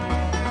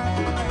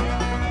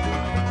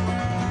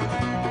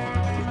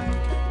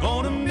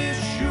 Gonna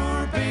miss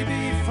your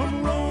baby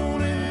from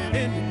rolling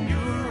in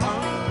your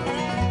arms.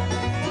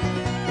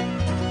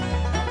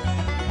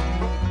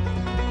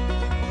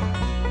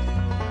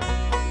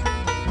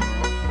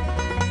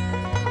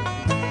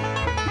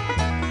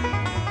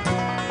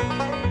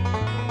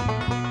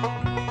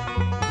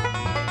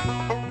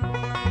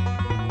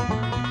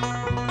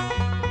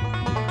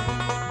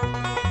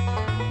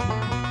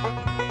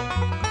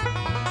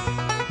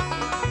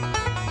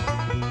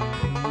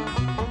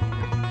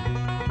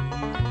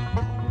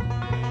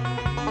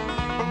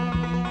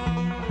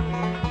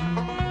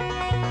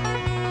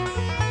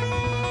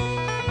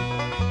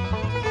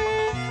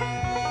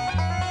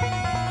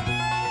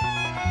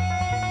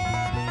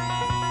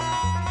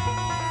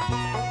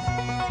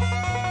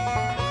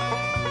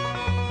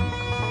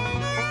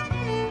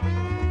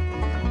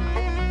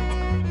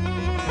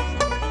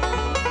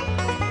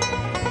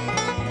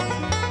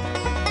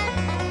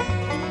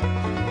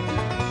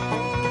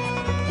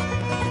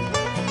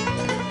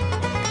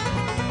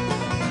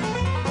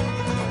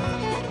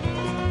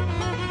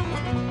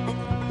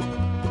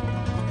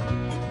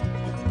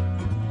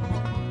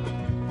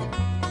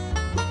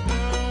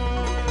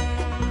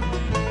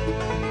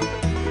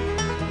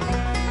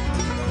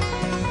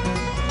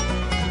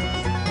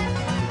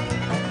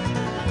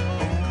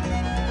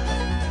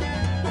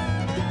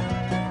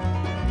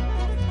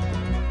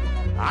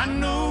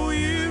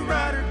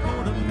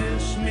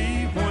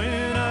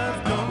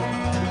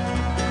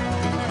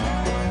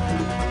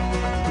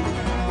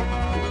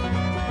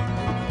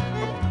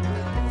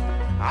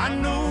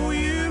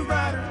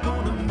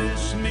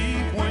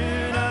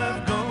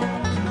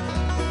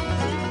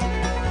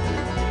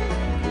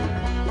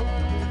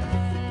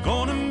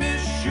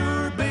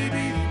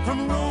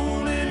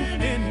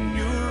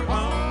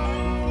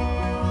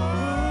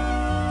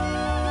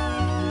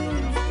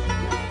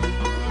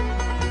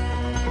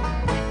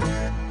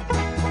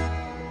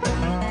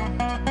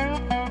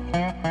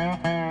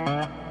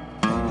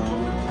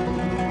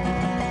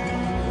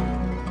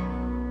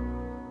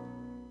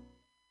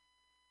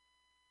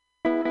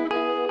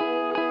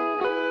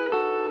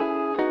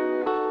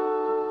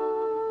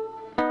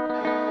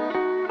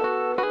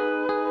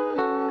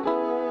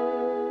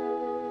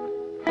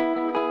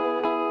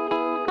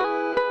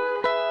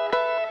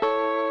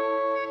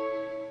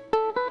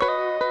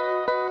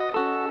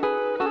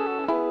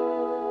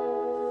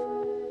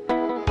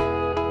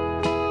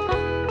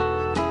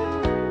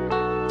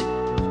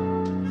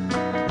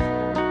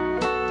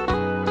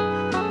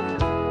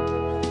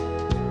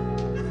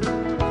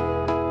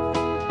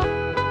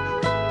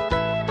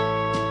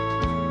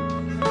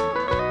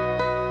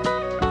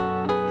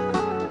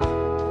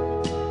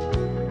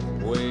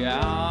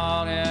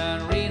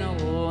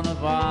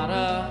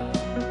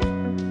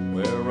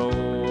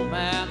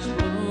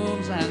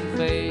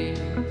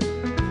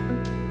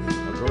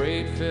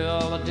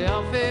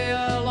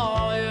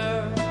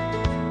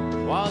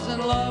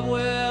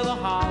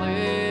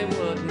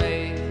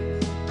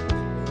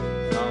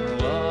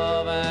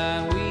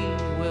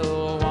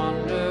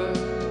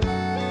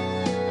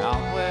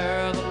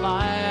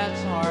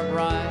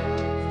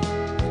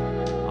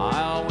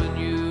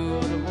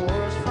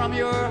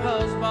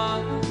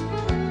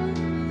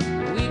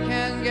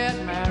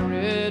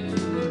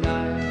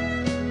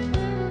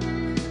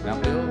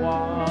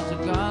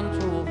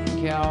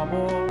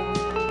 cowboy.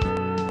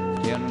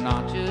 10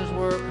 notches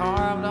were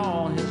carved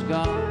on his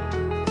gun.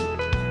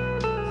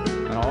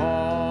 And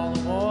all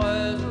the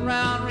boys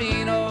around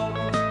Reno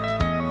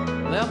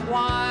left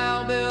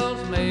Wild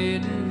Bill's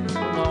maiden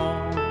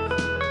alone.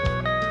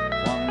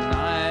 One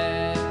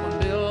night when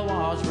Bill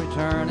was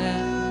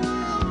returning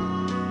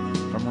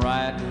from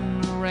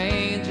riding the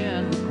range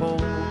in the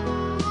cold,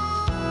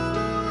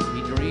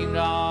 he dreamed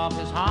of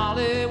his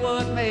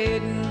Hollywood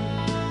maiden.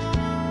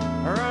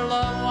 Her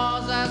love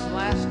was as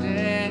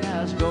lasting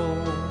as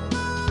gold.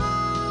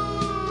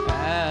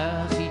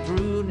 As he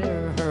drew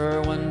near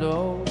her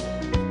window,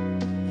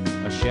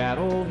 a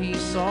shadow he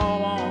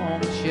saw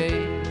on the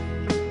shade.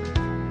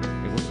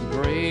 It was the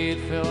great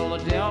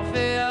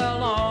Philadelphia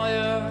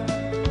lawyer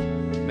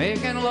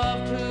making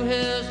love to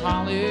his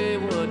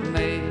Hollywood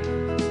maid.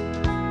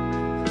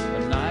 The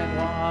night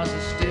was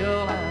as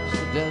still as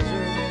the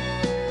desert.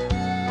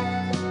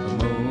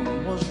 The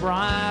moon was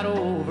bright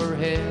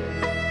overhead.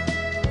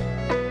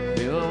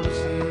 Bill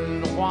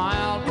listened a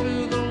while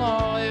to the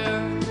lawyer.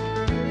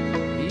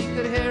 He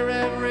could hear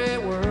every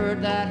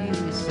word that he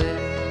said.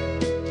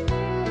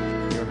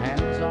 Your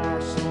hands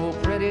are so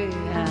pretty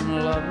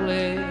and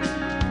lovely,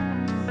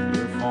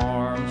 your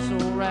form so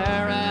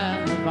rare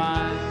and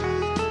divine.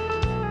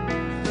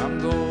 Come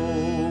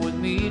go with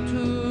me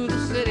to the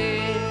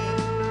city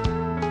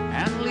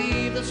and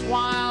leave this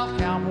wild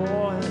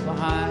cowboy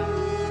behind.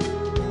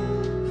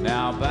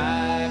 Now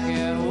back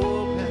in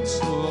old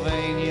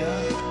Pennsylvania,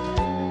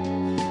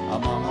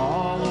 among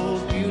all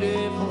those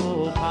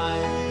beautiful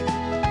pines,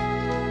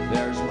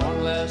 there's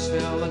one less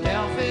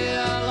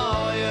Philadelphia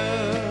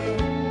lawyer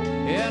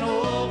in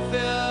old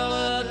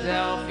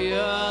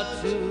Philadelphia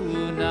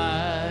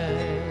tonight.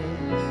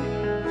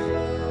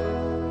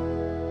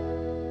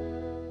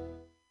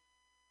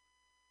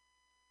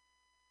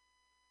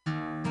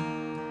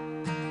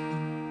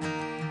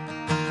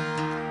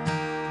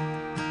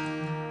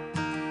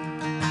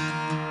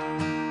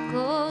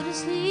 Go to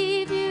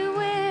sleep, you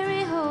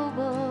weary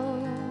hobo.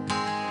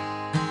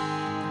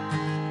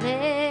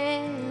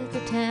 Let the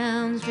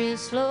towns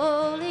drift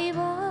slowly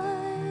by.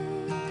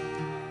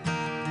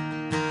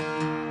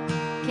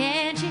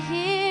 Can't you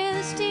hear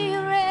the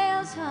steel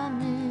rails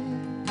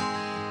humming?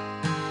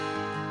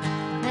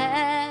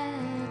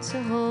 That's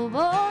a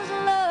hobo's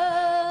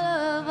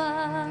lullaby.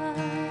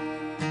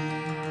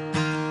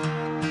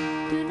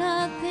 Do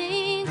not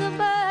think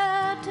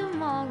about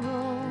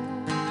tomorrow.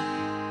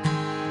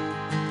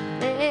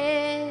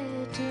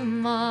 Let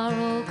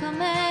tomorrow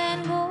come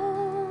and go.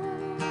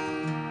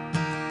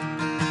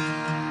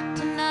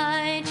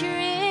 Tonight you're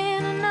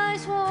in a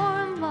nice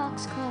warm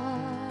boxcar,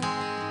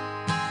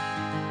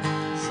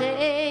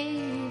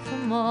 safe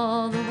from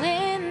all the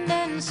wind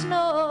and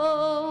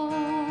snow.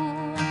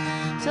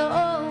 So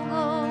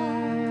go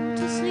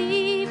to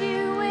sleep,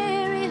 you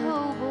weary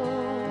hobo.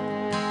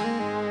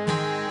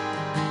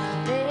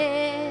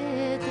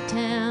 Let the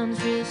towns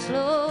drift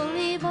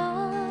slowly by.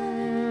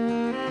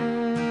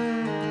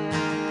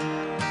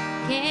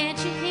 Can't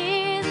you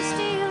hear the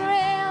steel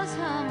rails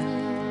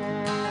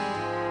humming?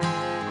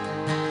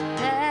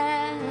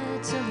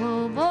 That's a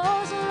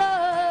hobo's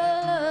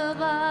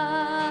lullaby.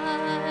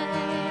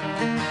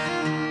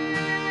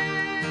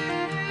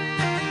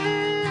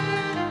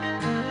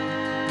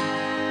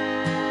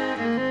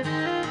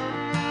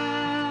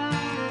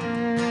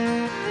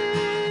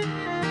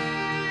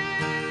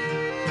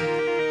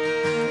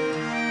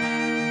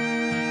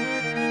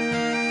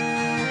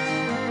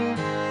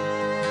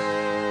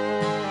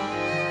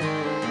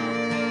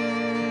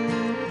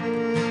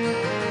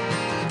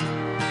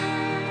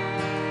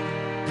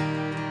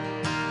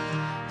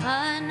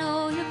 I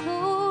know your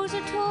clothes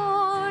are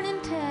torn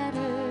and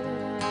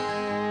tattered,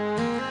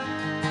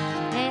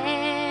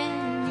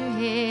 and your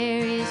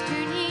hair is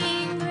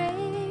turning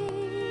gray.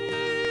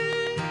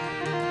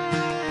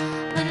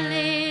 But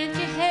lift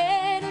your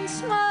head and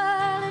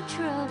smile at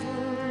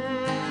trouble.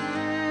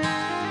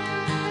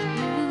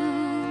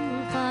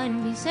 You'll find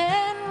peace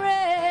and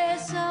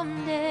rest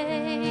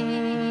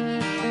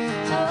someday.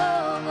 So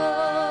go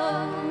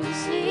to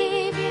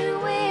sleep, you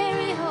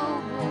weary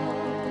hobo.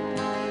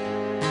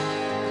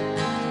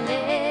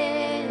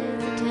 Let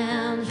the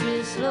towns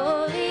drift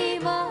slowly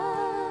by.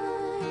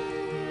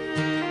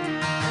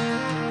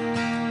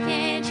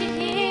 Can't you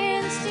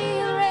hear the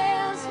steel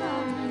rails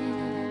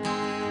humming?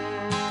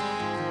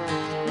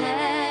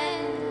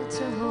 That's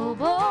a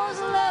hobo's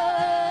lullaby.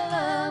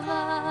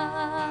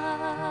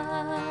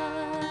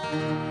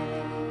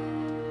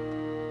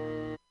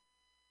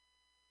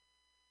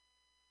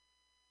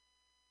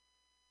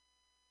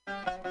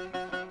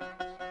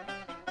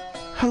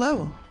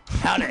 Hello.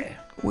 Howdy.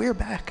 We're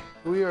back.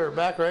 We are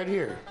back right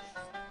here.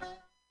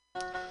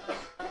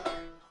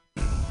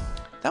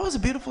 That was a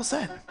beautiful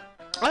set.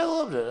 I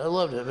loved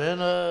it, man.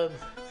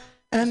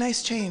 And a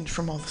nice change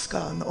from all the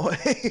ska in the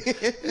way.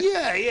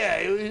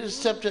 Yeah. We just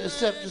stepped a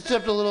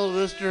little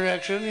this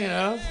direction, you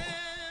know.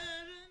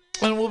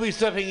 And we'll be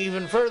stepping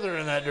even further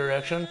in that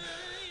direction,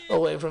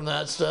 away from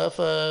that stuff,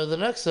 the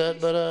next set.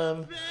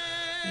 But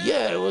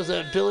Yeah, it was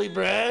Billy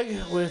Bragg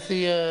with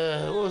the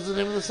what was the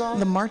name of the song?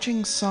 The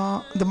marching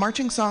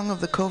song of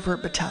the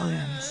Covert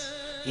Battalions.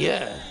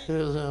 Yeah, it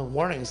was a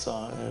warning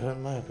song,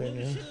 in my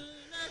opinion.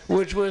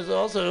 Which was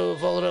also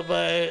followed up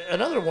by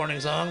another warning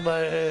song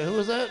by, who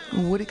was that?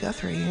 Woody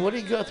Guthrie.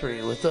 Woody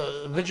Guthrie with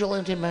the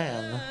Vigilante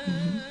Man.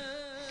 Mm-hmm.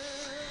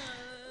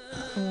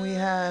 We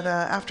had,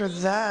 after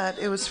that,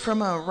 it was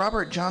from a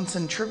Robert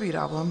Johnson tribute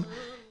album.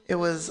 It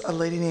was a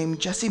lady named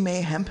Jessie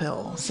Mae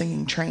Hemphill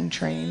singing Train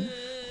Train.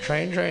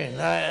 Train Train.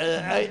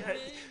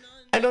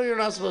 I know you're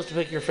not supposed to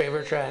pick your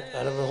favorite track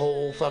out of the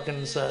whole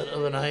fucking set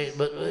of the night,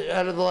 but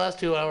out of the last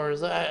 2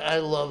 hours, I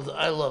love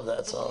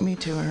that song. Me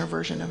too, and her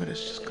version of it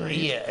is just great.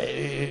 Yeah,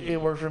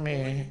 it worked for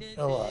me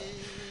a lot.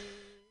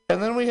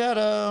 And then we had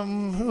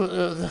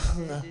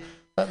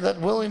that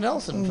Willie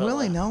Nelson fella.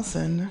 Willie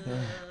Nelson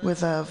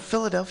with a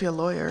Philadelphia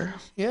Lawyer.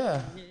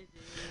 Yeah.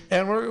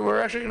 And we're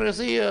actually going to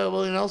see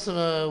Willie Nelson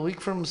a week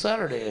from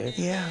Saturday.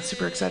 Yeah,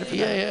 super excited for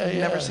that. Yeah.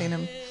 Never seen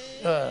him.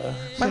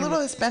 My little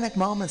Hispanic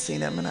mom has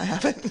seen him, and I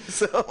haven't,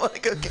 so I'm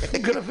like, okay.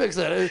 I'm going to fix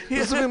that.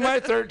 This will be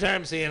my third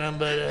time seeing him,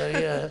 but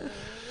yeah.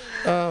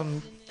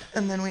 And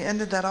then we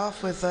ended that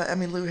off with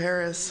Emmylou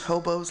Harris,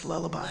 Hobo's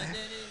Lullaby.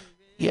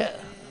 Yeah.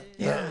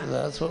 Yeah.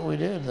 That's what we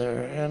did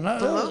there. And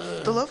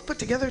the Love put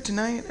together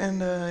tonight, and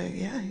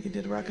yeah, you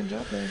did a rockin'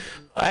 job there.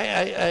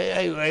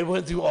 I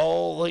went through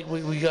all, like,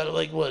 we got,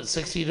 like, what,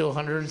 60 to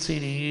 100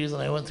 CDs,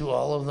 and I went through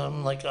all of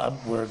them. Like,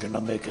 we're going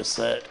to make a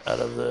set out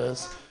of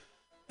this.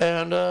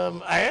 And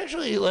I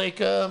actually, like,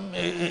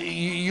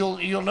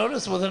 you'll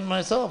notice within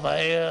myself,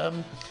 I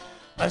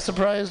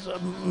surprised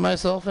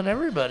myself and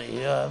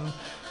everybody.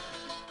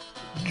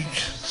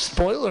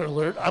 Spoiler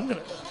alert,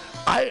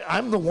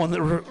 I'm the one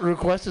that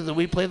requested that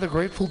we play the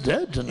Grateful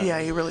Dead tonight. Yeah,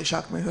 you really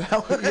shocked me.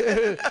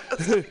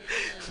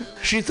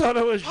 She thought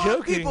I was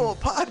joking.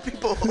 Pod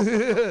people.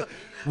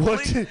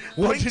 What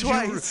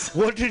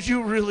did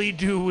you really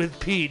do with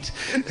Pete?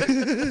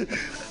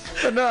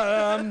 But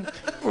no,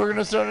 we're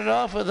gonna start it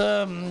off with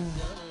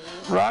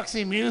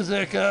Roxy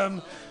Music.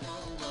 I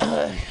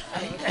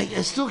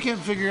still can't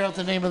figure out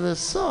the name of this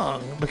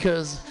song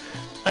because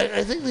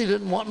I think they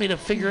didn't want me to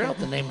figure out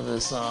the name of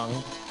this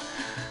song.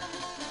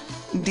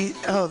 The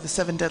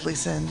Seven Deadly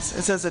Sins.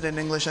 It says it in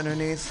English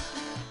underneath.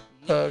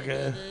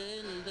 Okay.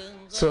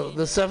 So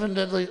the Seven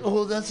Deadly.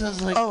 Oh, that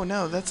sounds like. Oh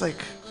no, that's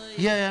like.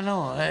 Yeah, I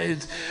know.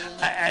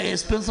 I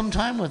spent some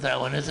time with that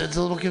one. It's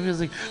a little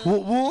confusing.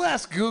 We'll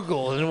ask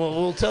Google and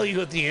we'll tell you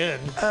at the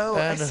end. Oh,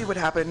 I see what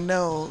happened.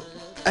 No,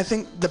 I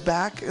think the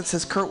back, it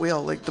says Kurt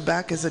Wheel. Like the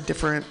back is a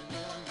different.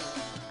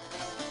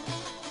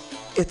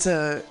 It's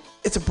a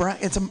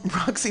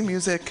Roxy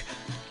Music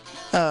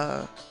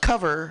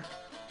cover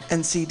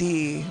and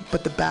CD,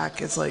 but the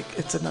back is like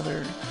it's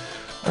another.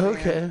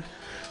 Okay.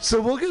 So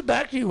we'll get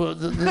back to you what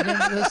the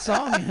name of this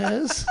song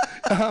is.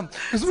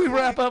 As we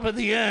wrap up at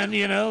the end,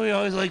 you know, we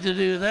always like to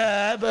do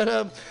that.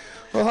 But,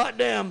 well, hot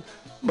damn.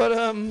 But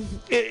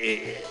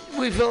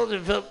we felt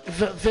it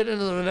fit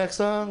into the next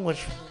song,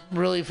 which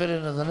really fit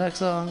into the next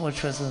song, which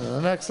fits into the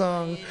next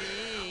song.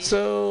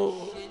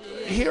 So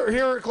here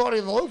at Claudia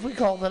and the Loaf, we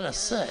call that a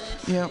set.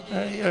 Yeah.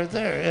 Right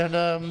there.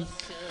 And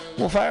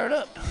we'll fire it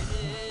up.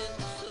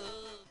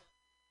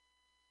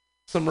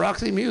 Some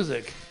Roxy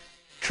Music.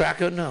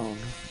 Track Unknown.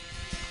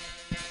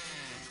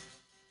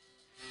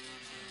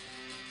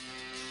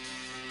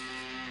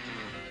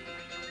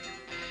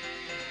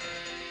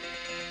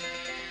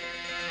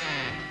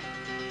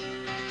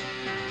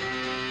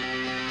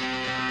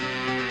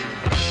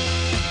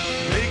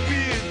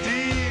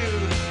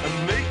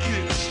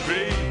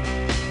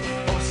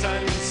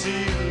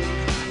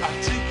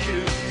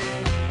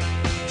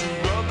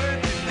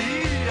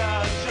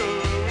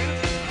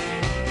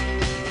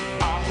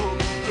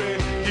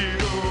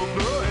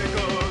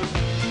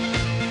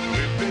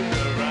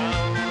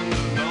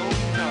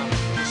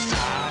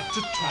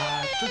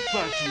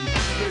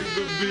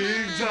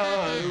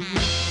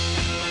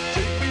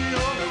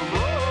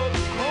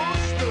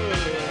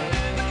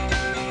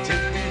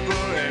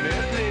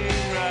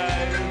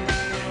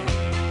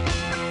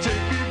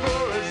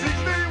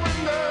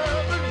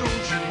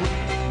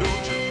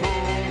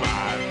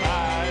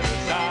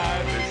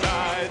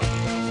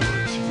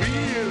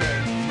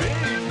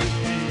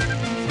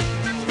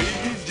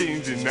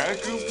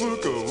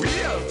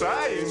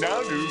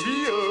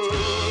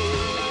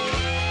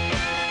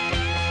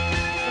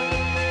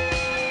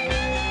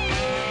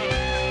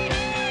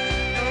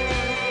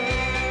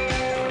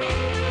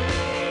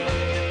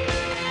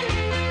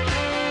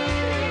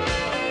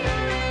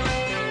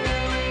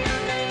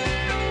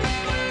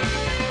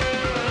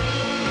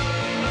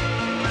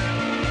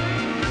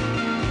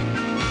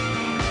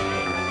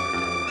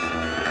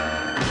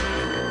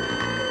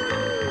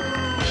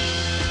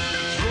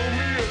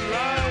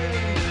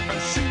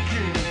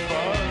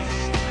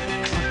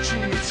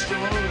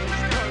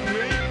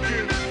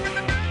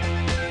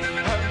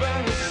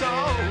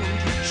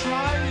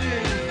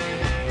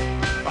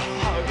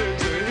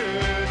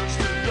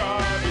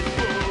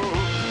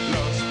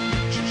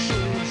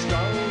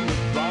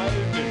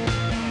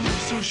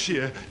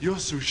 You're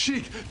so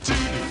chic to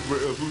the where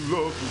the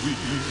love we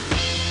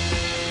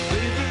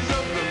Babies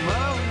of the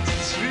mountain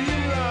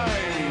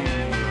streamline,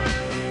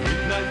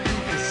 midnight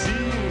blue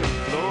casino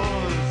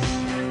floors,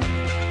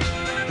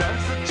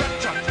 dance the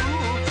cha-cha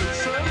through till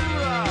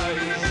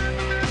sunrise,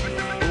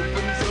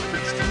 opens up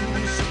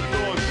exclusive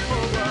doors.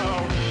 Oh wow,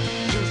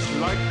 just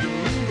like the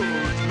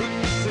mingles look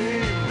the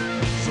same.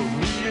 So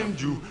me and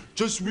you,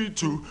 just we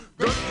two,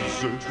 got to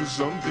search for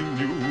something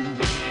new.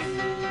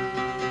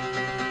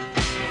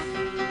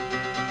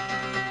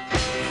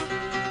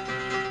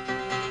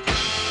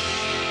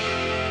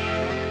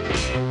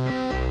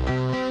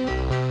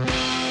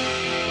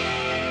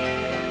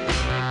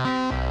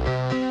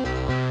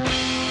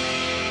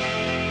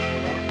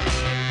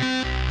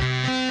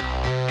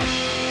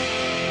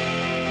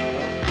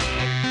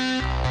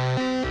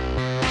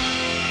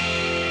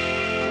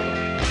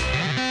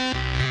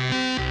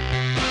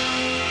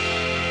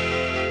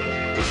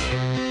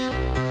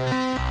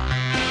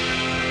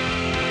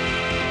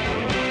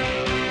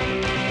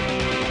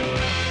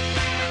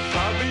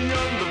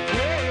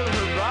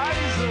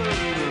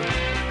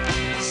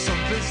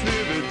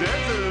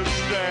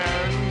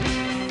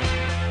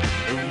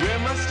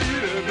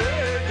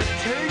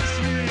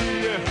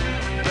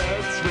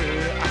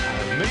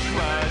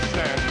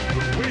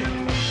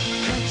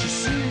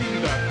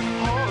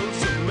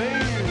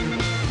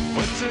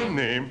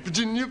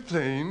 Virginia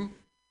Plain.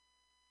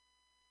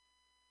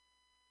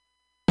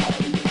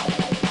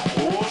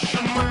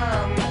 Ocean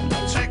man,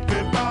 take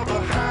me by the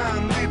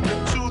hand, lead me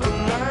to the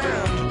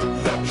land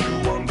that you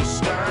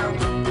understand.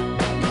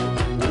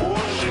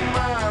 Ocean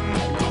man,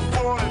 the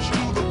voyage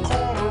to the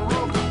corner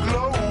of the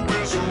globe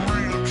is a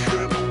real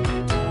trip.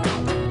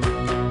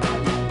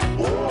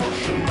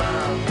 Ocean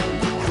man,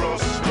 the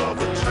crust of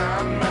a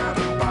tan man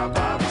and by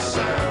the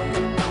sand,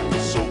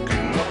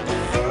 soaking up the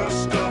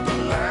thirst of the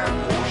land.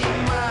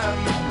 Ocean man,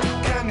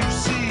 can you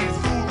see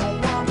through the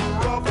wonder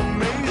of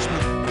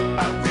amazement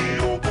at the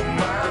open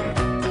man?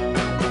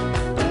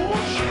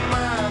 Ocean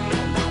man,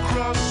 the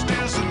crust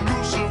is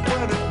elusive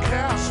when it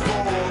casts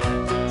forth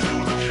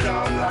through the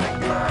childlike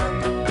man.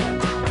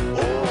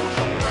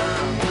 Ocean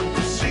man,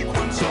 the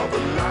sequence of a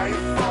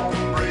life form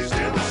raised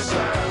in the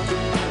sand,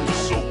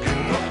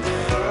 soaking up the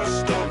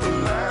thirst of the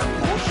land.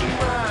 Ocean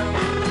man.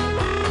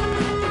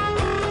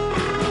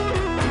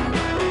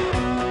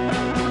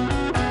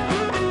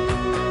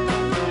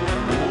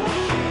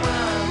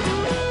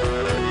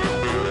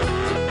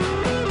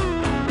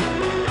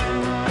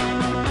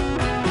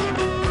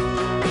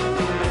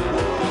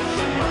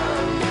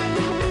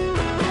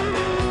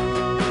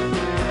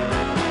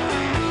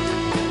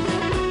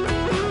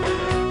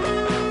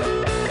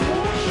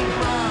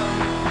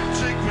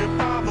 Take me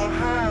by the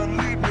hand,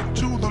 lead me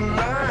to the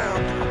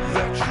land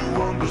that you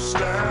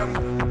understand.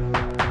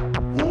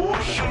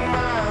 Ocean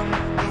man,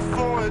 the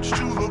voyage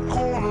to the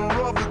corner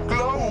of the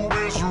globe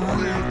is a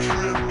real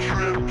trip.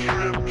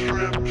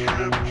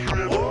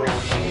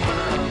 Ocean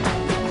man,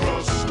 the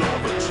crust of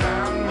a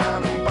tan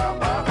man and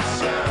by the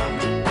sand,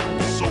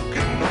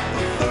 soaking up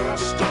the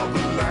thirst of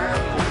the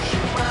land.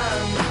 Ocean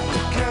man,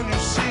 can you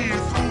see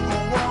through the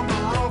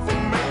wonder of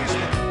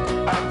amazement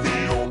at the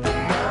open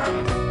man?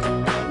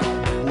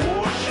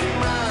 Ocean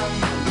man,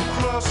 the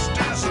crust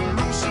is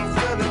elusive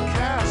when it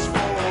casts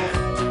forth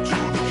to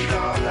the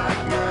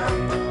childlike man.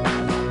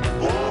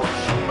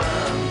 Ocean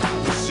man,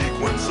 the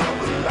sequence of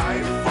a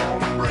life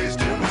form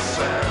raised in the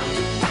sand,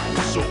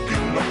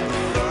 soaking up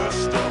the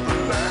thirst of the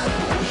land.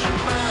 Ocean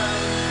man.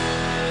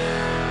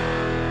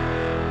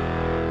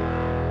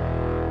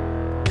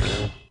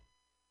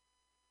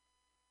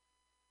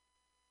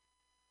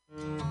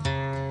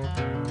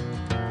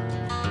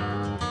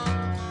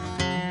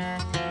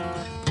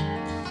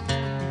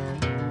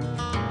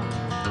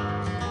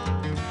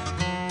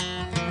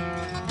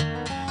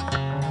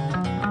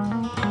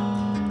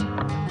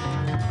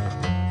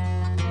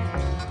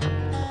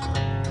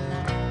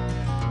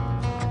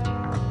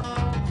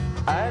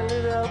 I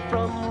lit up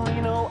from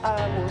Reno,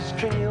 I was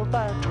trailed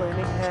by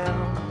 20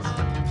 hounds.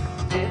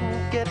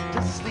 Didn't get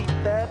to sleep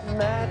that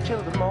night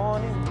till the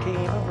morning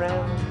came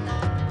around.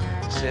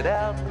 Set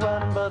out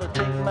running, but I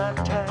take my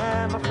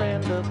time. A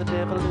friend of the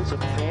devil is a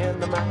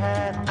friend of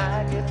mine.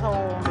 I get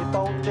home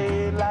before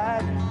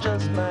daylight,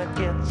 just might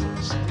get some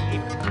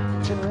sleep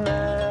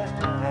tonight.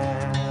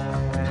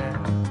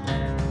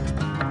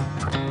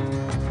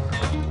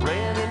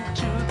 Ran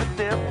into the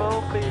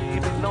devil,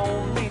 baby,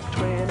 loaned me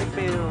 20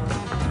 bills.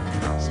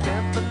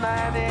 Spent the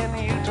night in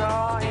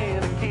Utah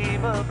in a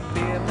cave up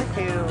in the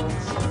hills.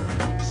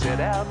 Set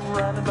out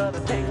running, but I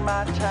take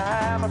my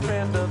time. A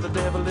friend of the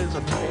devil is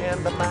a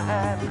friend of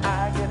mine.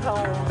 I get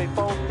home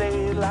before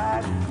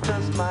daylight,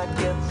 just might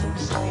get some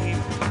sleep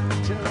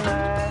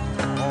tonight.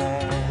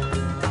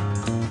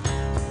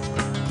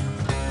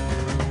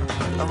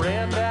 I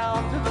ran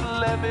down to the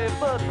levee,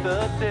 but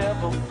the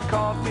devil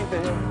caught me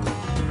there.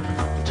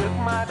 Took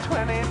my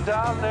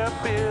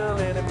 $20 bill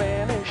and it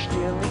vanished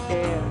in the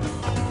air.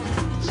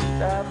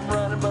 Stop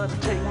running, but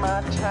take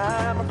my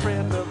time. A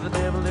friend of the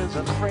devil is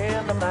a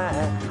friend of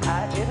mine.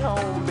 I get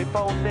home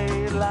before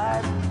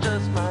daylight,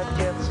 just might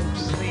get some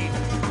sleep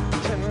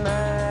tonight.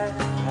 tonight.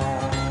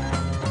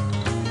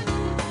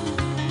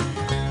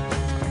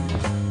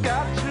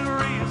 Got 2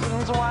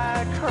 reasons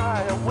why I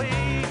cry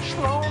away each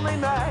lonely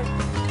night.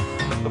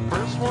 The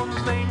first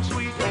one's named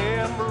Sweet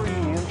Anne Marie,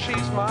 and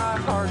she's my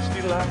heart's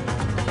delight.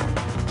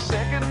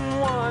 Second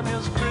one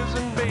is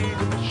prison baby,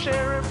 the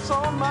sheriff's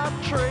on my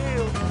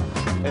trail.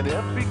 And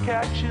if he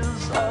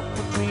catches up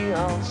with me,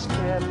 I'll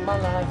spend my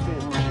life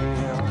in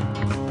jail.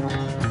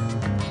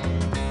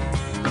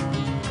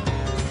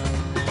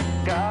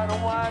 Got a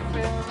wife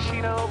in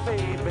Chino,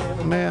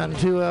 baby. Man,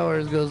 2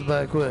 hours goes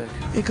by quick.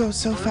 It goes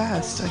so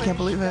fast. I can't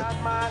believe it.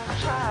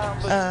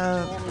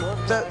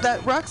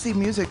 That Roxy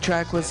music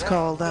track was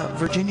called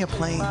Virginia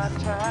Plain.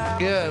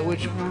 Yeah,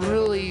 which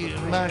really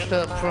mashed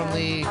up from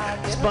the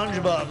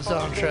SpongeBob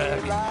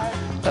soundtrack.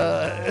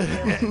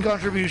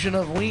 Contribution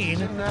of Ween.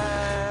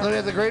 Then we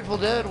had the Grateful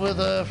Dead with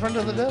Friend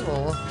of the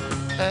Devil.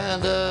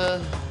 And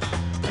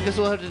I guess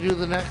we'll have to do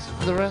the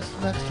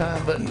rest next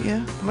time. But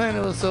yeah, man,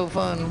 it was so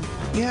fun.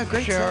 Yeah,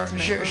 great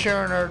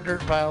sharing our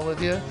dirt pile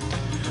with you.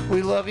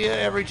 We love you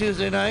every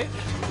Tuesday night.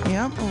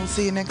 Yeah, we'll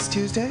see you next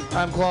Tuesday.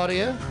 I'm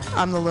Claudia.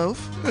 I'm the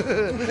loaf.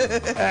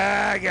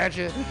 I got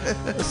you.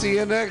 See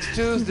you next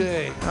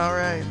Tuesday. All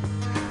right.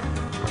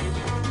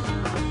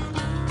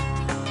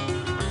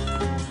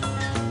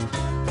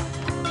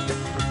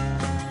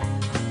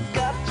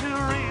 Got 2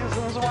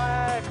 reasons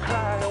why I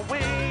cry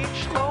away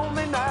each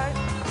lonely night.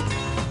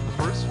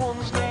 The first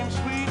one's named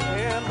Sweet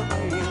Anne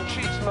Marie, and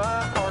she's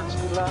my heart's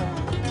delight.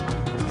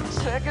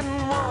 Second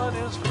one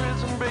is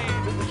prison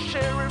baby, the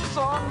sheriff's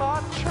on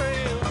my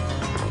trail.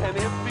 And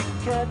if he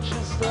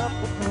catches up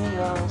with me,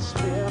 I'll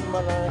spend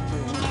my life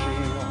in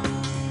jail.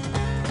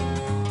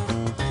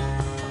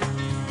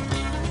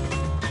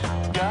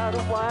 Got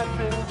a wife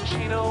in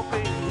Chino,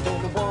 baby,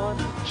 and one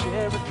in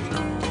Cherokee.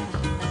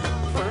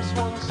 First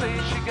one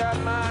says she got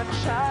my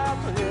child,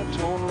 but it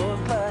don't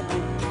look like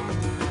me.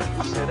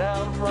 I set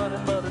out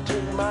running, but I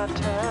took my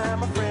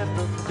time. A friend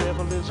of the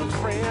devil is a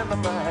friend of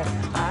mine.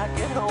 I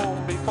get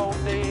home before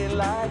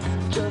daylight,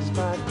 just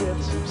might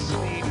get some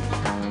sleep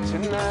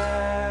tonight.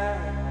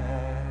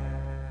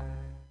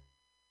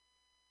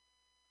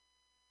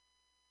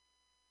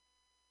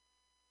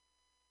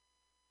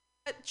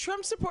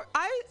 Trump support.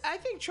 I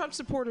think Trump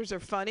supporters are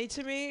funny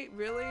to me.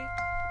 Really,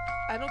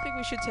 I don't think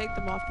we should take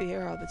them off the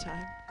air all the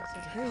time.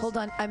 Hold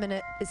on,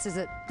 This is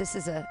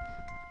a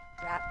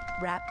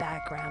rap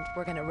background.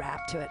 We're gonna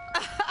rap to it.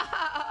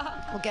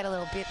 We'll get a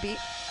little beat.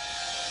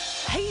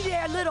 Hey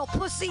there, little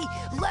pussy,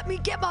 let me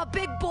get my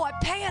big boy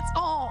pants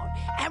on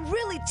and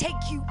really take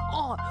you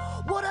on.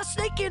 What a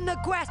snake in the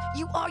grass,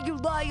 you are, you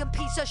lying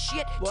piece of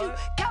shit. What? Too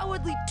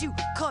cowardly to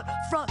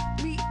confront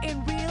me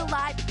in real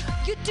life.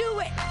 You do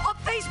it on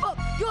Facebook,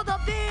 you're the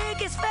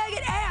biggest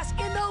faggot ass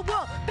in the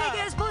world.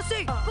 Biggest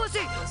pussy.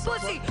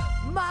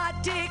 My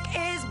dick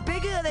is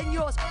bigger than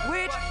yours,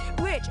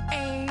 which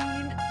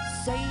ain't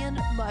saying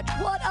much.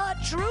 What a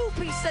true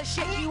piece of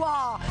shit you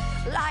are,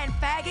 lying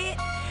faggot.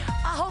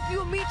 I hope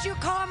you meet your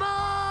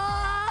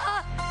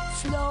karma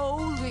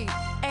slowly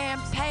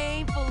and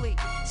painfully.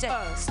 Say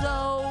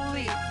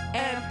slowly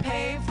and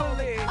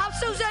painfully. I'm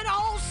Susan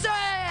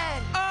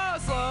Olsen. Oh,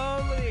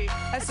 slowly.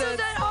 I said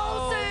Susan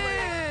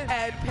Olsen.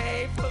 And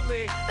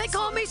painfully. They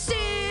call me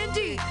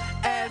Cindy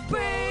and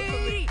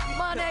Brady.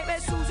 My name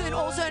is Susan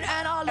Olsen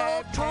and I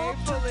love Trump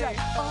today.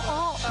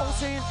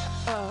 Olsen.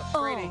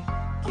 Brady,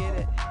 get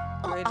it.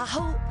 Brady. I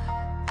hope.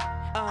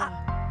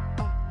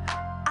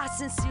 I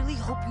sincerely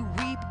hope you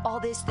reap all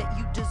this that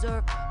you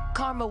deserve.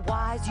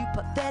 Karma-wise, you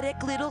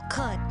pathetic little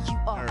cunt you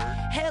are.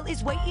 Hell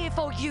is waiting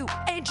for you.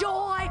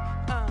 Enjoy.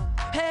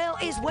 Hell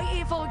is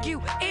waiting for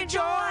you.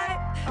 Enjoy.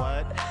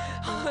 What?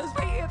 Hell is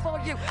waiting for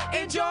you.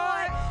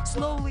 Enjoy.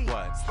 Slowly.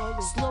 What?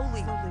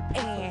 Slowly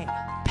and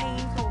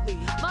painfully.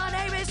 My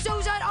name is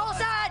Susan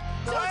Olsen.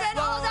 Susan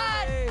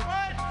Olsen.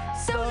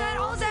 Susan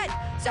Olsen.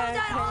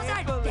 Susan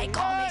Olsen. They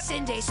call me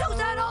Cindy.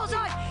 Susan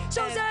Olsen.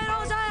 Susan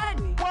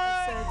Olsen.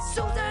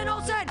 Susan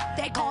Olsen.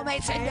 They call me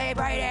Cindy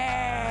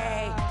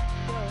Brady.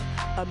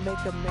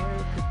 Make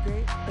America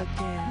great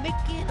again.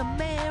 Making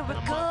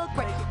America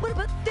great. What a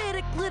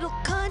pathetic little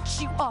cunt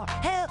you are.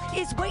 Hell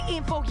is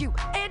waiting for you.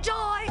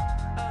 Enjoy.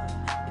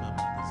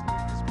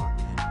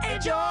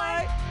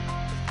 Enjoy.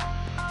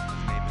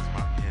 His name is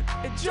Martin.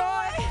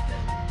 Enjoy.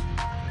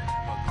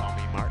 But call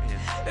me Martin.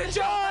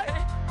 Enjoy.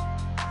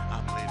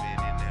 I'm living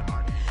in that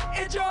Martin.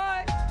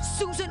 Enjoy.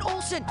 Susan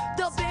Olsen,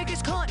 the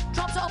biggest cunt.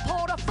 Trump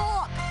supporter.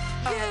 Fuck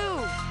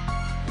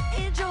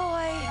you.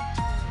 Enjoy.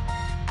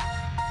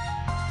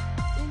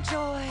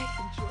 Enjoy.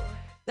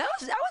 That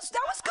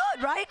was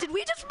good, right? Did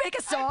we just make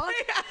a song?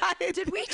 Did we